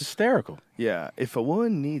hilarious. hysterical. Yeah, if a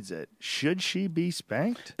woman needs it, should she be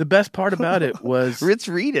spanked? The best part about it was Let's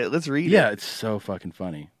read it. yeah, it's so fucking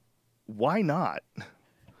funny. Why not?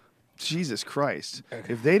 Jesus Christ.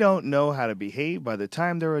 If they don't know how to behave by the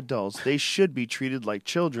time they're adults, they should be treated like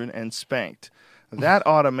children and spanked. That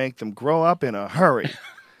ought to make them grow up in a hurry.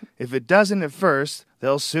 If it doesn't at first,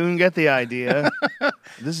 they'll soon get the idea.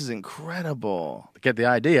 This is incredible. Get the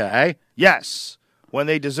idea, eh? Yes. When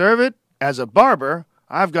they deserve it, as a barber,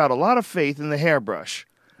 I've got a lot of faith in the hairbrush.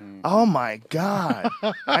 Oh, my God.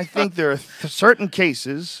 I think there are certain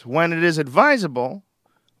cases when it is advisable.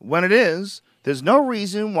 When it is, there's no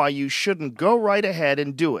reason why you shouldn't go right ahead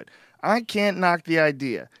and do it. I can't knock the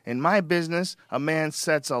idea. In my business, a man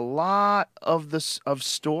sets a lot of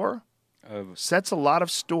store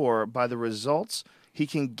by the results he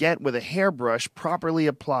can get with a hairbrush properly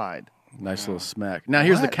applied. Nice little smack. Now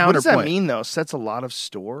here's the What counterpoint. does that mean, though? Sets a lot of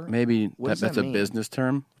store? Maybe What does that's that a mean? business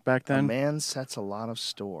term back A then. man sets a lot of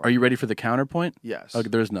store. Are you ready for the counterpoint? Yes. Okay,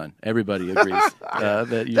 there's none. Everybody agrees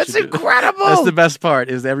that you That's should do- incredible! That's the best part.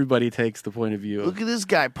 Is everybody takes the point of view. Look at this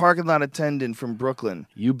guy, parking lot attendant from Brooklyn.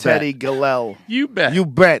 You bet. Teddy Gillel. You bet. You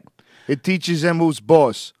bet. It teaches them who's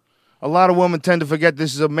boss. A lot of women tend to forget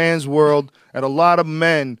this is a man's world, and a lot of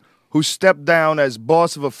men who step down as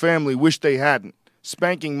boss of a family wish they hadn't.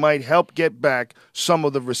 Spanking might help get back some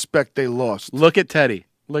of the respect they lost. Look at Teddy.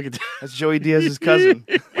 Look at That's Joey Diaz's cousin.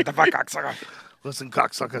 What the fuck, cocksucker? Listen,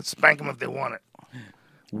 cocksucker, spank them if they want it.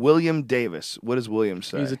 William Davis. What does William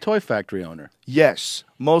say? He's a toy factory owner. Yes,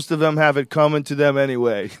 most of them have it coming to them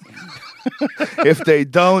anyway. If they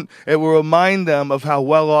don't, it will remind them of how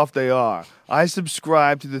well off they are. I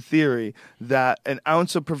subscribe to the theory that an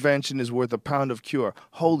ounce of prevention is worth a pound of cure.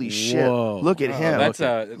 Holy shit. Whoa. Look at him. That's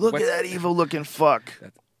Look at that evil-looking fuck.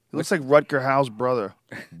 He looks like Rutger Hauer's brother.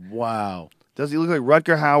 Wow. Does he look like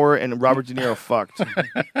Rutger Hauer and Robert De Niro fucked?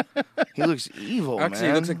 He looks evil, Actually, man.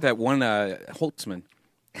 he looks like that one Holtzman.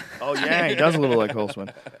 Oh, yeah, he does a little like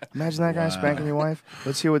Holtzman. Imagine that guy spanking your wife.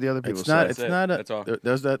 Let's hear what the other people It's not. say. It's not. That's all.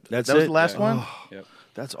 That's That's that was it? the last Yeah. one. Yep.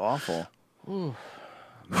 That's awful.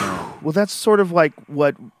 Well, that's sort of like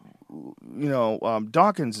what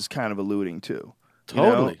Dawkins is kind of alluding to. You know,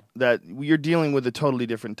 Totally. that you're dealing with a totally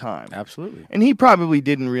different time. Absolutely. And he probably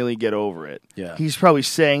didn't really get over it. Yeah. He's probably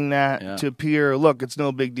saying that Yeah. to appear, look, it's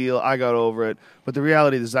no big deal. I got over it. But the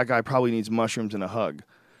reality is that guy probably needs mushrooms and a hug.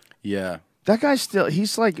 Yeah. That guy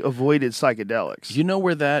he's like avoided psychedelics. You know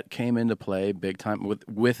where that came into play big time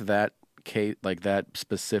with that case, like that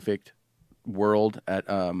specific world at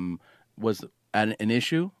was at an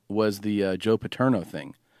issue was the Joe Paterno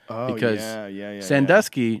thing. Oh, because yeah.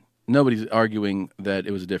 Sandusky, nobody's arguing that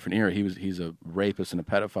it was a different era. He's a rapist and a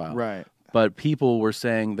pedophile. Right. But people were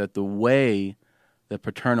saying that the way that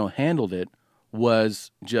Paterno handled it was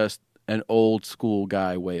just an old school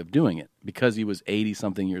guy way of doing it because he was 80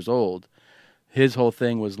 something years old. His whole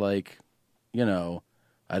thing was like,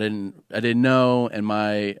 I didn't know, and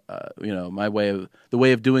my my the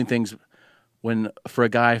way of doing things when for a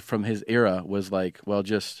guy from his era was like, well,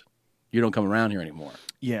 just you don't come around here anymore.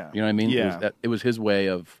 Yeah. You know what I mean? Yeah. It was his way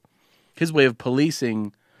of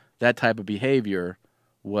policing that type of behavior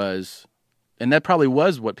was, and that probably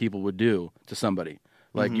was what people would do to somebody.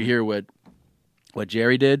 Like you hear what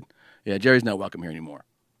Jerry did. Yeah, Jerry's not welcome here anymore.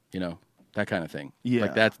 That kind of thing. Yeah.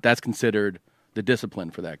 Like that's considered the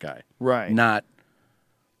discipline for that guy. Right. Not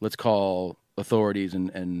let's call authorities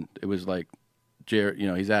and it was like Jerry,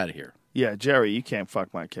 he's out of here. Yeah, Jerry, you can't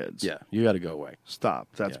fuck my kids. Yeah, you got to go away. Stop.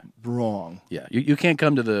 That's wrong. Yeah, you can't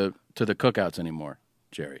come to the cookouts anymore,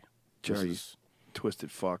 Jerry. Jerry,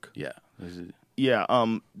 twisted fuck. Yeah. Yeah,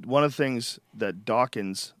 one of the things that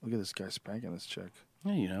Dawkins... Look at this guy spanking this chick.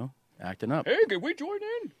 Yeah, acting up. Hey, can we join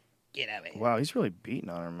in? Get out of here. Wow, he's really beating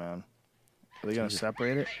on her, man. Are they going to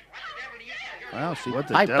separate it? Wow, she What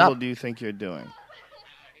the piped devil up. do you think you're doing?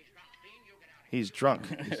 He's drunk.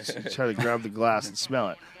 He's trying to grab the glass and smell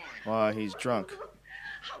it. Wow, he's drunk.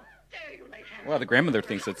 Well, the grandmother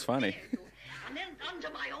thinks it's funny.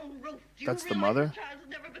 That's the mother?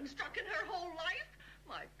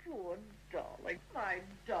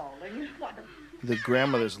 The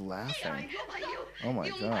grandmother's laughing. Oh, my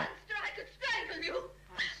God.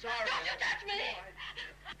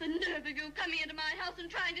 The nerve of you coming into my house and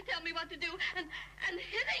trying to tell me what to do and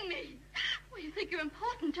hitting me. Well, you think you're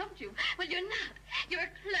important, don't you? Well, you're not. You're a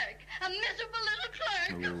clerk. A miserable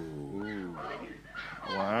little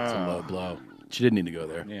clerk. Wow. It's a low blow. She didn't need to go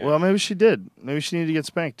there. Yeah. Well, maybe she did. Maybe she needed to get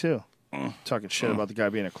spanked, too. Talking shit about the guy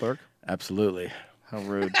being a clerk. Absolutely. How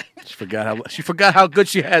rude. She forgot how good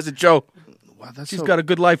she has it, Joe. Wow, that's She's got a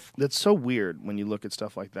good life. That's so weird when you look at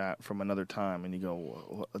stuff like that from another time and you go,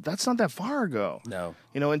 well, that's not that far ago. No.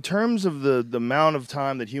 In terms of the amount of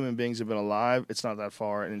time that human beings have been alive, it's not that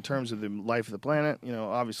far. And in terms of the life of the planet,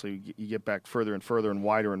 obviously you get back further and further and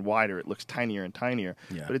wider, it looks tinier and tinier.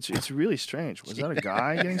 Yeah. But it's really strange. Was that a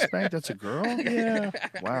guy getting spanked? That's a girl? Yeah.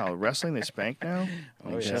 Wow, wrestling they spank now?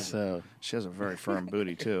 Oh, she, yeah. has, she has a very firm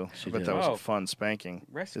booty, too. I bet did. that was Oh. a fun spanking.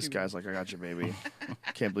 Rescue This guy's like, I got you, baby.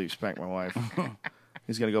 Can't believe you spanked my wife.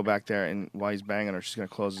 He's going to go back there, and while he's banging her, she's going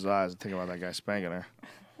to close his eyes and think about that guy spanking her.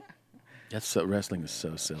 Wrestling is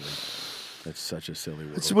so silly. That's such a silly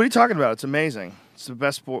world. What are you talking about? It's amazing. It's the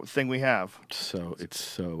best thing we have. It's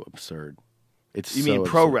so absurd. You mean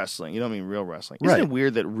pro wrestling. You don't mean real wrestling. Right. Isn't it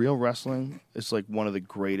weird that real wrestling is like one of the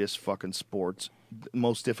greatest fucking sports,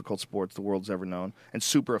 most difficult sports the world's ever known, and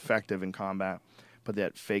super effective in combat, but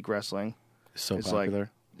that fake wrestling So is popular.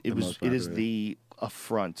 like, it is the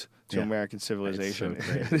affront to Yeah. American civilization.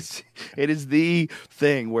 It's so it is the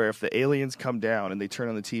thing where if the aliens come down and they turn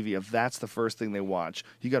on the TV, if that's the first thing they watch,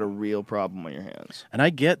 you got a real problem on your hands. And I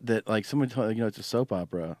get that, like, someone told it's a soap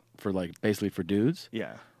opera for, like, basically for dudes.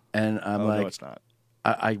 Yeah. And I'm like, no, it's not.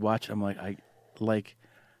 I watch. I'm like, I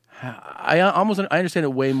understand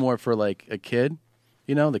it way more for like a kid,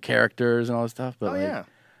 the characters and all this stuff. But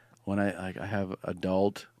when I have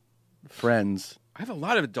adult friends. I have a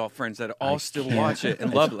lot of adult friends that all still can't. watch it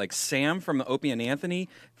and love it. Like Sam from the Opie and Anthony,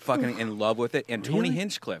 fucking in love with it, and Tony Really?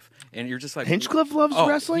 Hinchcliffe. And you're just like, Hinchcliffe loves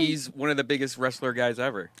wrestling? He's one of the biggest wrestler guys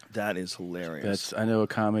ever. That is hilarious. I know a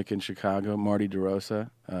comic in Chicago, Marty DeRosa,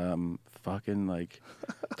 fucking like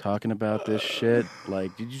talking about this shit.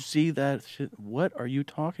 Like, did you see that shit? What are you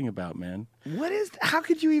talking about, man? What is? How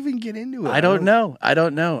could you even get into it? I don't know.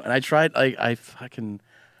 And I tried. I fucking.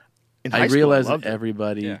 In I high school, realize I loved that it.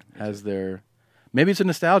 everybody has their. Maybe it's a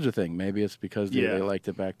nostalgia thing. Maybe it's because they liked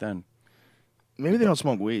it back then. Maybe they don't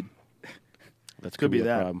smoke weed. That could be a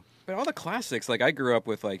that. problem. But all the classics, like I grew up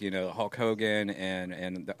with, like Hulk Hogan,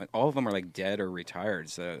 and all of them are like dead or retired.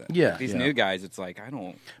 So these new guys, it's like I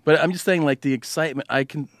don't. But I'm just saying, like the excitement. I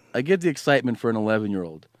get the excitement for an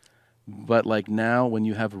 11-year-old, but like now when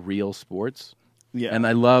you have real sports, and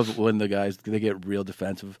I love when the guys they get real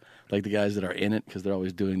defensive, like the guys that are in it because they're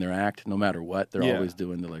always doing their act, no matter what. They're always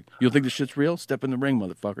doing. They're like, you don't think this shit's real? Step in the ring,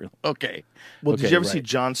 motherfucker. Okay. Well, Okay, did you ever right. see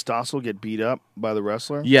John Stossel get beat up by the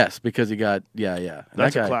wrestler? Yes, because he got And That's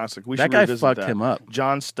that guy, a classic. We that should guy revisit fucked that. him up.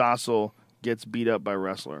 John Stossel gets beat up by a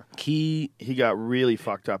wrestler. He got really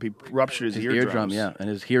fucked up. He ruptured his eardrums. and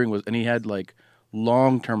his hearing was, and he had like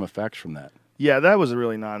long-term effects from that. Yeah, that was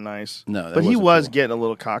really not nice. No, that but he wasn't was cool. getting a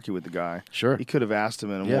little cocky with the guy. Sure, he could have asked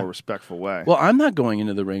him in a more respectful way. Well, I'm not going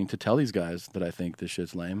into the ring to tell these guys that I think this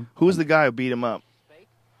shit's lame. Who was the guy who beat him up?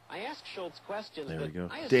 I ask Schultz questions. There we go.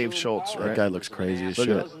 Dave Schultz, right? That guy looks crazy as Look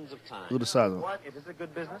shit. at it. Look at the size of him. What? Is this a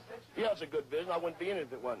good business? Yeah, it's a good business. I wouldn't be in it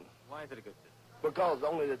if it wasn't. Why is it a good business? Because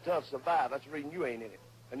only the tough survive. That's the reason you ain't in it.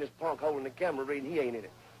 And this punk holding the camera reading he ain't in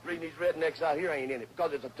it. Reading these rednecks out here ain't in it.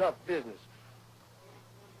 Because it's a tough business.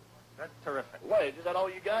 That's terrific. What, is that all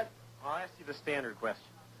you got? I'll ask you the standard question.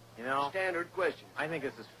 You know? Standard question. I think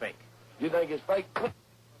this is fake. You think it's fake?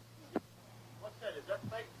 What's that? Is that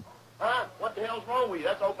fake? Huh? What the hell's wrong with you?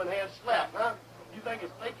 That's open hand slap, huh? You think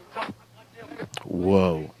it's fake? You talk like them.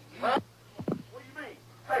 Whoa. Huh? What do you mean?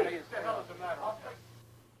 Hey, what the hell is the matter? I'll take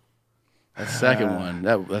That second one,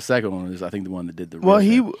 that second one is, I think, the one that did the. Well,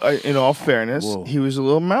 real he, in all fairness, Whoa. he was a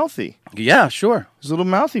little mouthy. Yeah, sure. He was a little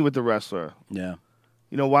mouthy with the wrestler. Yeah.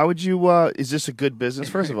 You know, why would you? Is this a good business?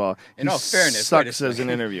 First of all, In he all fairness, wait a sucks as an second.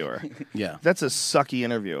 interviewer. Yeah. That's a sucky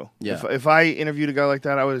interview. Yeah. If I interviewed a guy like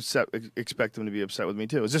that, I would expect him to be upset with me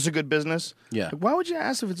too. Is this a good business? Yeah. Like, why would you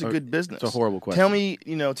ask if it's a good business? It's a horrible question.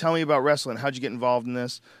 Tell me about wrestling. How'd you get involved in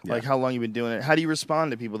this? Yeah. Like, how long you been doing it? How do you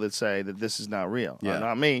respond to people that say that this is not real? Yeah.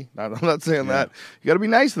 Not me. I'm not saying that. You got to be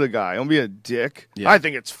nice to the guy. Don't be a dick. Yeah. I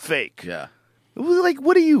think it's fake. Yeah. Like,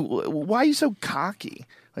 why are you so cocky?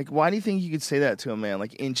 Like, why do you think you could say that to a man,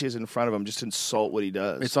 like inches in front of him, just to insult what he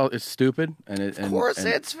does? It's stupid, Of course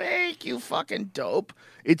it's fake, you fucking dope.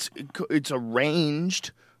 It's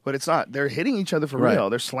arranged, but it's not. They're hitting each other for Right. real.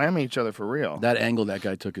 They're slamming each other for real. That angle that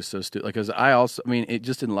guy took is so stupid. Like, because it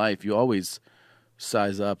just in life, you always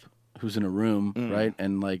size up who's in a room, right?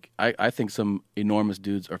 And like, I think some enormous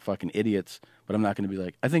dudes are fucking idiots, but I'm not going to be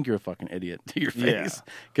like, I think you're a fucking idiot to your Yeah. face,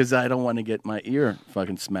 because I don't want to get my ear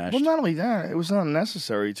fucking smashed. Well, not only that, it was not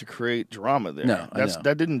necessary to create drama there. No, I know.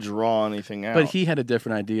 That didn't draw anything out. But he had a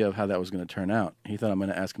different idea of how that was going to turn out. He thought, I'm going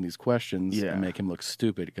to ask him these questions Yeah. and make him look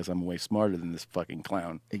stupid because I'm way smarter than this fucking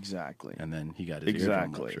clown. Exactly. And then he got his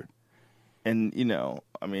eardrum ruptured. And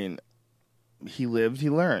he lived, he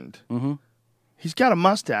learned. Mm-hmm. He's got a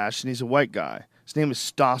mustache, and he's a white guy. His name is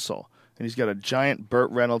Stossel, and he's got a giant Burt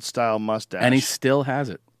Reynolds style mustache. And he still has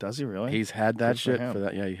it. Does he really? He's had that Good for shit him. for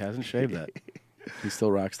that. Yeah, he hasn't shaved that. He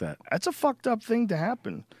still rocks that. That's a fucked up thing to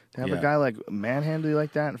happen. To have Yeah. a guy like manhandle you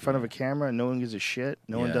like that in front of a camera, and no one gives a shit.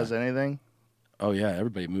 No one Yeah. does anything. Oh yeah,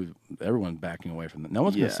 everyone backing away from that. No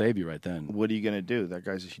one's Yeah. gonna save you right then. What are you gonna do? That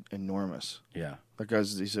guy's enormous. Yeah.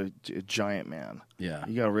 He's a giant man. Yeah.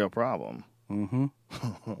 You got a real problem. Mm-hmm.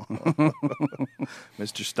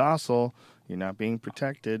 Mr. Stossel, you're not being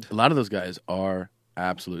protected. A lot of those guys are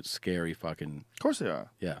absolute scary fucking. Of course they are.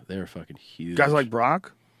 Yeah, they're fucking huge. Guys like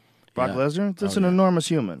Brock Yeah. Lesnar, that's Oh, an yeah. enormous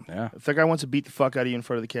human. Yeah. If that guy wants to beat the fuck out of you in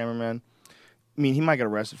front of the cameraman, I mean, he might get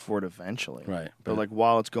arrested for it eventually. Right. But like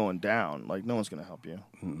while it's going down, like no one's gonna help you.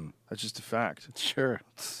 Mm-mm. That's just a fact. Sure.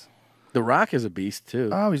 The Rock is a beast too.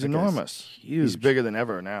 Oh, he's That guy's enormous. Huge. He's bigger than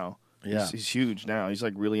ever now. Yeah. He's huge now. He's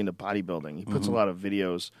like really into bodybuilding. He puts Mhm. a lot of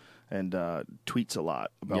videos and tweets a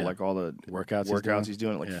lot about like all the workouts he's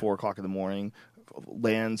doing at like 4 o'clock in the morning.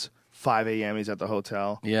 Lands 5 a.m. He's at the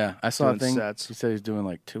hotel. Yeah, I saw a thing. Sets. He said he's doing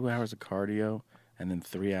like 2 hours of cardio and then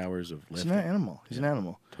 3 hours of lifting. He's an animal. He's an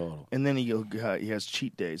animal. Total. And then he has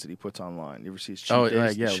cheat days that he puts online. You ever see his cheat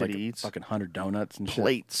days? The shit like he eats? fucking 100 donuts and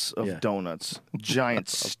plates of donuts, giant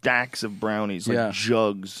stacks of brownies, like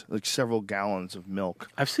jugs, like several gallons of milk.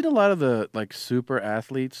 I've seen a lot of the like super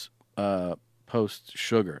athletes post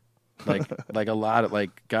sugar, like a lot of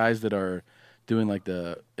like guys that are doing like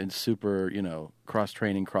super cross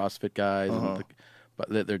training CrossFit guys,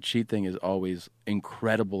 but their cheat thing is always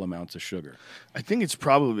incredible amounts of sugar. I think it's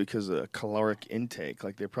probably because of caloric intake.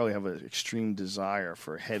 Like they probably have an extreme desire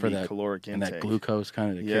for heavy caloric intake and that glucose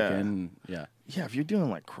kind of to kick in. Yeah. If you're doing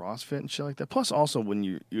like CrossFit and shit like that. Plus, also when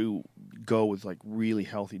you go with like really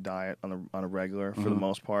healthy diet on a regular for the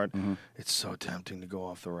most part, it's so tempting to go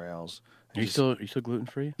off the rails. Are you still gluten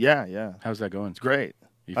free? Yeah. How's that going? It's great.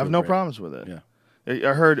 You I have feel no great? problems with it. Yeah.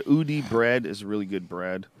 I heard Udi bread is a really good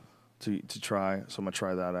bread to try, so I'm gonna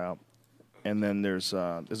try that out. And then there's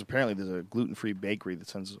apparently a gluten-free bakery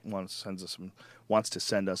that wants to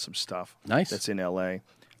send us some stuff. Nice. That's in LA.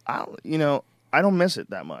 I don't miss it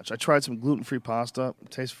that much. I tried some gluten-free pasta.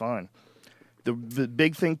 It tastes fine. The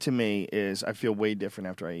big thing to me is I feel way different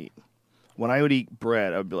after I eat. When I would eat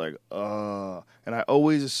bread, I would be like, ugh. And I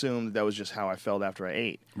always assumed that was just how I felt after I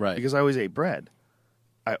ate. Right. Because I always ate bread.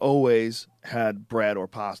 I always had bread or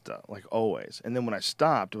pasta, like always. And then when I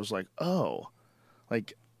stopped, it was like, oh.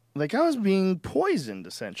 Like I was being poisoned,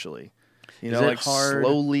 essentially. Is it like hard?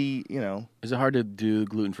 slowly, Is it hard to do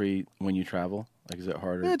gluten-free when you travel? Like, is it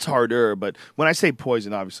harder? It's harder, but when I say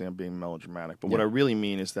poison, obviously I'm being melodramatic. But what I really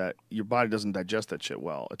mean is that your body doesn't digest that shit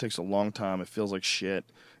well. It takes a long time. It feels like shit.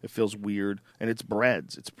 It feels weird. And it's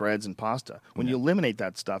breads. It's breads and pasta. When you eliminate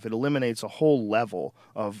that stuff, it eliminates a whole level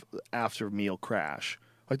of after-meal crash.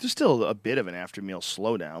 Like, there's still a bit of an after-meal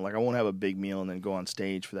slowdown. Like, I won't have a big meal and then go on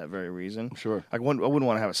stage for that very reason. Sure. I wouldn't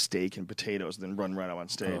want to have a steak and potatoes and then run right up on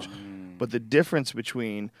stage. But the difference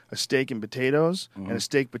between a steak and potatoes and a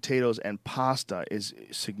steak, potatoes, and pasta is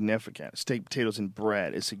significant. Steak, potatoes, and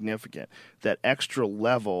bread is significant. That extra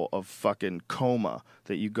level of fucking coma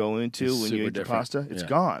that you go into It's when you super eat the different. pasta, it's Yeah.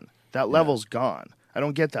 gone. That level's gone. I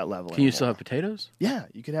don't get that level Can you anymore. still have potatoes? Yeah,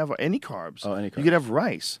 you can have any carbs. Oh, any carbs. You could have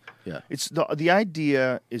rice. Yeah. It's the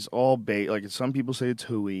idea is all bait. Like some people say it's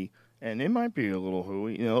hooey, and it might be a little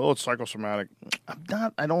hooey. It's psychosomatic.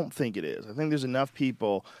 I don't think it is. I think there's enough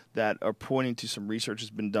people that are pointing to some research that's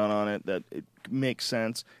been done on it that it makes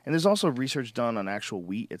sense. And there's also research done on actual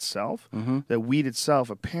wheat itself. That wheat itself,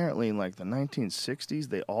 apparently in like the 1960s,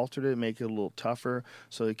 they altered it, make it a little tougher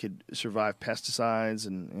so it could survive pesticides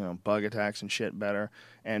and bug attacks and shit better.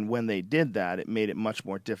 And when they did that, it made it much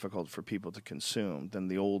more difficult for people to consume than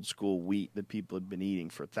the old school wheat that people had been eating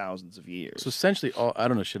for thousands of years. So essentially, I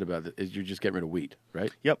don't know shit about it, is you're just getting rid of wheat,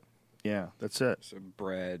 right? Yep. Yeah, that's it. So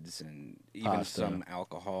breads and even Pasta. some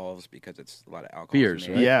alcohols because it's a lot of alcohol. Beers,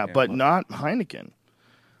 right? Yeah, but not Heineken.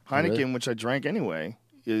 Heineken, Really? which I drank anyway,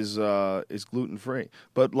 is gluten free.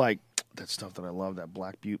 But like that stuff that I love, that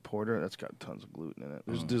Black Butte Porter, that's got tons of gluten in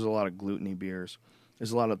it. There's a lot of gluten-y beers.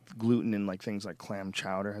 There's a lot of gluten in like things like clam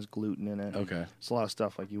chowder has gluten in it. Okay. It's a lot of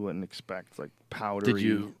stuff like you wouldn't expect, like powdery. Did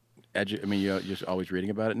you you're just always reading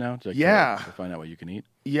about it now? To find out what you can eat?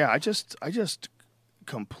 Yeah, I just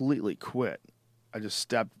completely quit. I just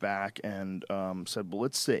stepped back and said, well,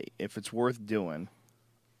 let's see. If it's worth doing,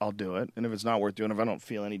 I'll do it. And if it's not worth doing, if I don't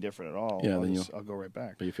feel any different at all, I'll go right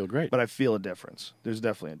back. But you feel great. But I feel a difference. There's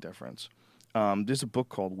definitely a difference. There's a book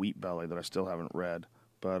called Wheat Belly that I still haven't read,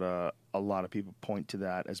 but a lot of people point to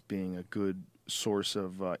that as being a good source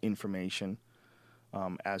of information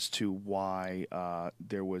as to why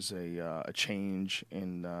there was a change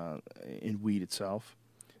in wheat itself.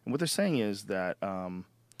 And what they're saying is that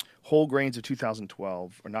whole grains of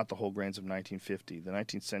 2012 are not the whole grains of 1950. The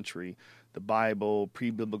 19th century, the Bible,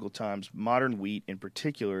 pre-biblical times, modern wheat in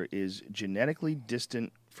particular is genetically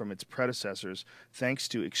distant from its predecessors thanks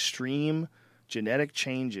to extreme genetic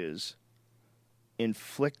changes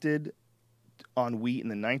inflicted on wheat in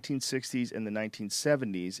the 1960s and the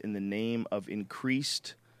 1970s in the name of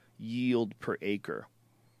increased yield per acre.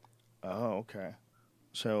 Oh, okay.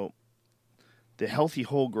 So the healthy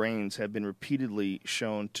whole grains have been repeatedly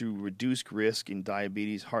shown to reduce risk in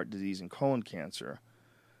diabetes, heart disease, and colon cancer.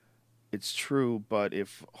 It's true, but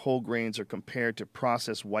if whole grains are compared to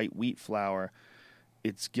processed white wheat flour,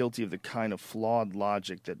 it's guilty of the kind of flawed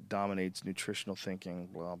logic that dominates nutritional thinking,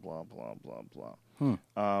 blah, blah, blah, blah,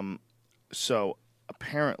 blah. So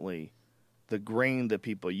apparently the grain that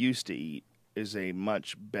people used to eat is a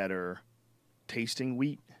much better tasting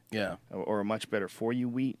wheat. Yeah. Or a much better for you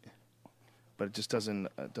wheat, but it just doesn't.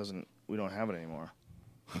 We don't have it anymore.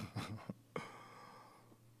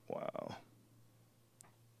 Wow.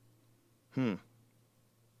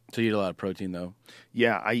 So you eat a lot of protein, though?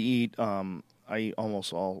 Yeah, I eat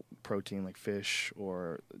almost all protein, like fish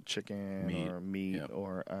or chicken or meat,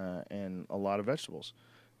 or and a lot of vegetables.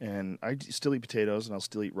 And I still eat potatoes, and I'll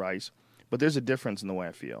still eat rice. But there's a difference in the way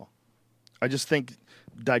I feel. I just think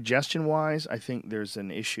digestion-wise, I think there's an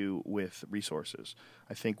issue with resources.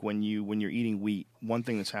 I think when you're eating wheat, one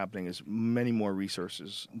thing that's happening is many more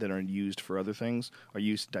resources that are used for other things are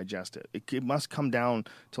used to digest it. It must come down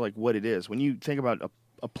to like what it is. When you think about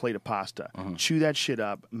a plate of pasta, chew that shit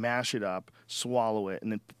up, mash it up, swallow it,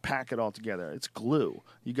 and then pack it all together. It's glue.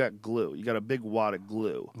 You got glue. You got a big wad of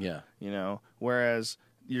glue. Yeah. You know, whereas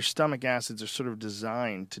your stomach acids are sort of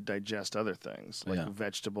designed to digest other things like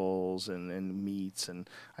vegetables and meats, and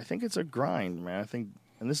I think it's a grind, man. I think,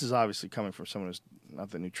 and this is obviously coming from someone who's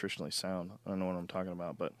not that nutritionally sound. I don't know what I'm talking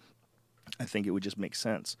about, but I think it would just make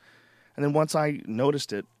sense. And then once I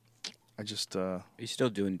noticed it, I just Are you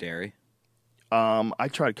still doing dairy? I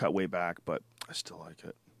try to cut way back, but I still like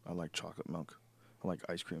it. I like chocolate milk. I like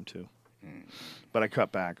ice cream too, but I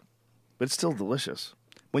cut back. But it's still delicious.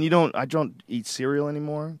 When you don't, I don't eat cereal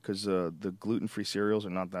anymore because the gluten-free cereals are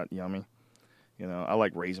not that yummy. You know, I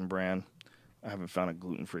like Raisin Bran. I haven't found a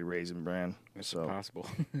gluten-free Raisin Bran. It's possible.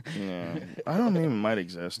 Yeah, I don't even might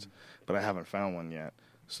exist, but I haven't found one yet.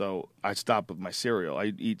 So I stopped with my cereal.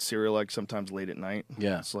 I eat cereal like sometimes late at night.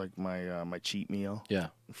 Yeah, it's like my my cheat meal. Yeah,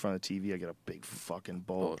 in front of the TV, I get a big fucking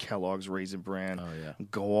bowl of Kellogg's Raisin Bran. Oh yeah,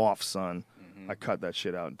 go off, son. I cut that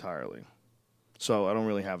shit out entirely. So I don't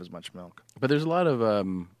really have as much milk. But there's a lot of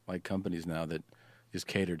like companies now that just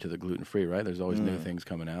cater to the gluten-free, right? There's always new things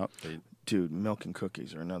coming out. Dude, milk and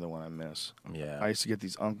cookies are another one I miss. Yeah. I used to get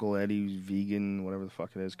these Uncle Eddie's vegan, whatever the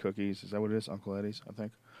fuck it is, cookies. Is that what it is? Uncle Eddie's, I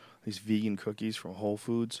think. These vegan cookies from Whole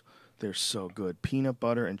Foods. They're so good. Peanut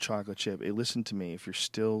butter and chocolate chip. Hey, listen to me. If you're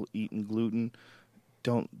still eating gluten,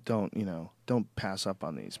 don't pass up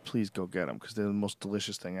on these. Please go get them because they're the most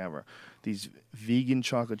delicious thing ever. These vegan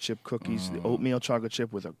chocolate chip cookies, the oatmeal chocolate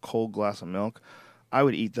chip with a cold glass of milk, I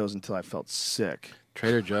would eat those until I felt sick.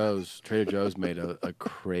 Trader Joe's made a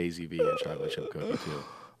crazy vegan chocolate chip cookie too.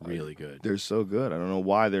 Really good. They're so good. I don't know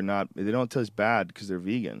why they're not. They don't taste bad because they're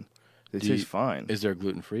vegan. They taste fine. Is there a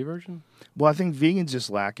gluten-free version? Well, I think vegan's just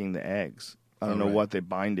lacking the eggs. I don't know what they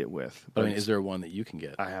bind it with. But I mean, is there one that you can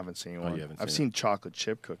get? I haven't seen one. You haven't I've seen chocolate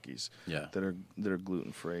chip cookies. Yeah. that are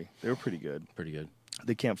gluten free. They were pretty good. Pretty good.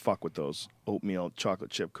 They can't fuck with those oatmeal chocolate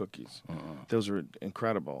chip cookies. Those are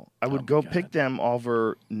incredible. I would go pick them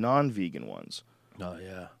over non-vegan ones. Oh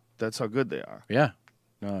yeah, that's how good they are. Yeah.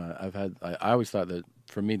 No, I always thought that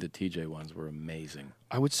for me the TJ ones were amazing.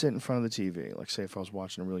 I would sit in front of the TV, like say if I was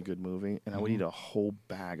watching a really good movie, and I would eat a whole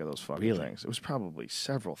bag of those fucking things. It was probably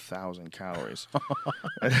several thousand calories.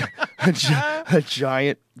 a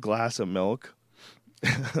giant glass of milk.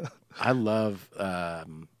 I love.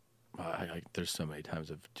 There's so many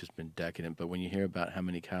times I've just been decadent, but when you hear about how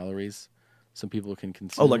many calories some people can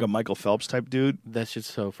consume, like a Michael Phelps type dude, that's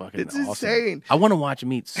just so fucking it's awesome. Insane. I want to watch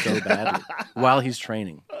him eat so badly while he's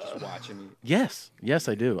training. Just watch him eat. Yes,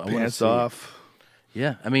 I do. I want to Pants see off.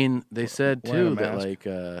 Yeah, I mean, they said Wearing too a that like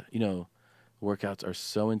workouts are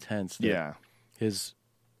so intense that his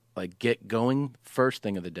like get going first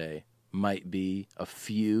thing of the day might be a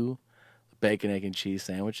few bacon, egg, and cheese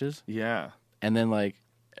sandwiches. Yeah, and then like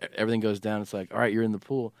everything goes down. It's like, all right, you're in the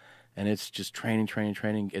pool, and it's just training.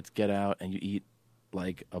 It's get out, and you eat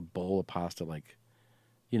like a bowl of pasta, like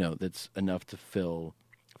that's enough to fill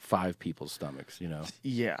 5 people's stomachs.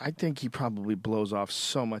 Yeah, I think he probably blows off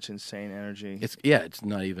so much insane energy. It's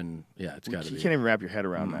not even. Yeah, it's got to be. You can't even wrap your head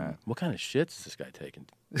around that. What kind of shits is this guy taking?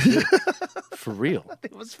 For real.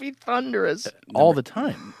 It must be thunderous. All the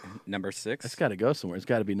time. Number 6? It's got to go somewhere. It's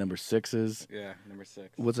got to be number 6's. Yeah, number 6.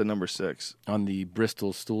 What's a number 6? On the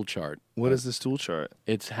Bristol stool chart. What is the stool chart?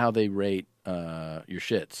 It's how they rate your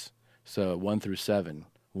shits. So 1 through 7.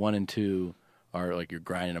 1 and 2 are like you're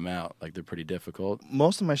grinding them out. Like they're pretty difficult.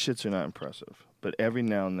 Most of my shits are not impressive. But every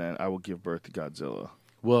now and then I will give birth to Godzilla.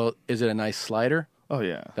 Well, is it a nice slider? Oh,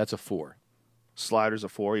 yeah. That's a 4. Slider's a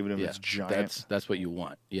 4, even if it's giant. That's what you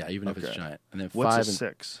want. Yeah, even if it's giant. And then what's 5 a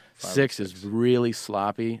 6? 6 is really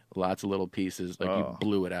sloppy, lots of little pieces, like you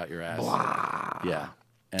blew it out your ass. Blah. Yeah,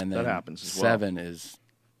 and then that happens as well. 7 is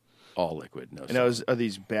all liquid. No. And are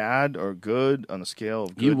these bad or good on the scale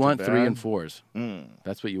of good You want to 3 bad? and 4s.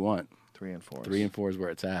 That's what you want. 3 and 4. 3 and 4 is where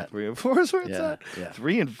it's at. 3 and 4 is where it's Yeah, at. yeah.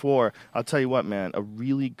 3 and 4. I'll tell you what, man. A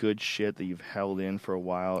really good shit that you've held in for a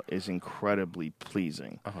while is incredibly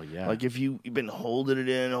pleasing. Oh yeah. Like if you've been holding it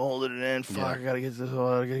in. Fuck, I gotta get to the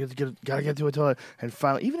toilet. Gotta get to a toilet. And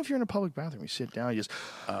finally, even if you're in a public bathroom, you sit down, you just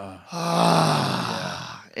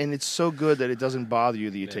and it's so good that it doesn't bother you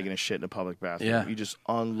that you're taking a shit in a public bathroom. Yeah. You just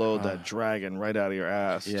unload that dragon right out of your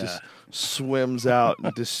ass. Yeah. Just swims out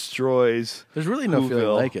and destroys. There's really no feeling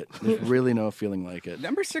Whoville. like it. There's really no feeling like it.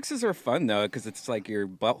 Number 6s are fun though, because it's like your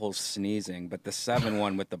butthole's sneezing. But the 7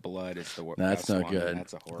 one with the blood is the worst. That's not good.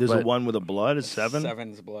 That's a horrible. There's a one with a blood. Is 7?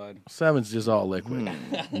 7's blood. 7's just all liquid.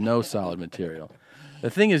 No solid material. The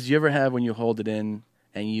thing is, you ever have when you hold it in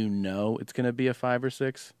and you know it's going to be a 5 or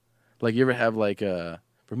 6? Like you ever have like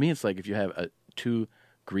for me, it's like if you have too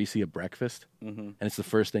greasy a breakfast and it's the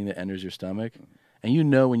first thing that enters your stomach, and you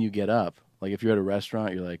know when you get up, like if you're at a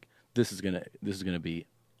restaurant, you're like, this is gonna be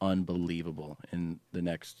unbelievable in the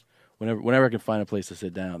next whenever I can find a place to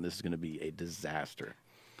sit down, this is gonna be a disaster.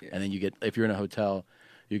 Yeah. And then if you're in a hotel,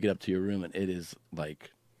 you get up to your room and it is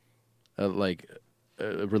like a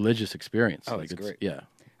religious experience. Oh, like it's great. Yeah.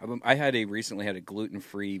 I recently had a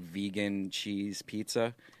gluten-free vegan cheese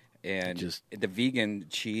pizza. And the vegan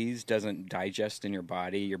cheese doesn't digest in your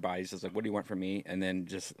body. Your body's just like, what do you want from me? And then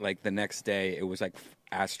just like the next day, it was like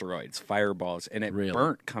asteroids, fireballs, and it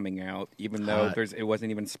burnt coming out, even though it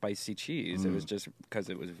wasn't even spicy cheese. It was just because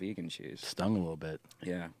it was vegan cheese. Stung a little bit.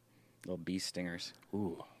 Yeah, little bee stingers.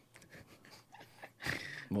 Ooh,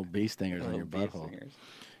 little bee stingers on your butthole. Stingers.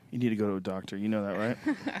 You need to go to a doctor. You know that, right?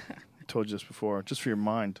 I told you this before. Just for your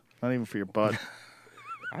mind, not even for your butt.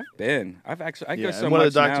 I've been. I go so and much what do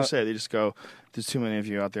the doctors now. say? They just go, "There's too many of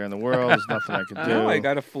you out there in the world. There's nothing I can do." No, I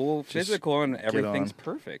got a full Just physical, and get everything's on.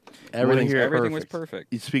 perfect. Everything was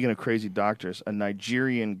perfect. Speaking of crazy doctors, a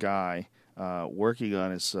Nigerian guy working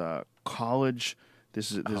on his college.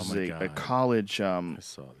 This is a college I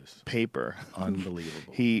saw this. paper.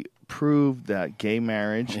 Unbelievable. He proved that gay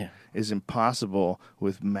marriage is impossible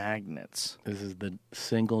with magnets. This is the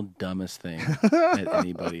single dumbest thing that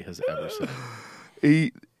anybody has ever said.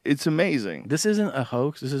 It's amazing. This isn't a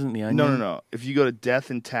hoax. This isn't the Onion. No. If you go to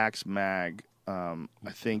Death and Tax Mag, I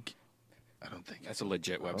don't think That's a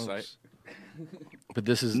legit website. But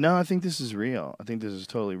this is I think this is real. I think this is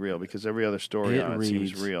totally real because every other story it on it reads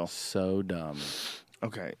seems real. so dumb.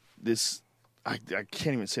 Okay, I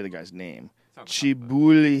can't even say the guy's name.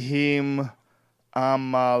 Chibulihim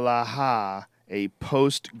Amalaha, a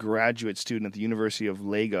postgraduate student at the University of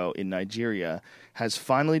Lagos in Nigeria, has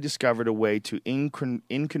finally discovered a way to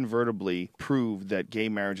inconvertibly prove that gay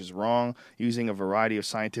marriage is wrong using a variety of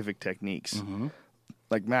scientific techniques,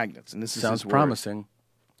 like magnets. And this is Sounds his word. promising.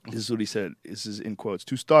 This is what he said. This is in quotes.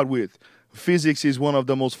 To start with, physics is one of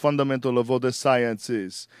the most fundamental of all the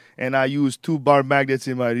sciences, and I use 2 bar magnets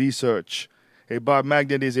in my research. A bar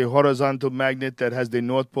magnet is a horizontal magnet that has the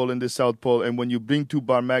North Pole and the South Pole, and when you bring 2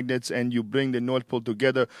 bar magnets and you bring the North Pole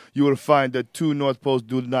together, you will find that 2 North Poles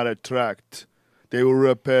do not attract. They will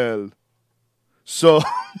repel. So,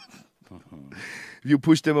 if you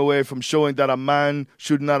push them away from showing that a man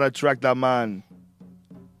should not attract a man,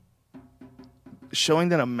 showing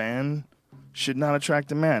that a man should not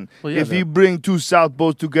attract a man. Well, yeah, if you bring 2 South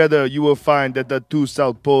Poles together, you will find that the 2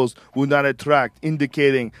 South Poles will not attract,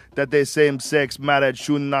 indicating that the same-sex marriage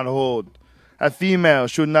should not hold. A female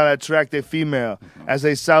should not attract a female, as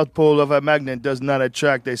a South Pole of a magnet does not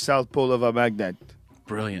attract a South Pole of a magnet.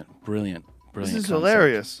 Brilliant. This is concept.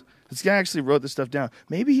 hilarious. This guy actually wrote this stuff down.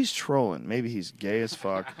 Maybe he's trolling. Maybe he's gay as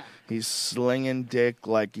fuck. He's slinging dick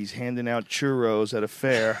like he's handing out churros at a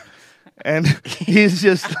fair. And he's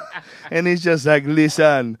just like,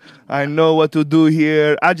 listen, I know what to do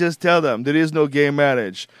here. I just tell them there is no gay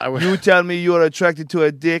marriage. You tell me you are attracted to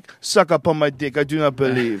a dick, suck up on my dick. I do not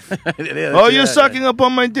believe. You're sucking up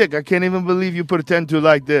on my dick. I can't even believe you pretend to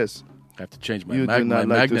like this. I have to change my You do not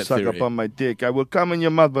my like to magnet suck theory. up on my dick. I will come in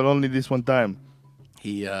your mouth, but only this one time.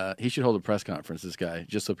 He should hold a press conference, this guy,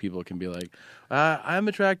 just so people can be like, I'm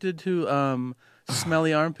attracted to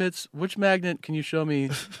smelly armpits. Which magnet can you show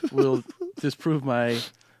me will disprove my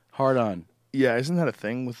hard-on? Yeah, isn't that a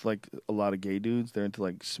thing with like a lot of gay dudes? They're into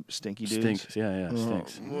like stinky dudes. Stinks, yeah,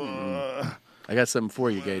 stinks. I got something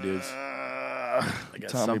for you, gay dudes. I got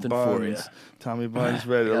Tommy something Buns. for you. Tommy Buns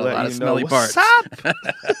ready to Got a let lot you of know smelly what's parts. up.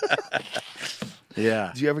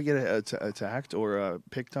 Yeah. Do you ever get attacked or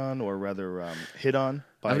picked on or rather hit on?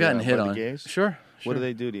 By, I've gotten hit by on. the gays? Sure. What do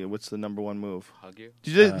they do to you? What's the number one move? Hug you.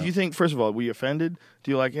 Do you think, first of all, were you offended?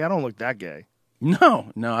 Do you like, hey, I don't look that gay?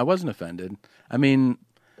 No, I wasn't offended. I mean,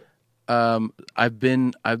 I've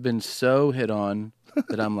been so hit on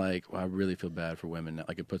that I'm like, well, I really feel bad for women now.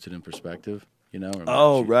 Like it puts it in perspective, you know? Or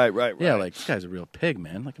Oh, right. Yeah, like this guy's a real pig,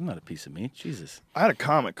 man. Like I'm not a piece of meat. Jesus. I had a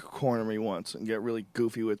comic corner me once and get really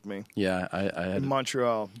goofy with me. Yeah, I had in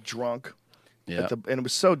Montreal, drunk. Yeah. And it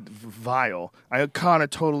was so vile. I kind of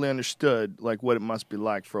totally understood like what it must be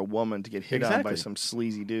like for a woman to get hit on by some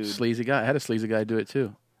sleazy dude. Sleazy guy. I had a sleazy guy do it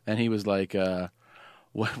too, and he was like,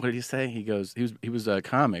 "What did he say?" He goes, "He was a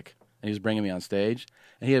comic, and he was bringing me on stage,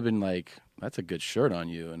 and he had been like, that's a good shirt on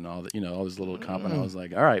you, and all that, all this little compliment." I was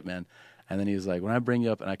like, "All right, man." And then he was like, "When I bring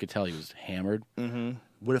you up," and I could tell he was hammered. Mm-hmm.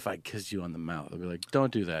 What if I kissed you on the mouth? I'd be like,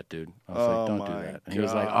 "Don't do that, dude." I was like, "Don't do that." And he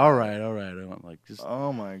was like, God. all right. I'm like, just.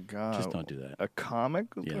 Oh my God. Just don't do that. A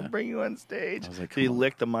comic was gonna bring you on stage. I was like, so he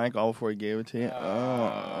licked the mic all before he gave it to you.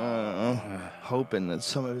 Hoping that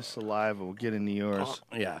some of his saliva will get into yours.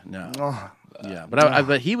 Yeah, no. Oh. Yeah,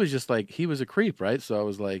 but he was just like he was a creep, right? So I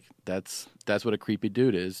was like, that's what a creepy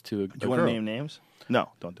dude is to a Do you want to name names?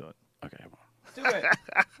 No, don't do it. Okay. Do it.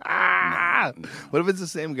 What if it's the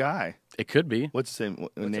same guy? It could be. What's the same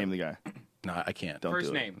name of the guy? No, I can't. Don't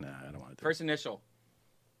First do it. name. No, I don't want to. First initial.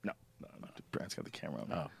 No. Brad's got the camera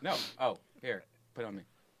on. Oh. No. Oh, here. Put it on me.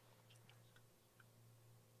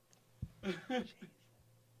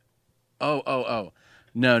 Oh.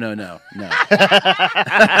 No.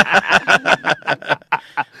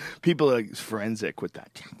 People are like forensic with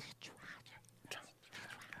that.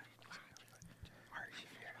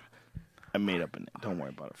 I made up a name. Don't worry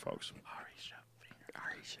about it, folks.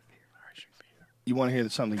 You want to hear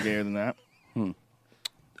something gayer than that?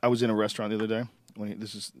 I was in a restaurant the other day.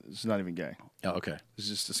 This is not even gay. Oh, okay. This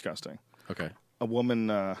is just disgusting. Okay. A woman.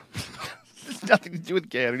 It's nothing to do with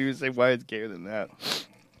gay. I don't even say why it's gayer than that.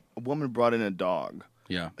 A woman brought in a dog.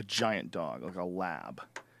 Yeah. A giant dog, like a lab.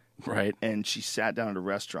 Right. And she sat down at a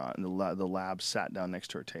restaurant, and the lab sat down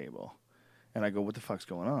next to her table. And I go, "What the fuck's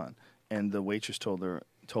going on?" And the waitress told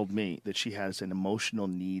me that she has an emotional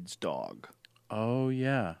needs dog. Oh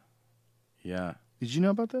yeah. Yeah. Did you know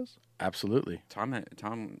about this? Absolutely. Tom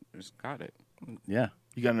just got it. Yeah.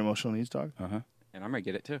 You got an emotional needs dog? Uh-huh. And I'm gonna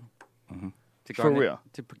get it too. Mm-hmm. To go For on the- real?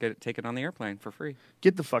 take it on the airplane for free.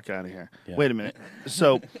 Get the fuck out of here. Yeah. Wait a minute.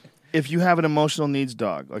 So, if you have an emotional needs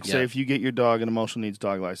dog, like say Yeah. if you get your dog an emotional needs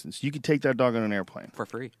dog license, you could take that dog on an airplane. For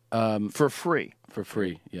free. For free. For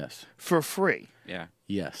free, yes. For free. Yeah.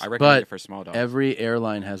 Yes. I recommend but it for small dogs. every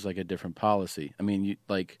airline has like a different policy. I mean, you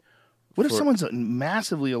like. What if someone's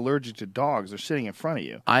massively allergic to dogs? They're sitting in front of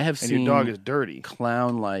you. I have and seen your dog is dirty.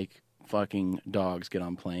 Clown-like fucking dogs get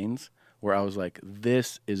on planes where I was like,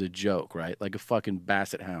 this is a joke, right? Like a fucking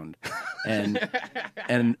basset hound. And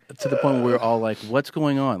to the point where we were all like, what's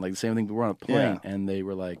going on? Like the same thing, we were on a plane and they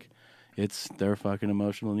were like, it's their fucking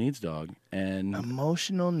emotional needs dog. And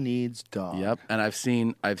emotional needs dog. Yep. And I've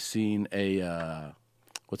seen a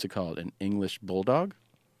what's it called? An English bulldog.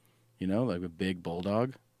 You know, like a big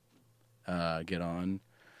bulldog. Get on.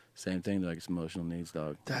 Same thing, like it's emotional needs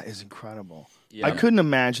dog. That is incredible. Yeah. I couldn't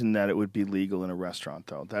imagine that it would be legal in a restaurant,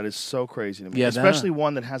 though. That is so crazy to me. Yeah, especially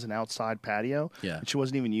one that has an outside patio. Yeah. And she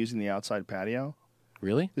wasn't even using the outside patio.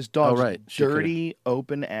 Really? This dog's Oh, right. She dirty,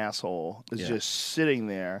 open asshole is Yeah. just sitting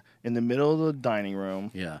there in the middle of the dining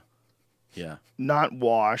room. Yeah. Yeah. Not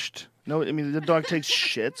washed. No, I mean, the dog takes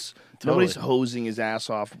shits. Totally. Nobody's hosing his ass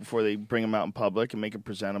off before they bring him out in public and make him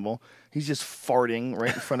presentable. He's just farting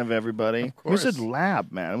right in front of everybody. It was a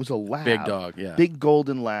lab, man. It was a lab. Big dog, yeah. Big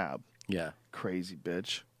golden lab. Yeah. Crazy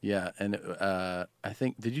bitch. Yeah, and I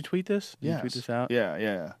think, did you tweet this? Did you tweet this out?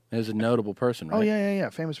 Yeah. It was a notable person, right? Oh, yeah.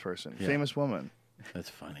 Famous person. Yeah. Famous woman. That's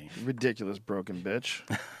funny. Ridiculous broken bitch.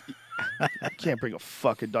 You can't bring a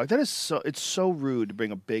fucking dog. It's so rude to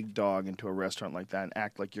bring a big dog into a restaurant like that and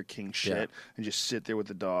act like you're king shit and just sit there with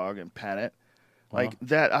the dog and pet it. Well. Like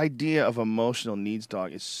that idea of emotional needs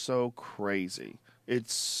dog is so crazy.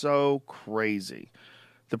 It's so crazy.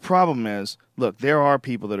 The problem is, look, there are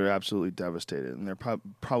people that are absolutely devastated, and there are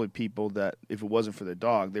probably people that, if it wasn't for their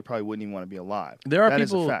dog, they probably wouldn't even want to be alive. There are That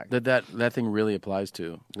is a people fact. that thing really applies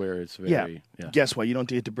to, where it's very... Yeah. Guess what? You don't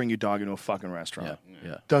get to bring your dog into a fucking restaurant.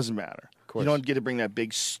 Yeah. Doesn't matter. course. You don't get to bring that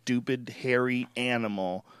big, stupid, hairy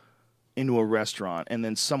animal into a restaurant, and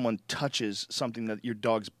then someone touches something that your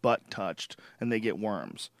dog's butt touched, and they get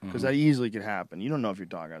worms. Because that easily could happen. You don't know if your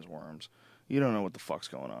dog has worms. You don't know what the fuck's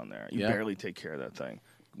going on there. You barely take care of that thing.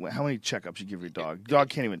 how many checkups you give your dog? Dog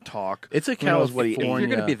can't even talk. It's a Who knows what he California. ate? If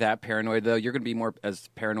you're going to be that paranoid, though, you're going to be more as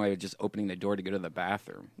paranoid just opening the door to go to the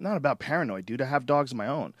bathroom. Not about paranoid, dude. I have dogs of my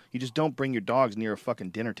own. You just don't bring your dogs near a fucking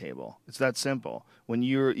dinner table. It's that simple. When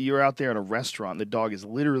you're out there at a restaurant, the dog is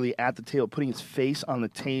literally at the table, putting its face on the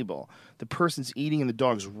table. The person's eating and the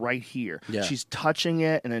dog's right here. Yeah. She's touching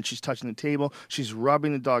it, and then she's touching the table. She's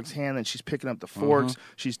rubbing the dog's hand, and she's picking up the forks.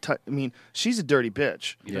 She's she's a dirty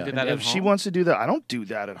bitch. You don't do that at if she home? wants to do that, I don't do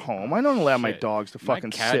that at home. I don't allow my Shit. dogs to My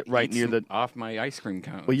fucking cat sit right eats near the... off my ice cream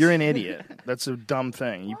cones. Well, you're an idiot. That's a dumb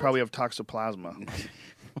thing. You probably have toxoplasma.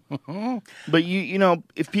 But you know,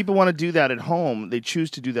 if people want to do that at home, they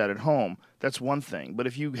choose to do that at home. That's one thing. But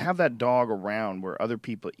if you have that dog around where other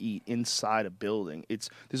people eat inside a building,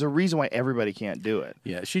 there's a reason why everybody can't do it.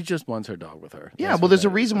 Yeah, she just wants her dog with her. Yeah, That's well, what there's a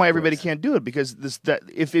that is, reason of why everybody course. can't do it, because that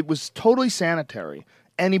if it was totally sanitary,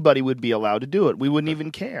 anybody would be allowed to do it. We wouldn't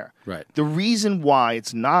even care. Right. The reason why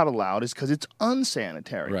it's not allowed is because it's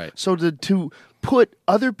unsanitary. Right. So to put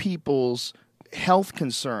other people's health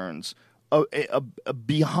concerns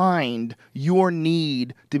behind your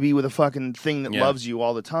need to be with a fucking thing that Yeah. loves you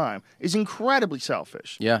all the time is incredibly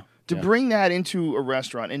selfish. Yeah. To yeah. bring that into a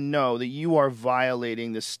restaurant and know that you are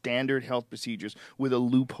violating the standard health procedures with a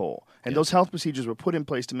loophole. And those health procedures were put in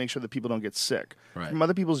place to make sure that people don't get sick Right. from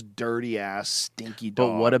other people's dirty ass, stinky But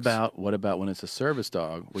dogs. what about when it's a service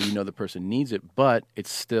dog where you know the person needs it, but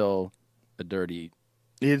it's still a dirty...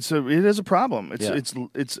 it is a problem. Yeah.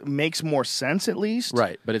 It's makes more sense at least.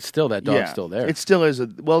 Right, but it's still, that dog's still there. It still is.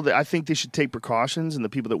 I think they should take precautions, and the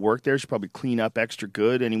people that work there should probably clean up extra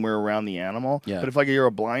good anywhere around the animal. Yeah. But if you're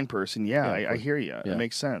a blind person, Yeah, of I course. hear you. Yeah. It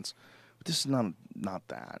makes sense. But this is not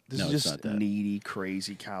that. This No, is it's just not that. needy,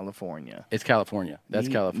 crazy California. It's California. That's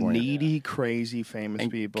California. Needy, crazy, famous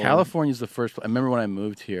And people. California's the first. I remember when I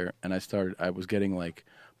moved here and I was getting like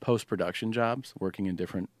post-production jobs, working in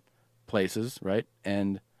different places, right?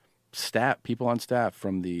 And people on staff,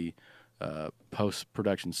 from the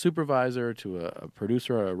post-production supervisor to a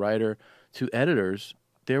producer or a writer to editors,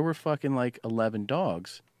 there were fucking like 11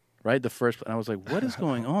 dogs, right? And I was like, what is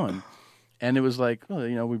going on? And it was like,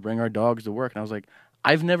 well, we bring our dogs to work. And I was like,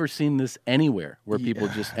 I've never seen this anywhere where people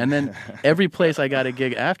just, and then every place I got a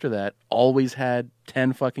gig after that always had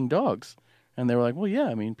 10 fucking dogs. And they were like, well,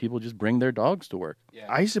 yeah, people just bring their dogs to work. Yeah.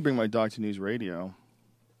 I used to bring my dog to news radio.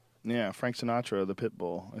 Yeah, Frank Sinatra, the pit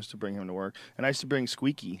bull. I used to bring him to work. And I used to bring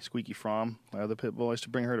Squeaky Fromm, my other pit bull. I used to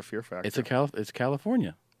bring her to Fear Factor. It's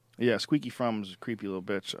California. Yeah, Squeaky Fromm was a creepy little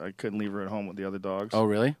bitch. I couldn't leave her at home with the other dogs. Oh,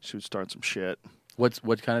 really? She would start some shit. What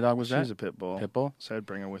kind of dog was She that? was a pit bull. Pit bull? So I'd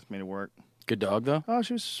bring her with me to work. Good dog, though? Oh,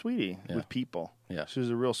 she was a sweetie Yeah. with people. Yeah. She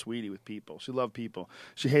was a real sweetie with people. She loved people.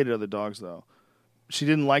 She hated other dogs, though. She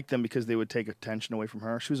didn't like them because they would take attention away from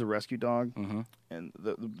her. She was a rescue dog. Mm-hmm. And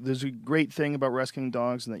there's a great thing about rescuing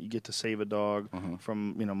dogs, and that you get to save a dog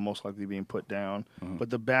from, most likely being put down. But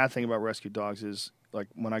the bad thing about rescue dogs is, like,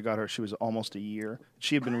 when I got her, she was almost a year.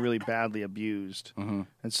 She had been really badly abused.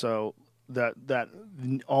 And so that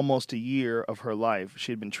almost a year of her life,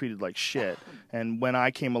 she had been treated like shit. And when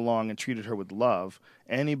I came along and treated her with love,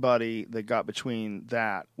 anybody that got between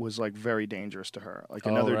that was, like, very dangerous to her. Like,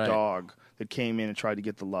 another right. dog that came in and tried to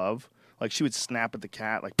get the love. Like, she would snap at the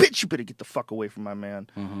cat, like, bitch, you better get the fuck away from my man.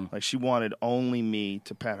 Like, she wanted only me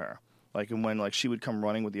to pet her. Like, and when, like, she would come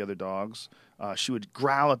running with the other dogs, she would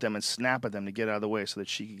growl at them and snap at them to get out of the way so that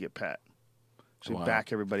she could get pet. She would Wow.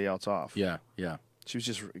 back everybody else off. Yeah, yeah. She was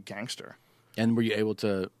just a gangster. And were you able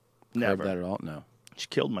to Never. curb that at all? No. She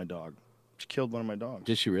killed my dog. She killed one of my dogs.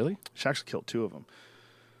 Did she really? She actually killed two of them.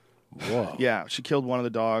 Whoa. Yeah, she killed one of the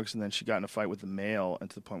dogs, and then she got in a fight with the male, and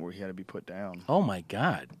to the point where he had to be put down. Oh, my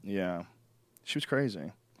God. Yeah. She was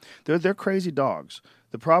crazy. They're crazy dogs.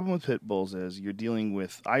 The problem with pit bulls is you're dealing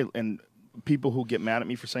with and people who get mad at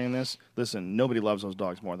me for saying this. Listen, nobody loves those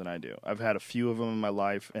dogs more than I do. I've had a few of them in my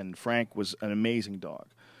life, and Frank was an amazing dog.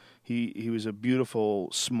 He was a beautiful,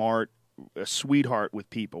 smart, a sweetheart with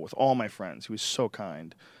people, with all my friends. He was so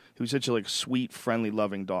kind. He was such a sweet, friendly,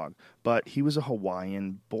 loving dog. But he was a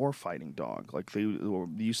Hawaiian boar fighting dog. Like they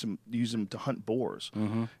used him to hunt boars,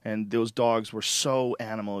 and those dogs were so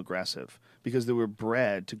animal aggressive because they were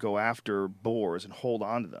bred to go after boars and hold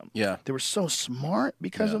on to them. Yeah. They were so smart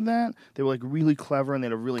because Yeah. of that. They were really clever, and they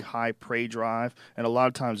had a really high prey drive. And a lot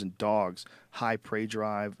of times in dogs, high prey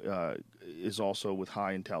drive is also with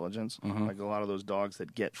high intelligence. Like a lot of those dogs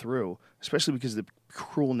that get through, especially because of the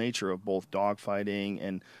cruel nature of both dog fighting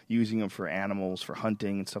and using them for animals, for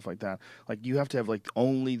hunting and stuff like that. Like you have to have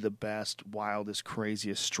only the best, wildest,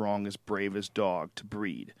 craziest, strongest, bravest dog to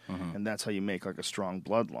breed. And that's how you make a strong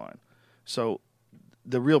bloodline. So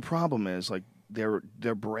the real problem is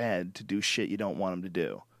they're bred to do shit you don't want them to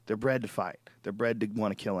do. They're bred to fight. They're bred to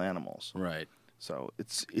want to kill animals. Right. So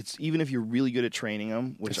it's even if you're really good at training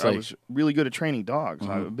them, which It's I like- was really good at training dogs. Mhm.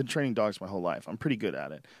 I've been training dogs my whole life. I'm pretty good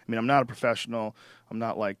at it. I mean, I'm not a professional. I'm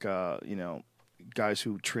not like guys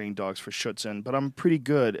who train dogs for schutzen, but I'm pretty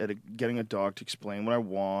good at getting a dog to explain what I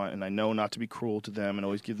want, and I know not to be cruel to them and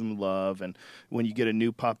always give them love. And when you get a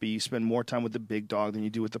new puppy, you spend more time with the big dog than you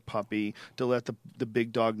do with the puppy to let the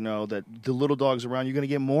big dog know that the little dog's around. You're going to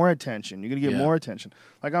get more attention. You're going to get more attention.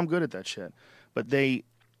 Like, I'm good at that shit. But they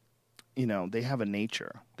have a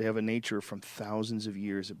nature. They have a nature from thousands of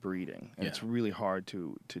years of breeding, and it's really hard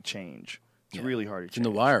to change. It's really hard to It's change.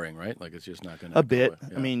 in the wiring, right? Like it's just not going to. A bit.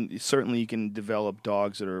 I mean, certainly you can develop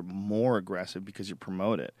dogs that are more aggressive because you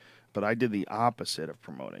promote it. But I did the opposite of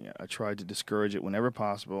promoting it. I tried to discourage it whenever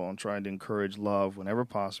possible, and tried to encourage love whenever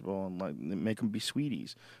possible, and make them be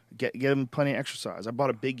sweeties. Get them plenty of exercise. I bought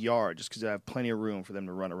a big yard just because I have plenty of room for them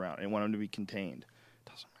to run around. I want them to be contained.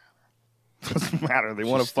 Doesn't matter. They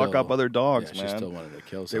want to fuck up other dogs, man. She still wanted to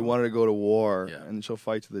kill They someone. wanted to go to war, and she'll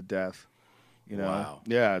fight to the death. You know? Wow.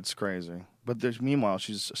 Yeah, it's crazy. But meanwhile,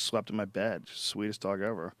 she's slept in my bed. She's the sweetest dog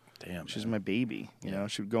ever. Damn. She's my baby. You know,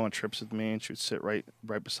 she would go on trips with me, and she would sit right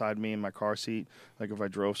beside me in my car seat. Like if I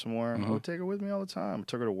drove somewhere, I would take her with me all the time. I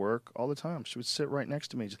took her to work all the time. She would sit right next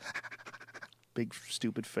to me, just big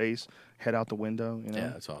stupid face, head out the window. You know? Yeah,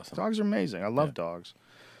 that's awesome. Dogs are amazing. I love dogs.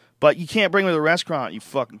 But you can't bring them to the restaurant, you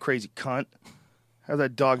fucking crazy cunt. Have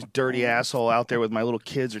that dog's dirty asshole out there with my little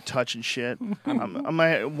kids are touching shit. On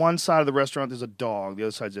my one side of the restaurant, there's a dog. The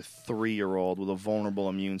other side's a 3-year-old with a vulnerable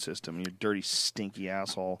immune system. You dirty, stinky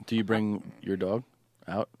asshole. Do you bring your dog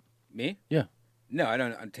out? Me? Yeah. No, I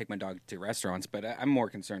don't take my dog to restaurants, but I'm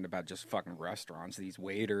more concerned about just fucking restaurants. These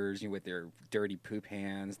waiters, with their dirty poop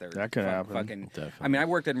hands. That could happen. Fucking. I mean, I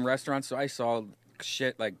worked in restaurants, so I saw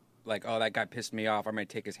shit like, oh, that guy pissed me off. I might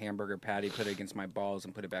take his hamburger patty, put it against my balls,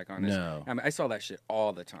 and put it back on his. No. I mean, I saw that shit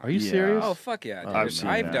all the time. Are you serious? Oh, fuck yeah, dude.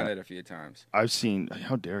 I've done it a few times. I've seen.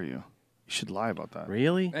 How dare you? You should lie about that.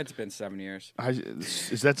 Really? It's been 7 years.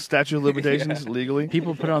 Is that statute of limitations legally?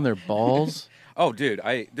 People put on their balls. Oh, dude,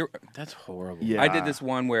 that's horrible. Yeah. I did this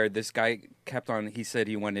one where this guy kept on. He said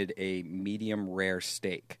he wanted a medium rare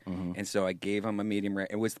steak, and so I gave him a medium rare.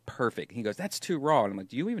 It was perfect. He goes, "That's too raw." And I'm like,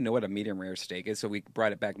 "Do you even know what a medium rare steak is?" So we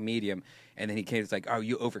brought it back medium, and then he came. It's like, "Oh,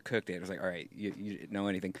 you overcooked it." I was like, "All right, you didn't know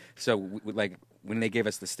anything." So when they gave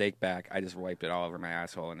us the steak back, I just wiped it all over my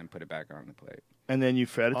asshole and then put it back on the plate. And then you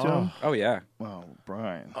fed it to him? Oh yeah. Wow,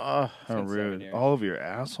 Brian. Oh, how been 7 rude. years. All of your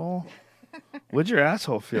asshole? What'd your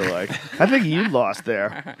asshole feel like? I think you lost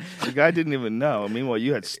there. The guy didn't even know. Meanwhile,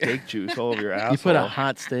 you had steak juice all over your asshole. You put a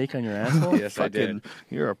hot steak on your asshole? Yes, I did.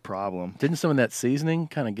 You're a problem. Didn't some of that seasoning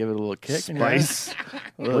kind of give it a little kick? in your Spice. ass?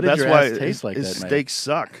 Well, What did that's your why ass taste like his that night? steaks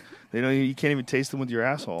suck. You can't even taste them with your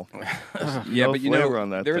asshole. Yeah, no but flavor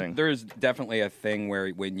on that thing. there's definitely a thing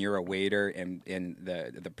where when you're a waiter and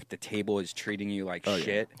the table is treating you like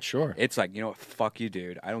shit. Sure. It's like, fuck you,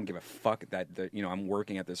 dude. I don't give a fuck that I'm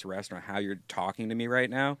working at this restaurant. How you're talking to me right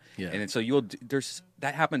now. Yeah. And then so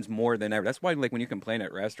that happens more than ever. That's why when you complain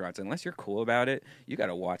at restaurants, unless you're cool about it, you got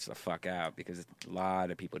to watch the fuck out because a lot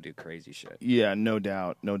of people do crazy shit. Yeah, no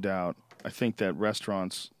doubt. I think that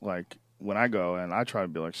restaurants, when I go and I try to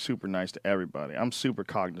be super nice to everybody. I'm super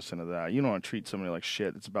cognizant of that. You don't want to treat somebody like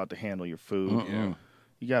shit that's about to handle your food. Yeah.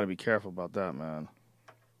 You got to be careful about that, man.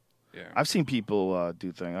 Yeah. I've seen people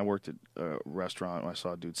do things. I worked at a restaurant and I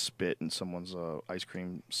saw a dude spit in someone's ice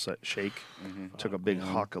cream shake. Took a big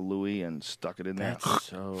huck of Louis and stuck it in there. That's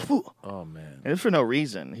so. Oh man. And it's for no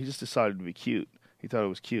reason. He just decided to be cute. He thought it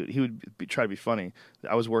was cute. He would try to be funny.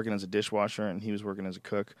 I was working as a dishwasher, and he was working as a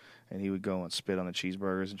cook, and he would go and spit on the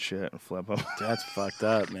cheeseburgers and shit and flip them. That's fucked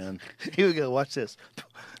up, man. He would go, watch this.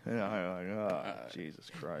 And I'm like, oh,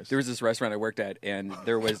 Jesus Christ. There was this restaurant I worked at, and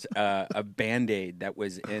there was a Band-Aid that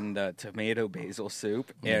was in the tomato basil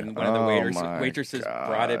soup, and one of the waitresses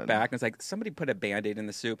brought it back, and it's like, somebody put a Band-Aid in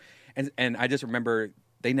the soup, and I just remember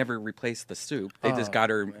they never replaced the soup. They just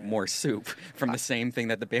got her more soup from the same thing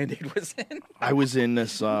that the Band-Aid was in. I was in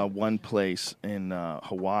this one place in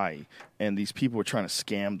Hawaii, and these people were trying to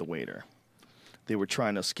scam the waiter. They were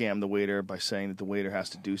trying to scam the waiter by saying that the waiter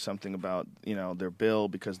has to do something about, their bill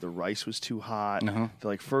because the rice was too hot. They're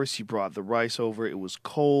like, first you brought the rice over, it was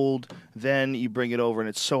cold. Then you bring it over and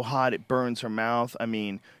it's so hot it burns her mouth. I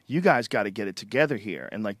mean, you guys got to get it together here.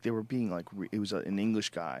 And they were being it was an English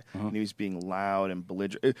guy, and he was being loud and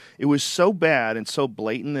belligerent. It was so bad and so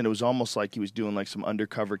blatant that it was almost like he was doing some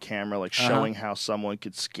undercover camera, showing how someone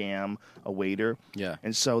could scam a waiter. Yeah.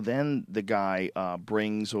 And so then the guy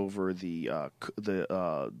brings over the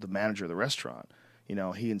manager of the restaurant.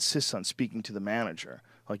 he insists on speaking to the manager.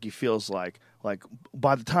 Like he feels like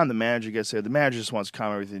by the time the manager gets there, the manager just wants to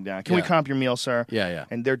calm everything down. Can we comp your meal, sir? Yeah, yeah.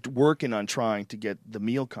 And they're working on trying to get the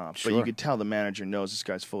meal comp. Sure. But you could tell the manager knows this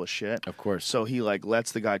guy's full of shit. Of course. So he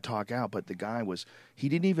lets the guy talk out, but the guy he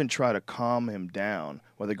didn't even try to calm him down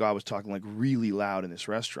while the guy was talking really loud in this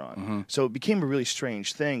restaurant. Mm-hmm. So it became a really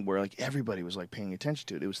strange thing where everybody was paying attention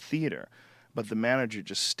to it. It was theater. But the manager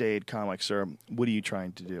just stayed calm, sir, what are you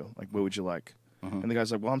trying to do? What would you like? Mm-hmm. And the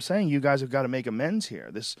guy's like, well, I'm saying you guys have got to make amends here.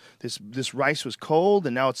 This rice was cold,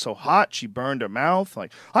 and now it's so hot, she burned her mouth.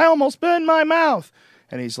 I almost burned my mouth.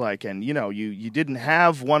 And he's like, and, you didn't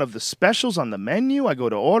have one of the specials on the menu. I go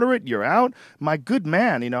to order it. You're out. My good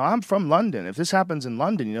man, I'm from London. If this happens in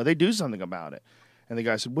London, they do something about it. And the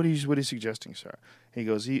guy said, what are you suggesting, sir? He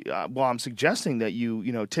goes, well, I'm suggesting that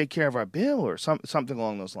you take care of our bill or something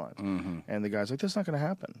along those lines. Mm-hmm. And the guy's like, that's not going to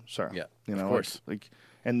happen, sir. Yeah, of course.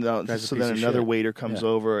 And so then another waiter comes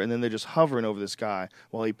over, and then they're just hovering over this guy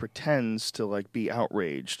while he pretends to be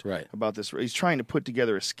outraged about this. He's trying to put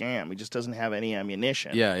together a scam. He just doesn't have any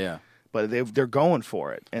ammunition. Yeah, yeah. But they're going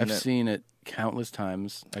for it. And I've seen it countless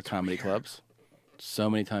times at comedy clubs.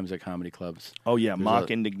 So many times at comedy clubs. Oh yeah,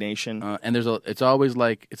 mock indignation. And it's always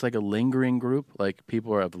it's like a lingering group.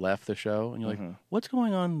 People have left the show, and you're like, what's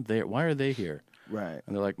going on there? Why are they here? Right.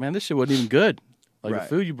 And they're like, man, this shit wasn't even good. The Right.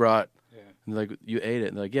 food you brought. And they're like, you ate it.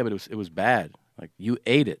 And they're like, yeah, but it was bad. You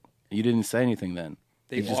ate it. You didn't say anything then.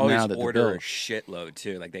 They always order a shitload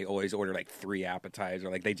too. They always order 3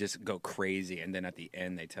 appetizers. They just go crazy, and then at the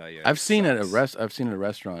end they tell you. I've seen at a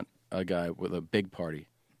restaurant a guy with a big party.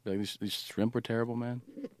 These shrimp were terrible, man.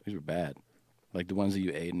 These were bad. The ones that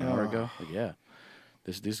you ate an hour ago. Yeah,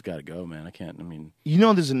 this got to go, man. I can't. I mean,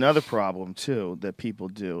 there's another problem too that people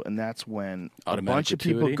do, and that's when a bunch of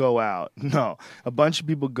people go out. No, a bunch of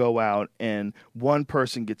people go out, and one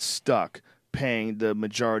person gets stuck paying the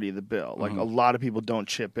majority of the bill. A lot of people don't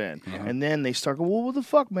chip in, and then they start going, "Well, what the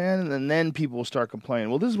fuck, man?" And then people will start complaining.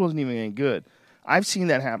 Well, this wasn't even any good. I've seen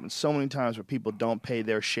that happen so many times where people don't pay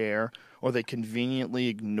their share, or they conveniently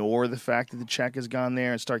ignore the fact that the check has gone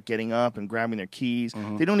there and start getting up and grabbing their keys.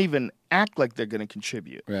 They don't even act like they're going to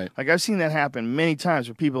contribute. Right. I've seen that happen many times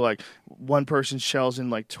where people one person shells in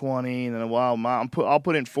 20, and then I'll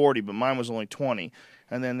put in 40, but mine was only 20.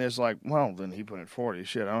 And then there's well, then he put in 40.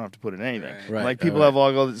 Shit, I don't have to put in anything. Right. People have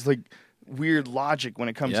all this weird logic when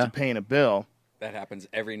it comes to paying a bill. That happens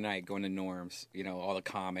every night going to Norm's. All the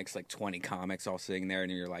comics, 20 comics all sitting there,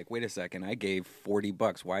 and you're like, wait a second, I gave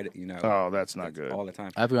 $40. Why did Oh, that's not good. All the time.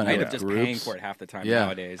 I've gone I out end with up just groups. paying for it half the time Yeah,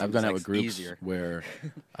 nowadays. I've gone out with groups easier. where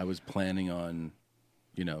I was planning on,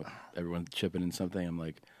 everyone chipping in something. I'm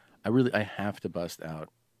like, I have to bust out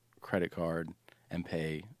credit card and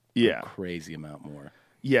pay a crazy amount more.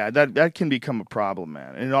 Yeah, that can become a problem,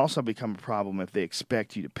 man. And it also become a problem if they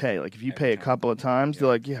expect you to pay. If you pay a couple of times, they're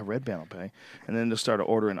like, yeah, Red Band will pay. And then they'll start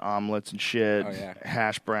ordering omelets and shit,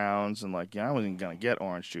 hash browns, and I wasn't going to get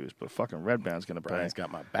orange juice, but fucking Red Band's going to pay. Brian's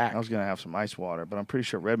got my back. I was going to have some ice water, but I'm pretty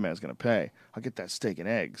sure Red Band's going to pay. I'll get that steak and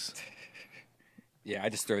eggs. Yeah, I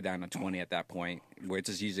just throw down a 20 at that point, which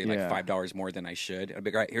is usually $5 more than I should. I'd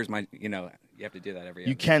be like, all right, here's my, you have to do that every.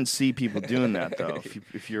 You can see people doing that though.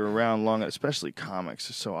 if you're around long, especially comics,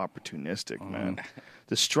 are so opportunistic, man.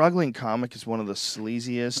 The struggling comic is one of the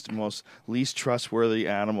sleaziest, most least trustworthy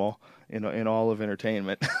animal in all of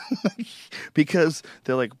entertainment, because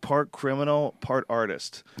they're part criminal, part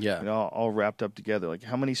artist. Yeah, all wrapped up together.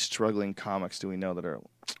 How many struggling comics do we know that are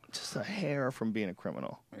just a hair from being a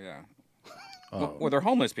criminal? Yeah. Well, they're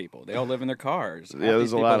homeless people. They all live in their cars. Yeah,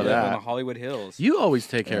 there's a lot of that. In the Hollywood Hills. You always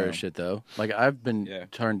take care of shit, though. I've been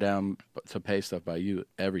turned down to pay stuff by you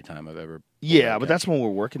every time I've ever. Yeah, but that's when we're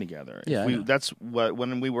working together. Yeah, that's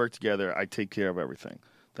when we work together. I take care of everything.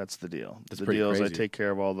 That's the deal. That's the pretty deal is I crazy. take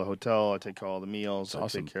care of all the hotel. I take care of all the meals. That's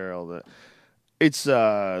awesome. I take care of all the. It's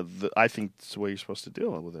I think it's the way you're supposed to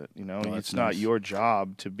deal with it. Oh, it's not nice. your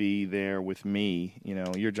job to be there with me.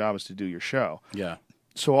 Your job is to do your show. Yeah.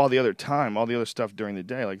 So all the other time, all the other stuff during the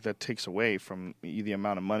day, that takes away from the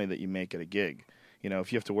amount of money that you make at a gig.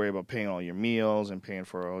 If you have to worry about paying all your meals and paying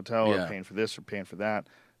for a hotel or paying for this or paying for that,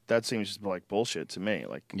 that seems just like bullshit to me.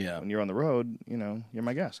 When you're on the road, you're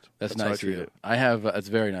my guest. That's how I nice of treat you. it. I have. It's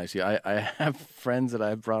very nice of you. I have friends that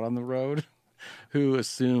I've brought on the road who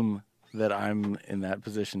assume that I'm in that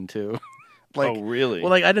position too. Oh, really?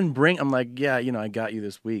 Well, I didn't bring. I'm like, yeah, I got you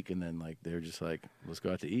this week, and then they're just like, let's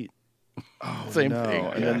go out to eat. Oh, Same no. thing.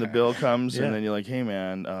 And then the bill comes, Yeah. and then you're like, "Hey,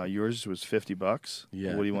 man, yours was $50.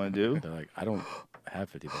 Yeah. What do you want to do?" They're like, I don't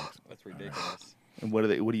have $50. That's ridiculous. And what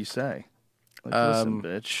do you say? Listen,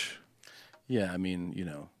 bitch. Yeah, I mean,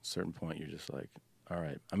 at a certain point, you're just like, all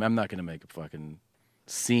right. I'm not going to make a fucking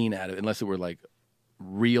scene out of it, unless it were like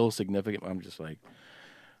real significant. I'm just like,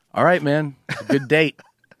 all right, man, good date.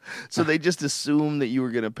 So they just assumed that you were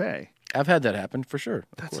going to pay. I've had that happen for sure.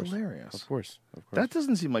 That's hilarious. Of course. That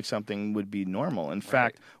doesn't seem like something would be normal. In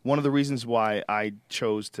fact, one of the reasons why I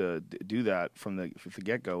chose to do that from the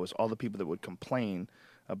get-go was all the people that would complain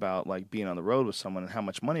about like being on the road with someone and how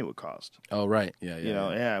much money it would cost. Oh, right. Yeah.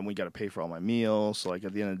 And we got to pay for all my meals. So like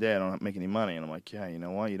at the end of the day, I don't make any money. And I'm like, yeah, you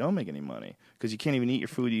know what? You don't make any money because you can't even eat your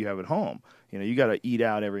food you have at home. You got to eat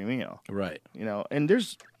out every meal. Right. And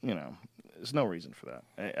there's no reason for that.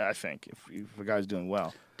 I think if a guy's doing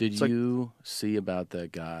well. Did you see about the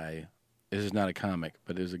guy? This is not a comic,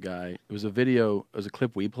 but there's a guy. It was a video. It was a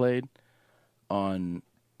clip we played on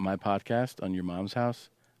my podcast on Your Mom's House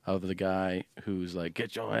of the guy who's like,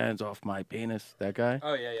 "Get your hands off my penis." That guy.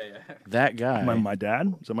 Oh yeah. That guy. My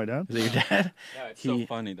dad? Is that my dad? Is that your dad? No, it's so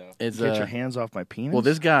funny though. It's, Get your hands off my penis. Well,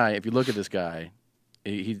 this guy. If you look at this guy,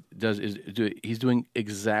 he's doing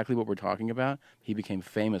exactly what we're talking about. He became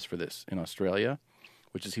famous for this in Australia,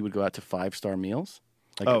 which is he would go out to 5-star meals,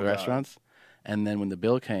 like at restaurants, and then when the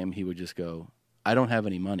bill came, he would just go, "I don't have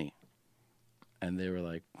any money," and they were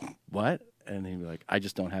like, "What?" And he'd be like, "I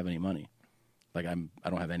just don't have any money. Like I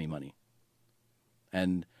don't have any money."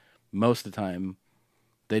 And most of the time,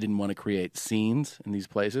 they didn't want to create scenes in these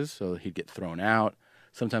places, so he'd get thrown out.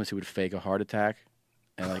 Sometimes he would fake a heart attack.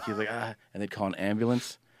 And like he's like and they'd call an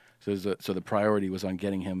ambulance. So the priority was on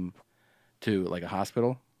getting him to like a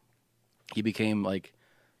hospital. He became like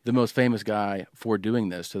the most famous guy for doing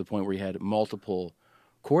this to the point where he had multiple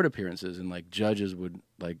court appearances, and like judges would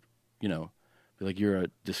like be like, "You're a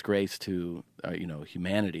disgrace to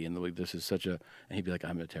humanity," and this is such a, and he'd be like,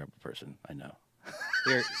 "I'm a terrible person. I know."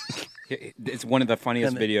 It's one of the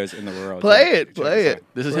funniest videos in the world. Play it.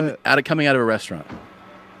 This is him coming out of a restaurant.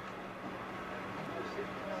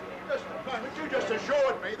 You just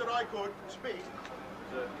assured me that I could speak.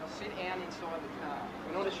 Sit down inside the car.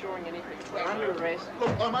 We're not assuring anything. We're under arrest.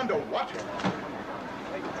 Look, I'm under what?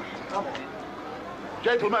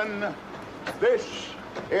 Gentlemen, this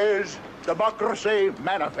is Democracy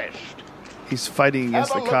Manifest. He's fighting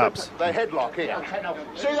against the cops. At the headlock here.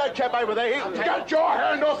 See that chap over there? Get your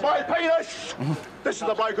hand off my penis! This is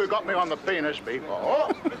the bloke who got me on the penis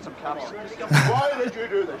before. Get some cups. Why did you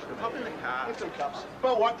do this to me? Hop in the car. Get some cups.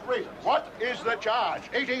 For what reason? What is the charge?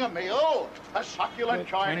 Eating a meal? A succulent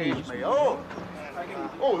Chinese meal?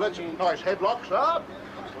 Oh, that's a nice headlock, sir.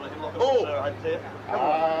 Oh,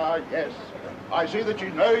 yes. I see that you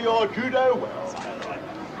know your judo well.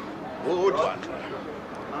 Good one.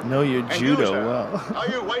 Know your And judo you, sir, well. Are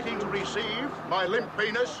you waiting to receive my limp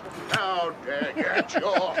penis? How dare get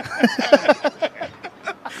your...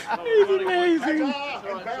 He's amazing. I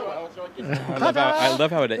love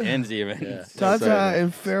how it ends even. Yeah. Ta-ta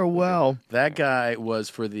and farewell. That guy was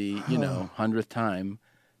for the 100th time.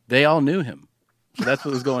 They all knew him. So that's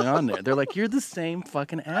what was going on there. They're like, "You're the same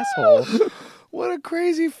fucking asshole." What a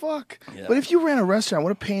crazy fuck. Yeah. But if you ran a restaurant,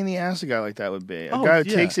 what a pain in the ass a guy like that would be. A guy who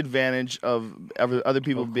takes advantage of other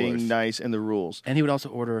people being nice and the rules. And he would also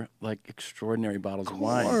order like extraordinary bottles of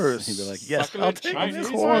wine. Course. He'd be like, "Yes, I'll take it."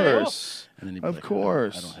 Of course. And then he'd be Of like,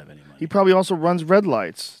 course. I don't have any money. He probably also runs red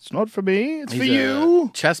lights. It's not for me. It's for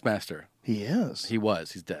you. Chess master. He is. He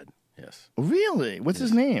was. He's dead. Yes. Really? What's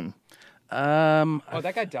his name?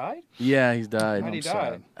 That guy died? Yeah, he's died. How'd he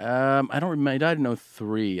die? I don't remember. He died in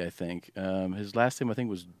 2003, I think. His last name, I think,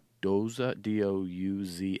 was Douza,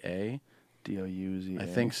 D-O-U-Z-A. D-O-U-Z-A. I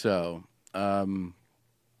think so. And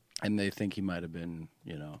they think he might have been,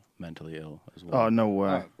 mentally ill as well. Oh, no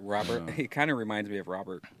way. Robert. He kind of reminds me of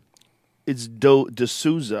Robert. It's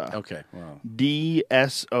D'Souza. Okay. Wow. D-S-O-U-S-A.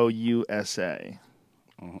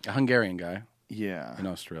 A Hungarian guy. Yeah. In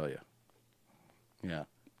Australia. Yeah.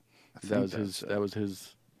 That was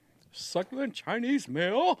his succulent Chinese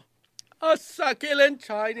meal. A succulent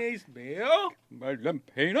Chinese meal. My limp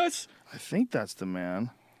penis. I think that's the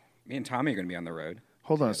man. Me and Tommy are going to be on the road.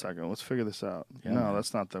 Hold on a second. Let's figure this out. Yeah, no, man.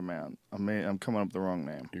 That's not the man. I'm coming up with the wrong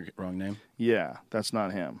name. Your wrong name? Yeah, that's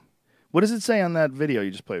not him. What does it say on that video you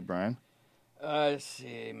just played, Brian? Let's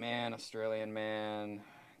see. Man, Australian man.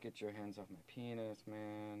 Get your hands off my penis,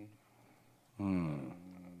 man.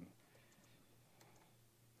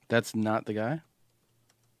 That's not the guy?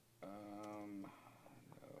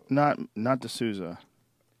 No. Not D'Souza.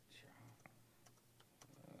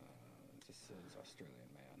 This is Australian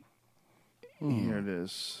man. Here it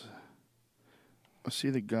is. I see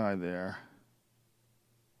the guy there.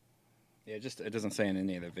 Yeah, it doesn't say in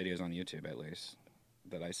any of the videos on YouTube, at least,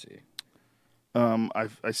 that I see. I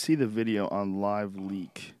see the video on Live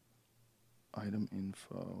Leak. Item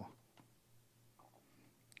info.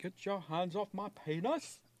 Get your hands off my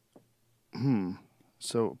penis.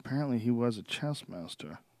 So apparently he was a chess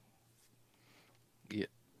master. Yeah.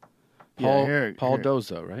 Paul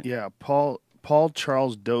Doza, right? Yeah, Paul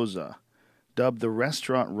Charles Doza, dubbed the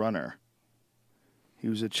restaurant runner. He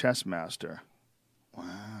was a chess master.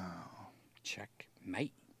 Wow.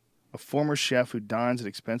 Checkmate. A former chef who dines at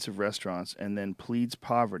expensive restaurants and then pleads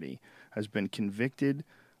poverty has been convicted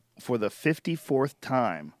for the 54th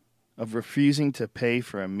time of refusing to pay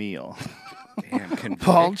for a meal. Damn,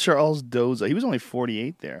 Paul Charles Doza, he was only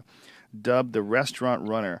 48 there, dubbed the restaurant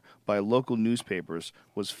runner by local newspapers,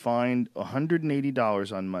 was fined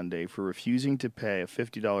 $180 on Monday for refusing to pay a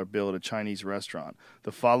 $50 bill at a Chinese restaurant.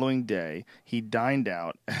 The following day, he dined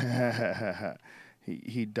out.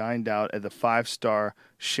 He dined out at the 5-star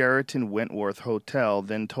Sheraton Wentworth Hotel,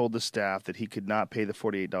 then told the staff that he could not pay the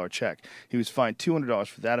 $48 check. He was fined $200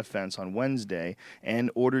 for that offense on Wednesday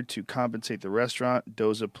and ordered to compensate the restaurant.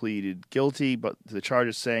 Doza pleaded guilty, but the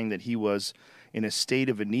charges saying that he was in a state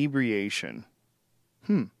of inebriation.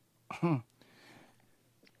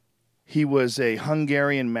 He was a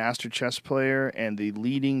Hungarian master chess player and the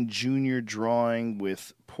leading junior drawing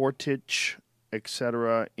with Portich,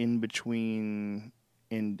 etc. in Debrecen.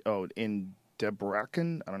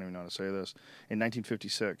 I don't even know how to say this. In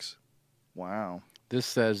 1956. Wow. This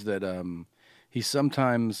says that he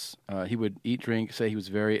sometimes he would eat, drink, say he was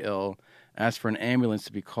very ill, ask for an ambulance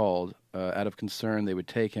to be called. Out of concern, they would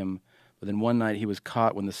take him. But then one night he was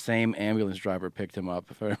caught when the same ambulance driver picked him up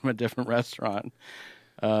from a different restaurant.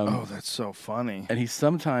 That's so funny. And he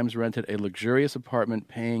sometimes rented a luxurious apartment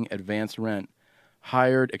paying advance rent,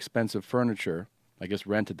 hired expensive furniture, I guess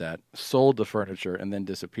rented that, sold the furniture, and then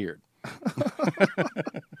disappeared.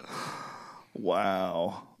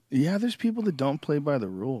 Wow. Yeah, there's people that don't play by the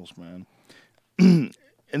rules, man. And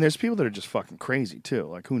there's people that are just fucking crazy, too.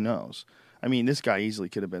 Like, who knows? I mean, this guy easily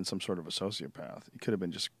could have been some sort of a sociopath. He could have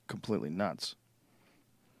been just completely nuts.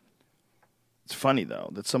 It's funny, though,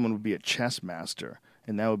 that someone would be a chess master,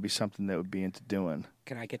 and that would be something that would be into doing.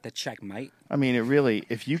 Can I get the checkmate? I mean, it really,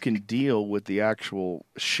 if you can deal with the actual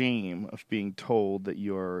shame of being told that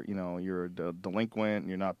you're a delinquent and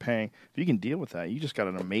you're not paying, if you can deal with that, you just got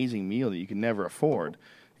an amazing meal that you can never afford.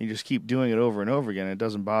 You just keep doing it over and over again, and it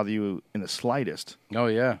doesn't bother you in the slightest. Oh,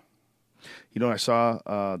 yeah. You know what I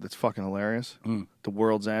saw that's fucking hilarious? The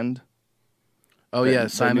World's End. Oh, yeah,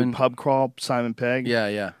 Simon. New pub crawl, Simon Pegg.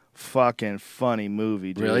 Yeah. Fucking funny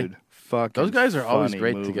movie, dude. Really? Fucking Those guys are always funny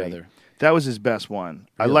great movie. together. That was his best one.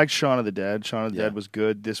 I Really? liked Shaun of the Dead. Shaun of the Yeah. Dead was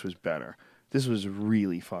good. This was better. This was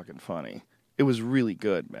really fucking funny. It was really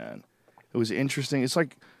good, man. It was interesting. It's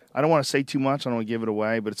like, I don't want to say too much. I don't want to give it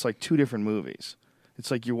away, but it's like two different movies.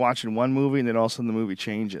 It's like you're watching one movie and then all of a sudden the movie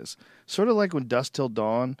changes. Sort of like when Dusk Till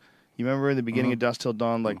Dawn. You remember in the beginning of Dusk Till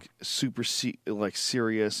Dawn, like super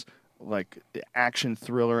serious, like action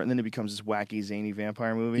thriller, and then it becomes this wacky, zany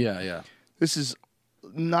vampire movie? Yeah. This is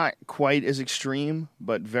not quite as extreme,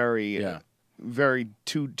 but very, very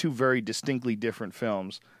two very distinctly different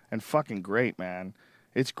films, and fucking great, man.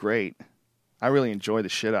 It's great. I really enjoy the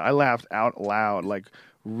shit out. I laughed out loud, like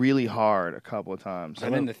really hard, a couple of times. Is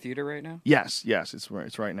it in the theater right now? Yes, it's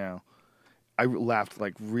right now. I laughed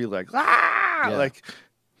like really like like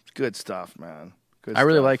good stuff, man. Good I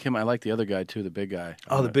really stuff. like him. I like the other guy, too, the big guy.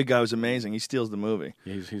 Oh, the big guy was amazing. He steals the movie.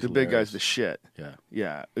 Yeah, he's the big hilarious. guy's the shit. Yeah.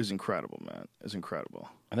 Yeah, it was incredible, man. It was incredible.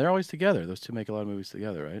 And they're always together. Those two make a lot of movies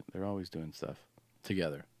together, right? They're always doing stuff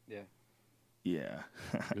together. Yeah.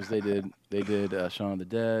 Because they did Shaun of the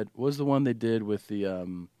Dead. What was the one they did with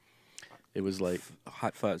the it was like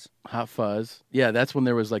Hot Fuzz. Hot Fuzz. Yeah, that's when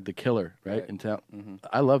there was like the killer, right? In town.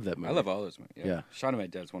 I love that movie. I love all those movies. Yeah. Shaun of the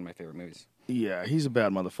Dead is one of my favorite movies. Yeah, he's a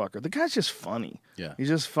bad motherfucker. The guy's just funny. Yeah. He's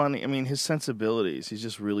just funny. I mean, his sensibilities, he's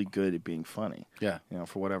just really good at being funny. Yeah. You know,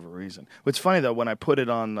 for whatever reason. What's funny, though, when I put it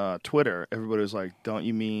on Twitter, everybody was like, don't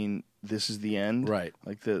you mean this is the end? Right.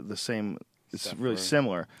 Like the same, it's Seth really Rogen.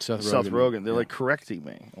 similar. Seth Rogen. They're Yeah. like correcting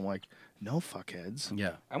me. I'm like, no, fuckheads.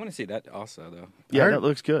 Yeah. I want to see that also, though. Yeah, that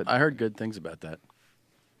looks good. I heard good things about that.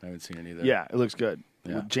 I haven't seen any of that. Yeah, it looks good.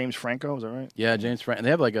 Yeah. With James Franco, is that right? Yeah, James Franco. And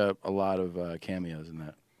they have like a lot of cameos in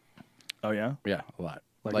that. Oh, yeah? Yeah, a lot.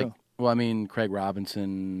 Like who? Well, I mean, Craig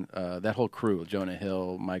Robinson, that whole crew, Jonah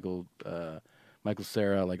Hill, Michael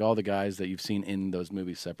Cera, like all the guys that you've seen in those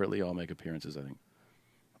movies separately all make appearances, I think.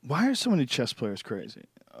 Why are so many chess players crazy?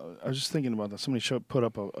 I was just thinking about that. Somebody put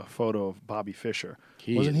up a photo of Bobby Fischer.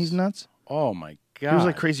 Wasn't he nuts? Oh, my God. He was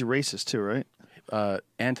like crazy racist, too, right?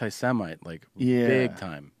 Anti-Semite, like Yeah. big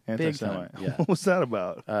time. Anti-Semite. Big time. Yeah. What was that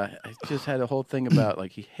about? I just had a whole thing about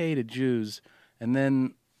like he hated Jews, and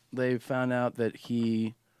then they found out that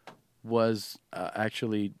he was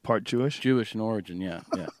actually part Jewish. Jewish in origin. Yeah.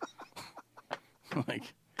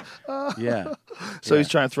 Like, yeah. So he's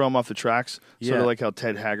trying to throw him off the tracks, sort Yeah. of like how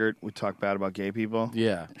Ted Haggard would talk bad about gay people.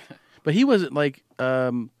 Yeah, but he wasn't like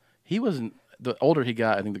he wasn't. The older he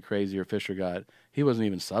got, I think the crazier Fisher got. He wasn't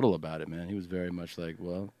even subtle about it, man. He was very much like,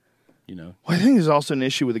 well, you know. Well, I think there's also an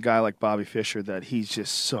issue with a guy like Bobby Fischer that he's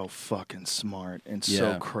just so fucking smart and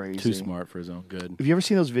so crazy. Too smart for his own good. Have you ever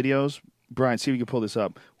seen those videos, Brian? See if you can pull this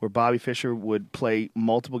up, where Bobby Fischer would play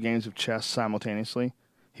multiple games of chess simultaneously.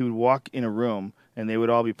 He would walk in a room, and they would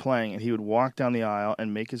all be playing, and he would walk down the aisle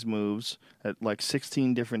and make his moves at like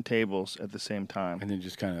 16 different tables at the same time. And then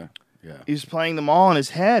just kind of, He was playing them all in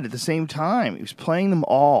his head at the same time. He was playing them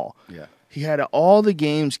all. Yeah. He had all the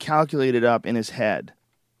games calculated up in his head,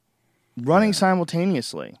 running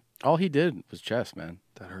simultaneously. All he did was chess, man.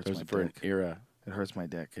 That hurts It was my for dick. an era. It hurts my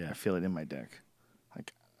dick. Yeah. I feel it in my dick.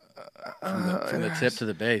 Like From the tip to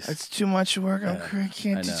the base. It's too much work. Yeah, I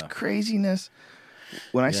can't. I Just know. craziness.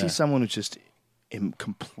 When I see Yeah. someone who's just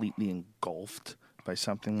completely engulfed by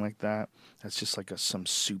something like that, that's just like some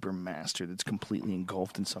super master that's completely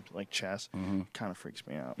engulfed in something like chess. Kind of freaks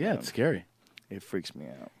me out. Yeah, man. it's scary. It freaks me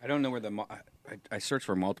out. I don't know where I searched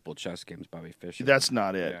for multiple chess games, Bobby Fischer. That's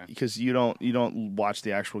not it, Yeah. because you don't watch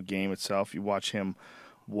the actual game itself. You watch him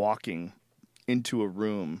walking into a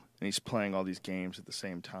room and he's playing all these games at the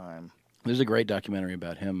same time. There's a great documentary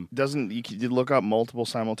about him. You look up multiple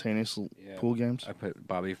simultaneous pool games? I put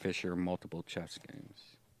Bobby Fischer multiple chess games.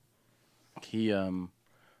 He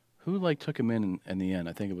who like took him in the end?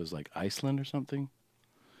 I think it was like Iceland or something.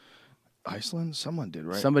 Iceland? Someone did,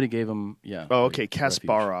 right? Somebody gave him, Oh, okay. refuge.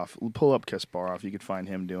 Kasparov. Pull up Kasparov. You could find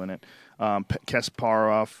him doing it.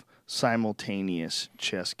 Kasparov simultaneous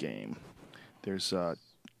chess game. There's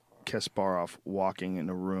Kasparov walking in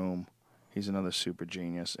a room. He's another super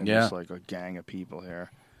genius. And there's like a gang of people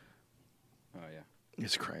here. Oh, yeah.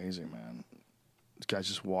 It's crazy, man. This guy's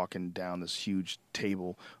just walking down this huge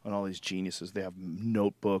table on all these geniuses. They have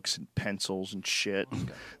notebooks and pencils and shit.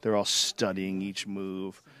 They're all studying each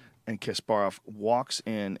move. And Kasparov walks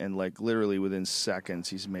in, and like literally within seconds,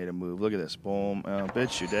 he's made a move. Look at this. Boom.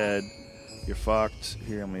 Bitch, you're dead. You're fucked.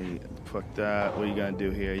 Here, let me fuck that. What are you going to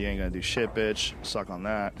do here? You ain't going to do shit, bitch. Suck on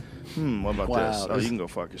that. What about this? Oh, you can go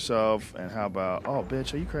fuck yourself. And how about, oh,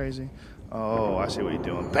 bitch, are you crazy? Oh, I see what you're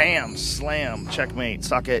doing. Bam! Slam! Checkmate.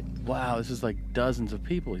 Suck it. Wow, this is like dozens of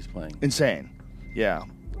people he's playing. Insane. Yeah.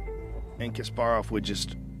 And Kasparov would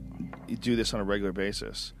just do this on a regular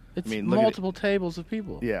basis. It's look at it. multiple tables of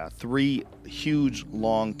people. Yeah, 3 huge,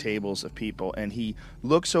 long tables of people, and he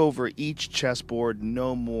looks over each chessboard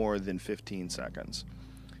no more than 15 seconds.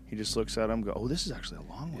 He just looks at them, go, oh, this is actually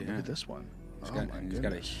a long one. Yeah. Look at this one. He's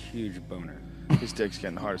got a huge boner. His dick's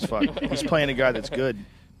getting hard as fuck. He's playing a guy that's good.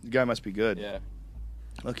 The guy must be good. Yeah.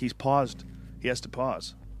 Look, he's paused. He has to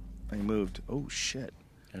pause. And he moved. Oh, shit.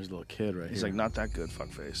 There's a little kid right He's here. like, not that good,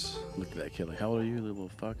 fuckface. Look at that kid. Like, how old are you, little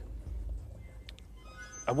fuck?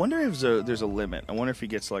 I wonder if there's a limit. I wonder if he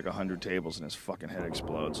gets like 100 tables and his fucking head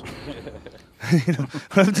explodes.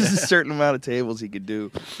 There's a certain amount of tables he could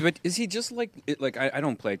do. But is he just like I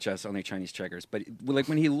don't play chess, only Chinese checkers. But like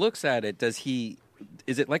when he looks at it,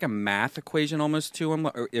 is it like a math equation almost to him,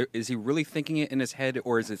 or is he really thinking it in his head,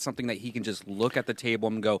 or is it something that he can just look at the table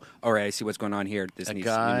and go, all right, I see what's going on here. This A needs,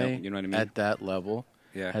 guy you know what I mean? at that level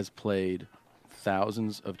Yeah. has played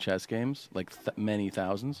thousands of chess games, like many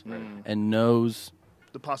thousands, Right. and knows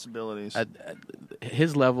The possibilities.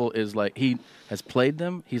 his level is like he has played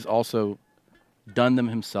them. He's also done them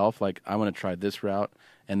himself. Like, I want to try this route,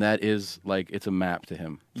 and that is like it's a map to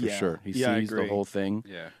him for Yeah. sure. He Yeah, I sees the agree. whole thing,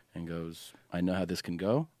 Yeah. and goes, "I know how this can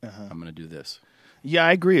go. Uh-huh. I'm going to do this." Yeah,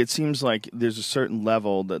 I agree. It seems like there's a certain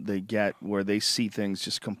level that they get where they see things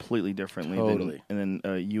just completely differently Totally. than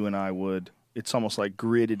you and I would. It's almost like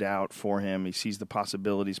gridded out for him. He sees the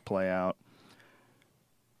possibilities play out.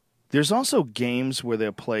 There's also games where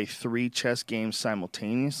they'll play 3 chess games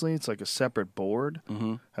simultaneously. It's like a separate board.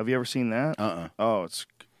 Mm-hmm. Have you ever seen that? Oh,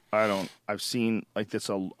 I've seen like this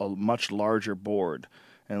a much larger board,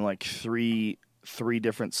 and like three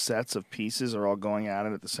different sets of pieces are all going at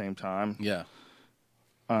it at the same time. Yeah.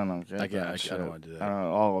 I don't get I that shit. don't want to do that.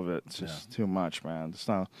 All of it. It's just too much, man. There's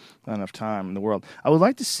not enough time in the world. I would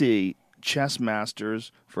like to see chess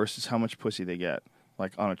masters versus how much pussy they get,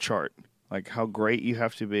 like on a chart. Like how great you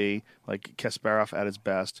have to be, like Kasparov at his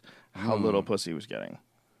best, how little pussy he was getting.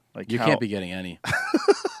 Like You can't be getting any.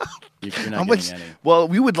 You're how not much, getting any. well,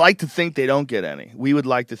 we would like to think they don't get any. We would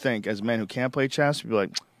like to think, as men who can't play chess, we'd be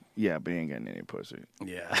like, yeah, but he ain't getting any pussy.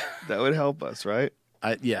 Yeah. That would help us, right?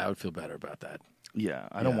 I would feel better about that. Yeah,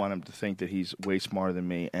 I don't want him to think that he's way smarter than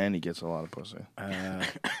me and he gets a lot of pussy.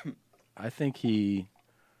 I think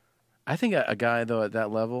a guy though at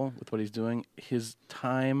that level with what he's doing, his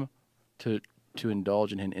time to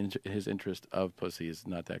indulge in his interest of pussy is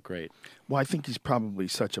not that great. Well, I think he's probably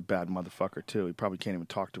such a bad motherfucker too. He probably can't even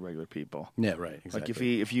talk to regular people. Yeah, right. Exactly. Like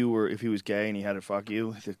if he was gay and he had to fuck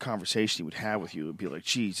you, the conversation he would have with you would be like,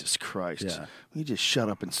 Jesus Christ, you just shut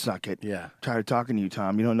up and suck it. Yeah. I'm tired of talking to you,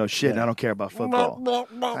 Tom. You don't know shit. And I don't care about football.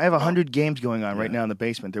 I have 100 games going on right now in the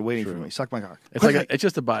basement. They're waiting for me. Suck my cock. It's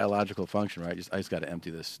just a biological function, right? I just got to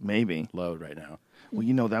empty this load right now. Well,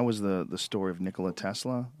 you know, that was the story of Nikola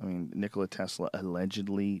Tesla. I mean, Nikola Tesla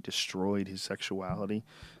allegedly destroyed his sexuality.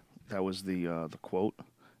 That was the quote.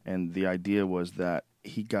 And the idea was that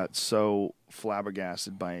he got so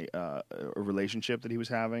flabbergasted by a relationship that he was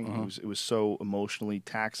having. It was so emotionally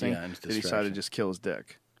taxing that he decided to just kill his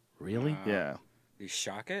dick. Really? Yeah. You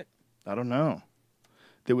shock it? I don't know.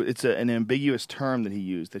 It's an ambiguous term that he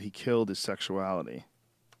used, that he killed his sexuality.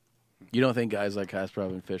 You don't think guys like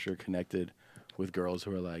Kasparov and Fischer connected with girls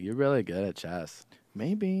who are like, you're really good at chess?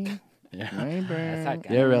 Maybe. Yeah. Maybe.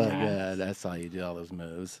 You're really good. That's how you do all those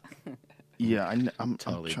moves. Yeah, I'm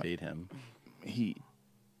totally beat him.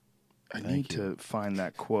 I need to find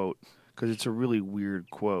that quote because it's a really weird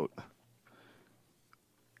quote.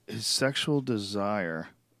 His sexual desire.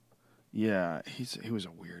 Yeah, he was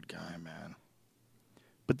a weird guy, man.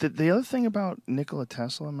 But the other thing about Nikola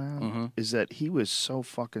Tesla, man, is that he was so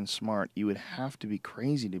fucking smart. You would have to be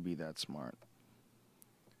crazy to be that smart.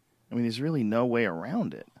 I mean, there's really no way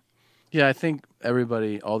around it. Yeah, I think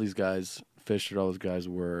everybody, all these guys, Fisher, all those guys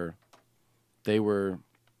were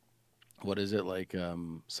what is it, like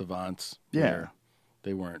savants? Yeah.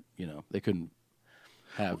 They weren't, they couldn't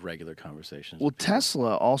have regular conversations. Well,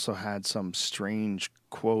 Tesla also had some strange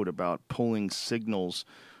quote about pulling signals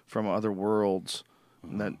from other worlds.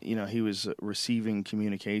 That he was receiving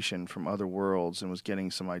communication from other worlds and was getting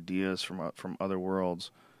some ideas from other worlds.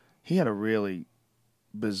 He had a really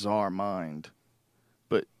bizarre mind,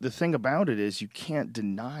 but the thing about it is you can't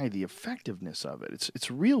deny the effectiveness of it. It's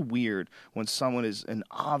real weird when someone is an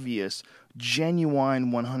obvious,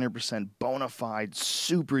 genuine, 100% bona fide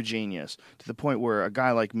super genius to the point where a guy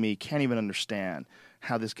like me can't even understand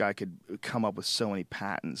how this guy could come up with so many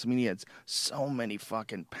patents. I mean, he had so many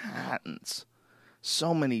fucking patents.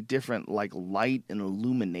 So many different light and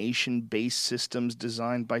illumination-based systems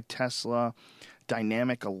designed by Tesla,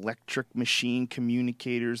 dynamic electric machine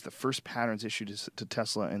communicators, the first patents issued to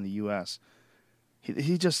Tesla in the U.S.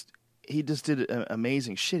 He just did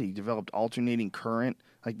amazing shit. He developed alternating current.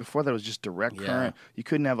 Like before that was just direct current. You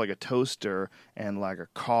couldn't have like a toaster and like a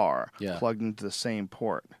car plugged into the same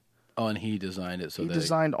port. Oh, and he designed it so he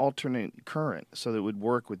designed alternate current so that it would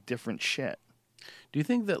work with different shit. Do you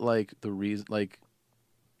think that the reason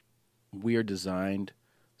we are designed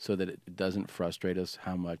so that it doesn't frustrate us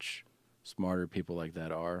how much smarter people like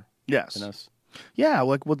that are than us? Yeah,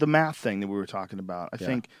 like with the math thing that we were talking about.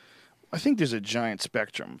 I think there's a giant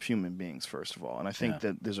spectrum of human beings, first of all. And I think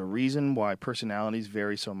that there's a reason why personalities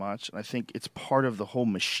vary so much. And I think it's part of the whole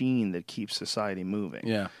machine that keeps society moving.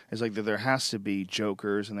 Yeah. It's like that there has to be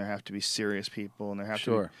jokers and there have to be serious people and there have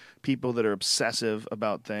to be people that are obsessive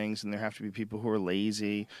about things and there have to be people who are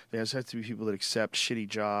lazy. There has to be people that accept shitty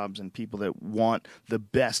jobs and people that want the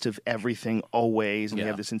best of everything always. And they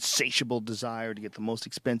have this insatiable desire to get the most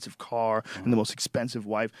expensive car and the most expensive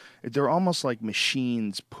wife. They're almost like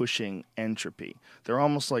machines pushing entropy. They're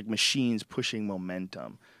almost like machines pushing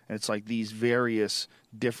momentum. And it's like these various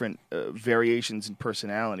different variations in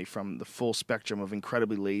personality from the full spectrum of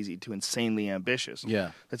incredibly lazy to insanely ambitious.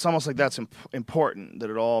 Yeah. It's almost like that's important, that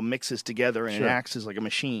it all mixes together and it acts as like a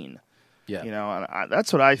machine. Yeah. And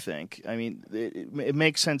that's what I think. I mean, it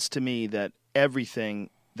makes sense to me that everything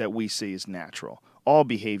that we see is natural. All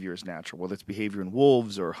behavior is natural, whether it's behavior in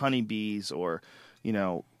wolves or honeybees or,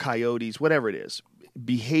 coyotes, whatever it is.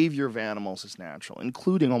 Behavior of animals is natural,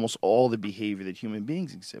 including almost all the behavior that human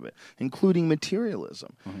beings exhibit, including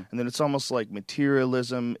materialism. And then it's almost like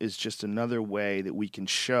materialism is just another way that we can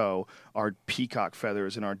show our peacock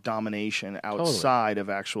feathers and our domination outside of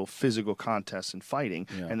actual physical contests and fighting,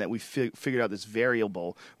 and that we figured out this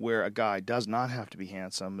variable where a guy does not have to be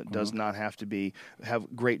handsome, does not have to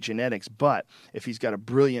have great genetics, but if he's got a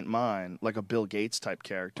brilliant mind, like a Bill Gates type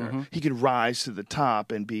character, he could rise to the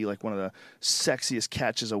top and be like one of the sexiest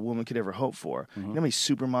catches a woman could ever hope for. You know how many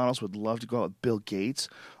supermodels would love to go out with Bill Gates?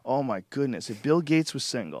 Oh my goodness. If Bill Gates was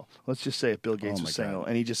single, let's just say if Bill Gates was single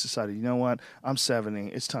and he just decided, you know what, I'm 70,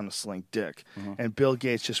 it's time to sling dick. And Bill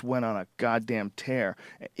Gates just went on a goddamn tear.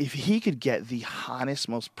 If he could get the hottest,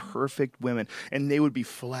 most perfect women, and they would be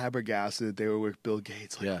flabbergasted that they were with Bill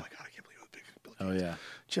Gates. Like, oh my God, I can't believe it was Bill Gates. Oh yeah.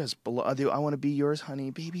 just below. I want to be yours, honey,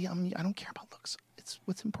 baby. I don't care about looks. It's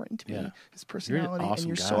what's important to me. His personality, awesome and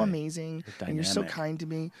you're guy. so amazing, You're and you're so dynamic. kind to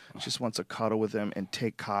me. Just wants to cuddle with him and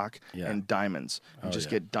take cock and diamonds, and just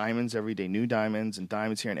get diamonds every day, new diamonds and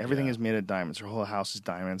diamonds here, and everything is made of diamonds. Her whole house is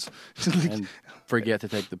diamonds. And forget to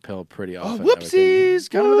take the pill pretty often. Whoopsies!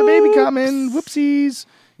 Got another baby coming. Whoopsies!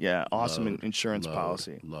 Yeah, awesome insurance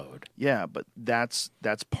policy. Yeah, but that's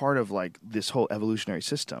part of like this whole evolutionary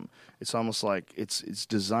system. It's almost like it's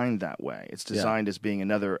designed that way. It's designed as being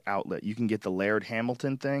another outlet. You can get the Laird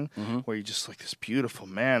Hamilton thing, where you're just like this beautiful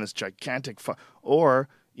man, this gigantic, or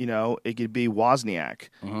it could be Wozniak,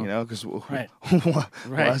 because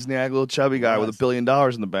Wozniak, little chubby guy with $1 billion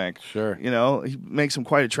in the bank. Sure, he makes him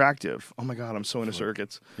quite attractive. Oh my God, I'm so into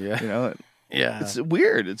circuits. Yeah, yeah, it's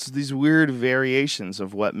weird. It's these weird variations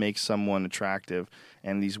of what makes someone attractive,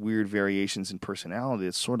 and these weird variations in personality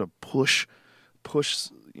that sort of push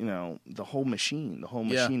the whole machine,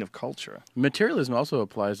 of culture. Materialism also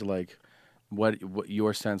applies to like what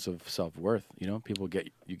your sense of self-worth. People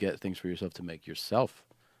get things for yourself to make yourself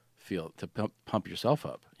feel, to pump yourself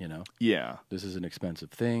up. Yeah, this is an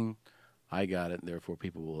expensive thing. I got it, therefore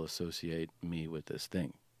people will associate me with this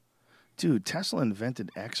thing. Dude, Tesla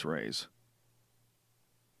invented X-rays.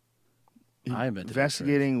 I invented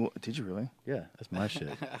investigating. X-rays. Did you really? Yeah, that's my shit.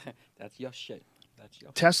 That's your shit.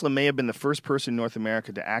 Tesla may have been the first person in North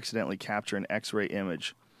America to accidentally capture an X-ray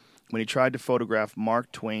image. When he tried to photograph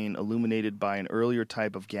Mark Twain illuminated by an earlier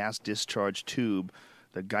type of gas discharge tube,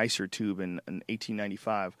 the Geyser tube, in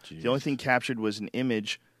 1895, the only thing captured was an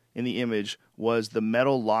image. In the image was the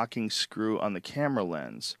metal locking screw on the camera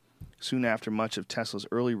lens. Soon after much of Tesla's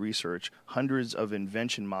early research, hundreds of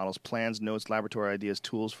invention models, plans, notes, laboratory ideas,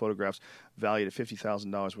 tools, photographs valued at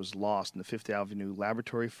 $50,000 was lost in the Fifth Avenue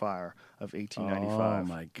laboratory fire of 1895. Oh,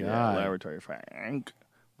 my God. Yeah, laboratory fire.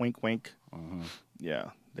 Wink, wink. Yeah,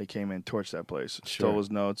 they came in, torched that place, stole his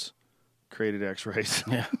notes, created X-rays.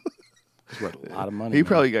 Yeah. It's worth a lot of money. He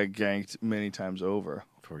probably got ganked many times over.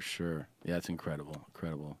 For sure. Yeah, it's incredible.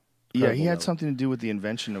 Yeah, he had something to do with the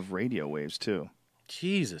invention of radio waves, too.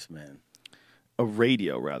 Jesus, man. A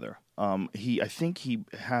radio, rather. I think he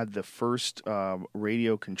had the first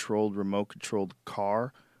radio-controlled, remote-controlled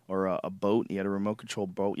car or a boat. He had a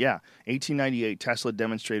remote-controlled boat. Yeah, 1898, Tesla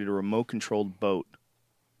demonstrated a remote-controlled boat.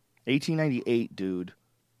 1898, dude.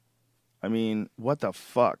 I mean, what the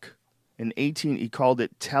fuck? He called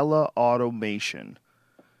it teleautomation.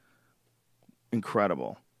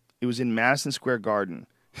 Incredible. It was in Madison Square Garden.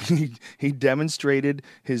 He demonstrated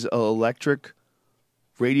his electric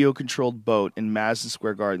radio-controlled boat in Madison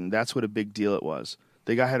Square Garden. That's what a big deal it was.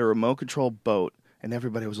 The guy had a remote-controlled boat, and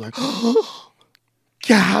everybody was like,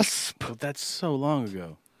 gasp! But that's so long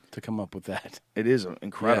ago to come up with that. It is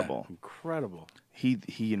incredible. Yeah, incredible.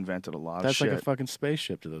 He invented a lot of That's shit. like a fucking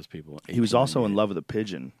spaceship to those people. He was also in love with a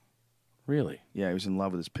pigeon. Really? Yeah, he was in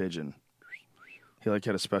love with his pigeon. He had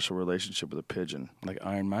a special relationship with a pigeon. Like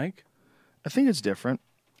Iron Mike? I think it's different.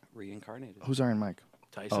 Reincarnated. Who's Iron Mike?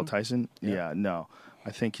 Tyson? Oh, Tyson? Yeah, no.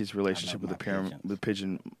 I think his relationship with the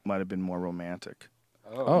pigeon might have been more romantic.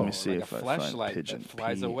 Oh, let me see like if a I find fleshlight pigeon. that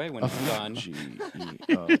flies away when it's done.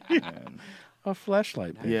 G-E-O-N. A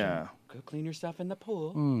flashlight. Yeah. Go clean yourself in the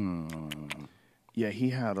pool. Yeah, he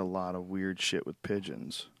had a lot of weird shit with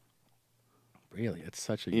pigeons. Really? It's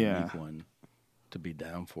such a unique one to be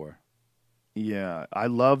down for. Yeah, I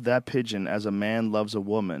loved that pigeon as a man loves a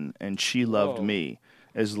woman, and she loved me.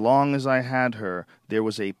 As long as I had her, there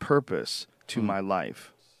was a purpose to my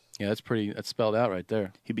life. Yeah, that's spelled out right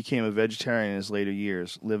there. He became a vegetarian in his later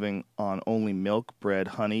years, living on only milk, bread,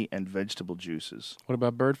 honey, and vegetable juices. What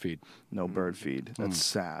about bird feed? No bird feed. That's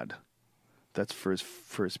sad. That's for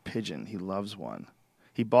his pigeon. He loves one.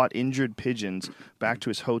 He bought injured pigeons back to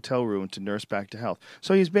his hotel room to nurse back to health.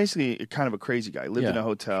 So he's basically kind of a crazy guy. Lived in a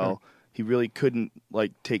hotel. Sure. He really couldn't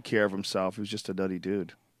take care of himself. He was just a nutty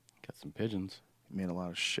dude. Got some pigeons. He made a lot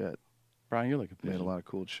of shit. Brian, you're like a pigeon. Made a lot of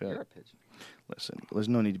cool shit. You're a pigeon. Listen, there's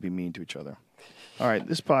no need to be mean to each other. All right,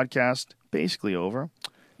 this podcast basically over.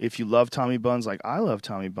 If you love Tommy Buns like I love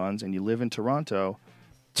Tommy Buns and you live in Toronto,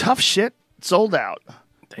 tough shit, sold out.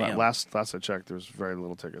 Damn. Last I checked, there was very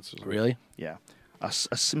little tickets. Really? Yeah. A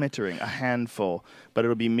smattering, a handful. But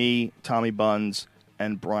it'll be me, Tommy Buns,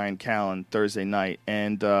 and Brian Callen Thursday night.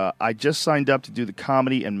 And I just signed up to do the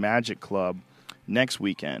Comedy and Magic Club next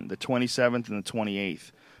weekend, the 27th and the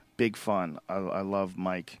 28th. Big fun. I love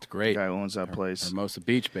Mike. It's great. The guy who owns that place. Hermosa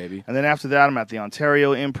Beach, baby. And then after that, I'm at the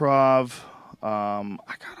Ontario Improv. I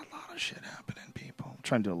got a lot of shit happening, people.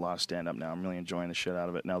 trying to do a lot of stand-up now. I'm really enjoying the shit out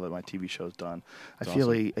of it now that my TV show's done. I That's feel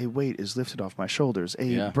awesome. a weight is lifted off my shoulders,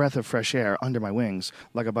 a breath of fresh air under my wings,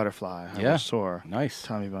 like a butterfly. I will soar. Nice.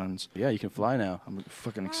 Tommy Buns. Yeah, you can fly now. I'm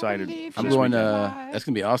fucking excited. I'm going. That's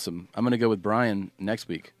gonna be awesome. I'm gonna go with Brian next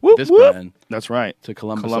week. Whoop, this whoop. Brian. That's right. To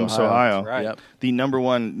Columbus, Ohio. That's right. Yep. The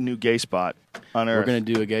 #1 new gay spot on Earth. We're gonna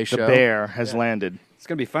do a gay show. The Bear has landed. It's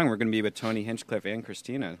going to be fun. We're going to be with Tony Hinchcliffe and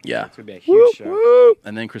Christina. Yeah. It's going to be a huge show.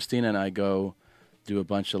 And then Christina and I go do a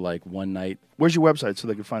bunch of like one night. Where's your website so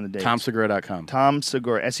they can find the dates? TomSegura.com. Tom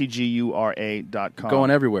Segura, SEGURA.com. Going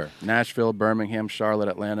everywhere. Nashville, Birmingham, Charlotte,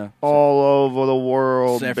 Atlanta. All over the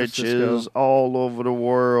world, San Francisco. bitches. All over the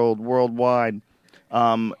world, worldwide.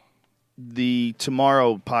 The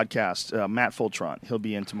Tomorrow podcast, Matt Fultron. He'll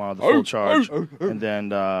be in tomorrow, The Full Charge. And then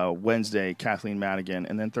Wednesday, Kathleen Madigan.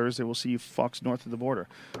 And then Thursday, we'll see you fucks north of the border.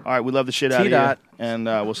 All right, we love the shit out of you. And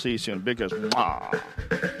we'll see you soon. Big guys.